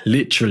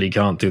literally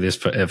can't do this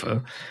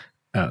forever.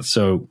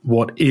 So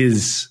what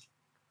is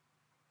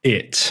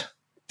it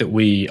that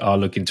we are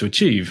looking to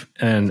achieve?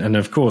 And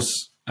of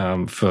course,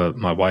 for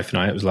my wife and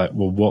I, it was like,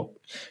 well,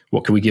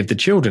 what can we give the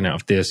children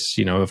out of this?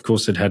 You know, of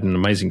course, they'd had an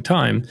amazing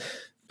time,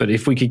 but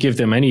if we could give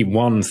them any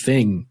one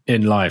thing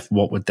in life,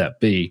 what would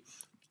that be?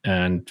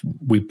 And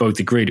we both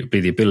agreed it would be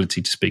the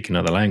ability to speak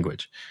another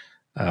language.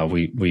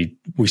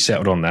 We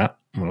settled on that.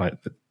 We're like,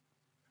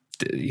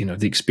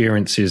 the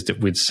experiences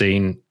that we'd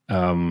seen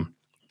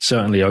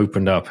certainly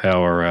opened up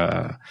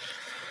our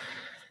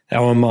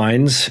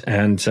minds,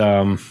 and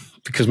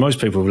because most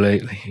people were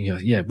like,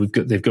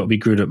 they've got to be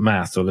good at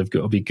math or they've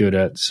got to be good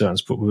at certain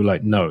sport. We were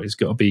like, no, it's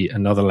got to be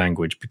another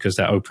language because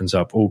that opens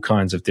up all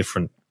kinds of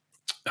different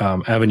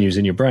avenues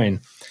in your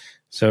brain.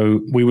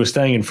 So we were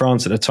staying in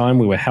France at the time.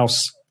 We were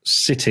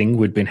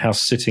we'd been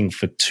house sitting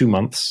for 2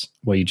 months,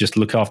 where you just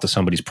look after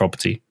somebody's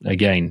property,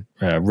 again,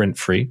 rent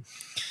free.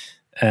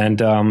 And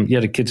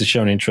the kids are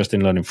showing interest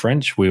in learning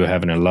French. We were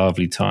having a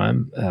lovely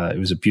time. It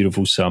was a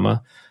beautiful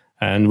summer,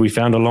 and we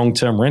found a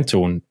long-term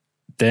rental. And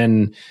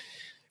then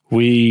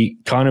we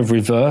kind of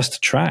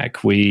reversed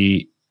track.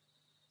 We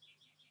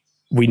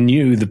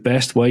knew the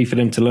best way for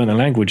them to learn a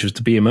language was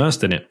to be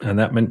immersed in it, and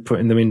that meant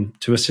putting them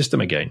into a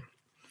system again.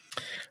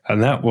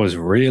 And that was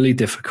really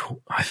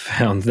difficult. I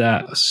found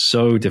that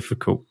so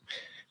difficult.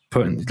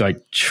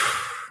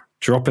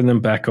 dropping them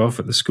back off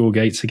at the school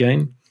gates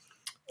again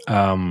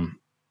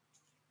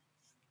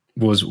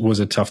was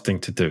a tough thing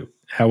to do.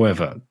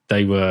 However,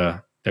 they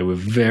were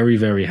very,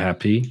 very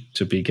happy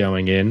to be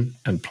going in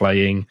and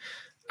playing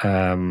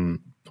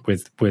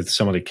with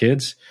some of the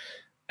kids,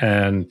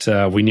 and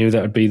we knew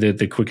that would be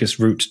the quickest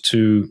route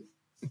to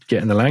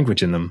getting the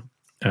language in them.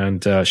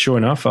 And sure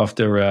enough,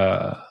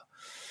 after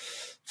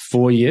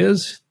 4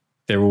 years,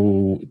 they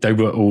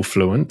were all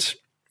fluent.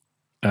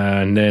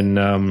 And then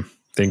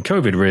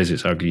COVID rears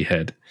its ugly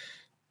head,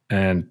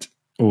 and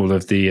all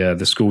of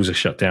the schools are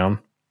shut down.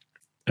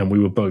 And we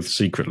were both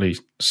secretly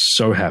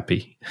so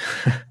happy.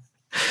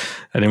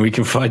 And then we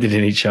confided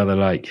in each other,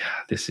 like,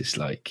 this is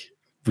like,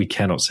 we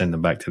cannot send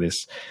them back to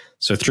this.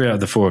 So 3 out of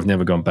the 4 have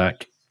never gone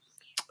back.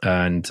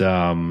 And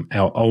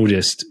our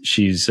oldest,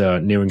 she's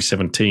nearing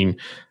 17.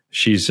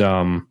 She's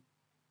made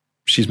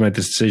the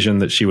decision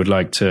that she would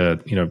like to,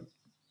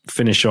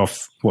 finish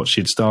off what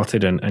she'd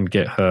started and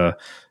get her,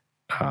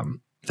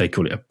 they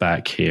call it a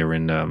bac here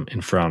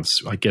in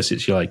France. I guess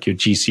it's like your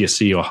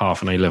GCSE or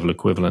half an A-level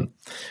equivalent.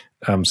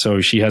 So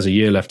she has a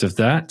year left of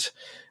that.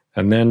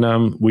 And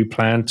then we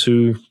plan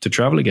to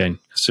travel again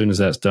as soon as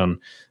that's done,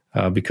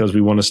 because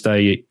we want to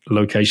stay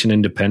location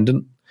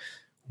independent.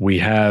 We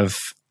have,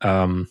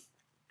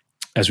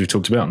 as we've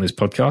talked about on this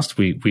podcast,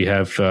 we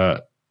have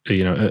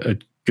a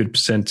good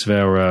percent of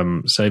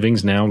our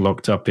savings now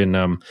locked up in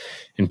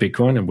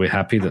Bitcoin, and we're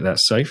happy that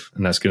that's safe,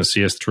 and that's going to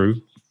see us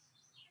through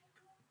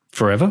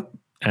forever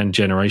and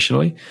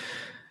generationally.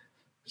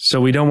 So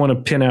we don't want to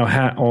pin our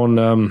hat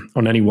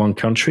on any one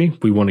country.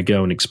 We want to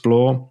go and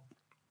explore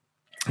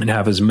and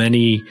have as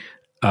many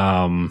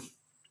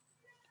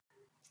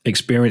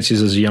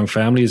experiences as a young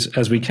family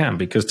as we can,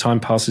 because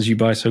time passes you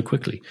by so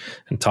quickly,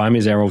 and time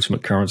is our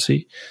ultimate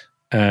currency,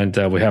 and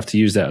we have to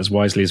use that as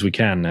wisely as we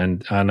can.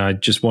 And I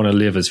just want to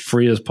live as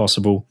free as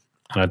possible,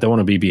 and I don't want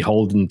to be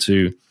beholden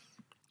to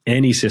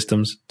any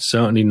systems,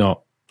 certainly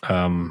not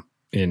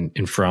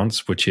in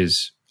France, which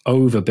is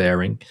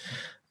overbearing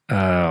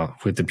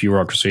with the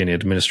bureaucracy and the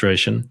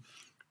administration.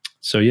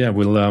 So yeah,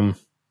 we'll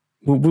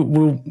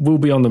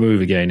be on the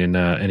move again in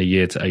a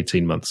year to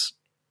 18 months.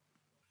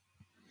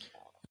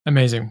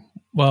 Amazing.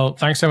 Well,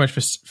 thanks so much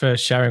for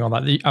sharing all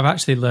that. I've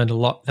actually learned a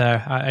lot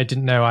there. I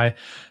didn't know.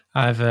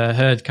 I've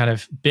heard kind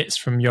of bits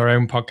from your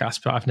own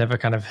podcast, but I've never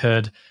kind of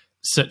heard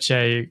such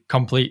a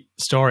complete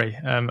story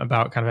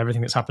about kind of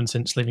everything that's happened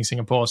since leaving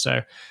Singapore.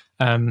 So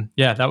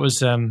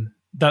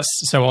that's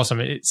so awesome.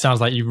 It sounds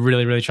like you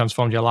really, really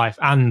transformed your life,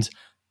 and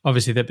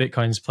obviously that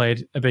Bitcoin's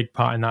played a big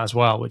part in that as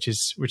well, which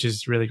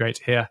is really great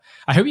to hear.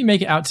 I hope you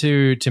make it out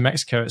to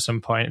Mexico at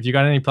some point. Have you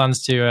got any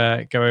plans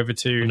to go over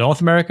to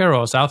North America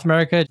or South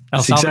America?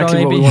 That's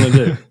exactly what we want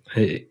to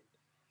do.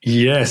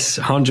 Yes,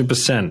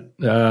 100%.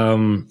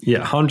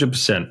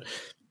 100%.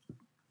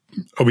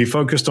 I'll be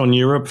focused on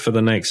Europe for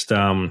the next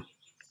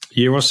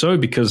year or so,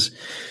 because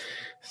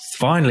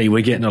finally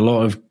we're getting a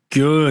lot of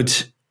good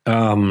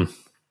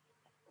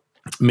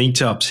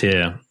meetups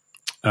here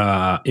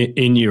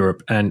in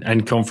Europe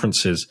and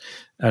conferences.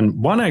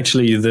 And one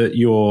actually that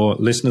your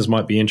listeners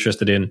might be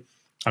interested in,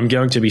 I'm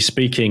going to be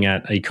speaking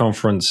at a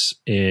conference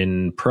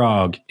in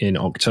Prague in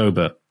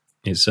October.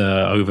 It's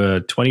over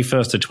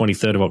 21st to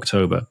 23rd of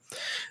October,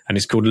 and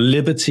it's called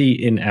Liberty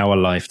in Our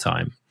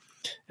Lifetime.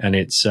 And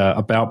it's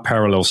about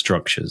parallel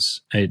structures.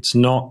 It's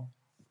not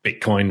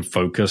Bitcoin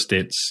focused.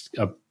 It's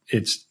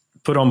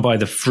put on by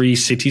the Free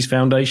Cities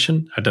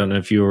Foundation. I don't know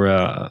if you're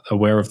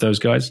aware of those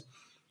guys.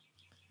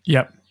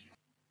 Yep.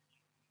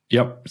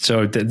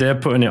 So they're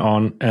putting it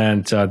on,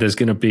 and there's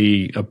going to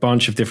be a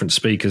bunch of different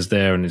speakers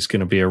there, and it's going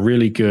to be a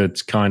really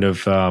good kind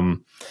of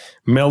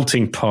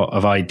melting pot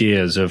of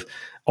ideas of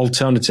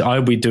alternative.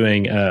 I'll be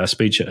doing a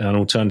speech, an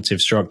alternative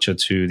structure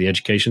to the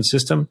education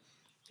system,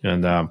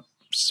 and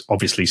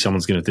obviously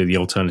someone's going to do the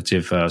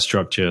alternative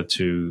structure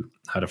to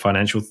the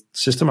financial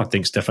system. I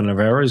think Stefan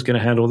Rivera is going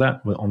to handle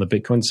that on the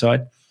Bitcoin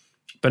side.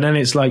 But then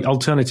it's like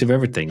alternative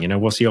everything.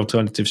 What's the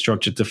alternative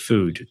structure to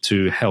food,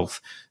 to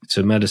health,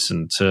 to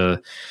medicine, to,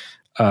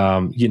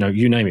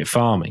 you name it,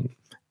 farming,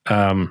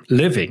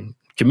 living,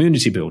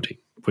 community building,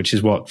 which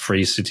is what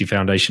Free City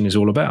Foundation is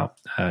all about.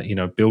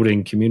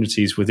 Building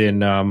communities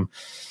within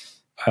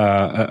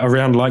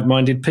around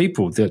like-minded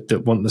people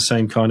that want the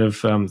same kind of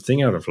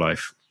thing out of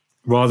life,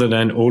 rather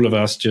than all of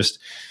us just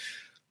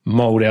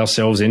mold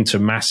ourselves into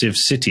massive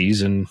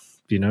cities and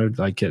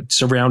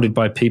surrounded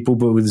by people,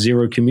 but with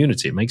zero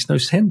community. It makes no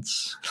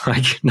sense.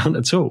 None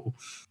at all.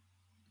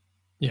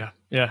 Yeah,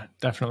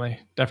 definitely.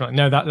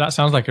 No, that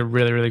sounds like a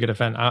really, really good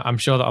event. I'm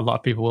sure that a lot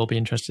of people will be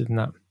interested in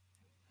that.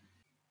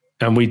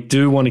 And we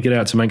do want to get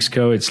out to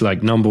Mexico. It's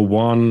like number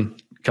one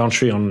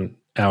country on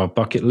our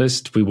bucket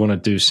list. We want to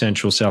do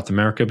Central South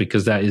America,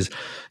 because that is,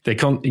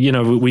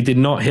 we did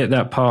not hit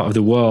that part of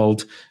the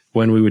world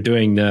when we were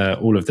doing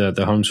all of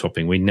the home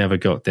swapping. We never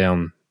got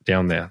down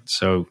there.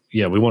 So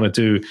yeah, we want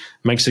to do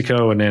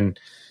Mexico and then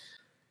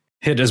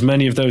hit as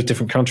many of those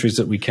different countries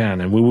that we can.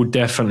 And we will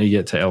definitely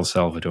get to El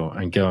Salvador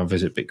and go and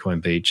visit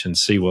Bitcoin Beach and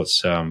see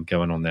what's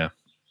going on there.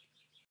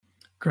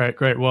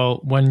 Great.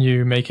 Well, when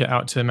you make it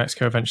out to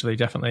Mexico eventually,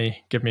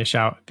 definitely give me a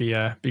shout. Be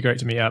great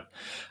to meet up.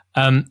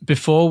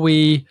 Before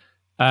we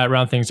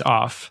round things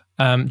off,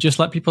 just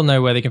let people know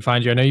where they can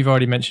find you. I know you've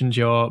already mentioned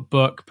your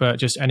book, but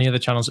just any other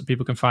channels that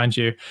people can find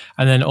you.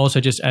 And then also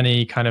just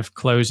any kind of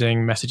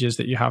closing messages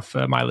that you have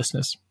for my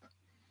listeners.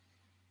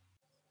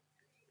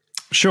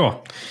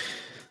 Sure.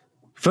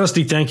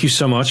 Firstly, thank you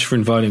so much for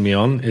inviting me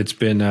on. It's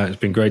been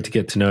great to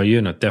get to know you,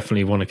 and I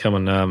definitely want to come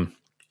and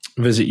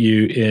visit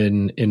you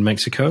in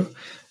Mexico.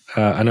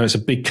 I know it's a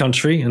big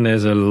country, and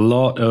there's a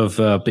lot of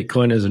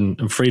Bitcoiners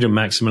and freedom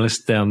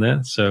maximalists down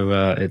there. So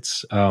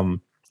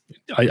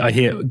I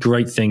hear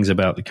great things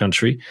about the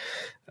country.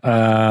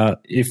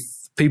 If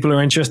people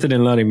are interested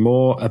in learning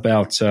more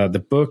about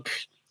the book,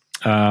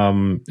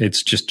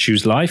 it's just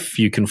Choose Life.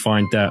 You can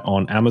find that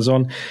on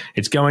Amazon.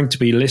 It's going to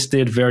be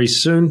listed very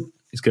soon.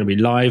 It's going to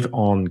be live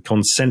on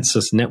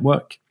Consensus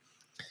Network,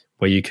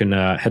 where you can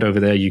head over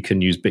there. You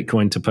can use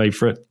Bitcoin to pay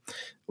for it,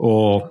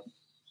 or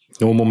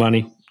normal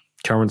money,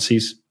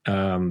 currencies.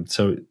 They're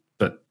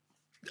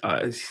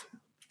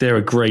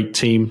a great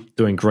team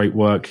doing great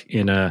work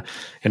in a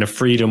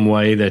freedom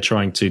way. They're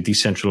trying to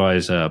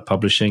decentralize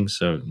publishing.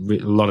 So a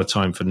lot of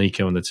time for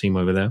Nico and the team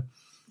over there.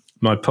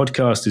 My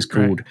podcast is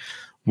called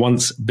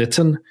Once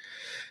Bitten,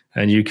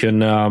 and you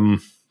can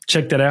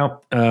check that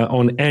out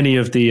on any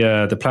of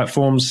the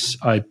platforms.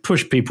 I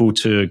push people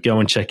to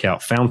go and check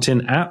out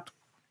Fountain app,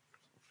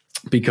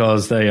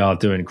 because they are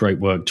doing great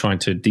work trying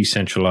to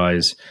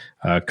decentralize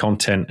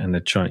content, and they're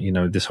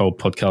trying, this whole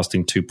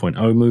podcasting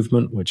 2.0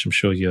 movement, which I'm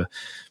sure you're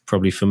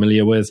probably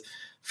familiar with.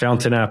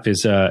 Fountain app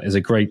is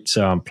a great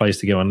place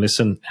to go and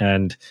listen.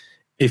 And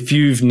if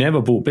you've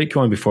never bought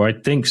Bitcoin before, I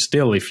think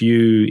still if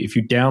you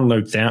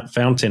download that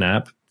Fountain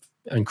app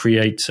and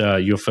create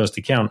your first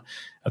account,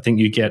 I think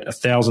you get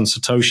 1,000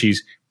 Satoshis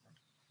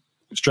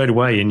straight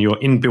away in your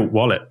inbuilt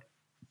wallet,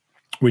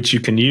 which you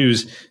can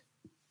use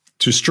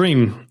to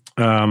stream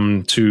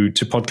to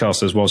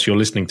podcasters whilst you're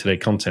listening to their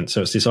content.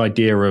 So it's this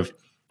idea of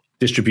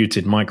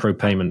distributed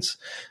micropayments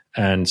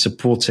and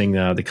supporting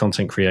the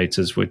content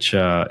creators, which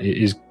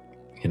is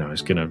going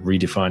to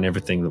redefine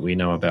everything that we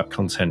know about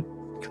content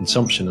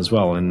consumption as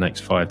well in the next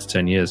 5 to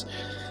 10 years.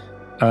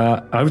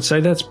 I would say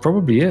that's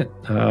probably it.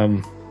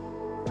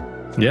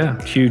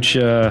 Huge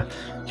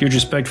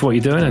respect for what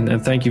you're doing,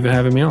 and thank you for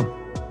having me on.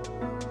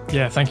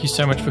 Yeah, thank you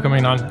so much for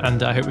coming on,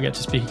 and I hope we get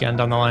to speak again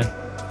down the line.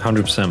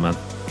 100%, man.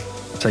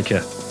 Take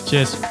care.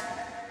 Cheers.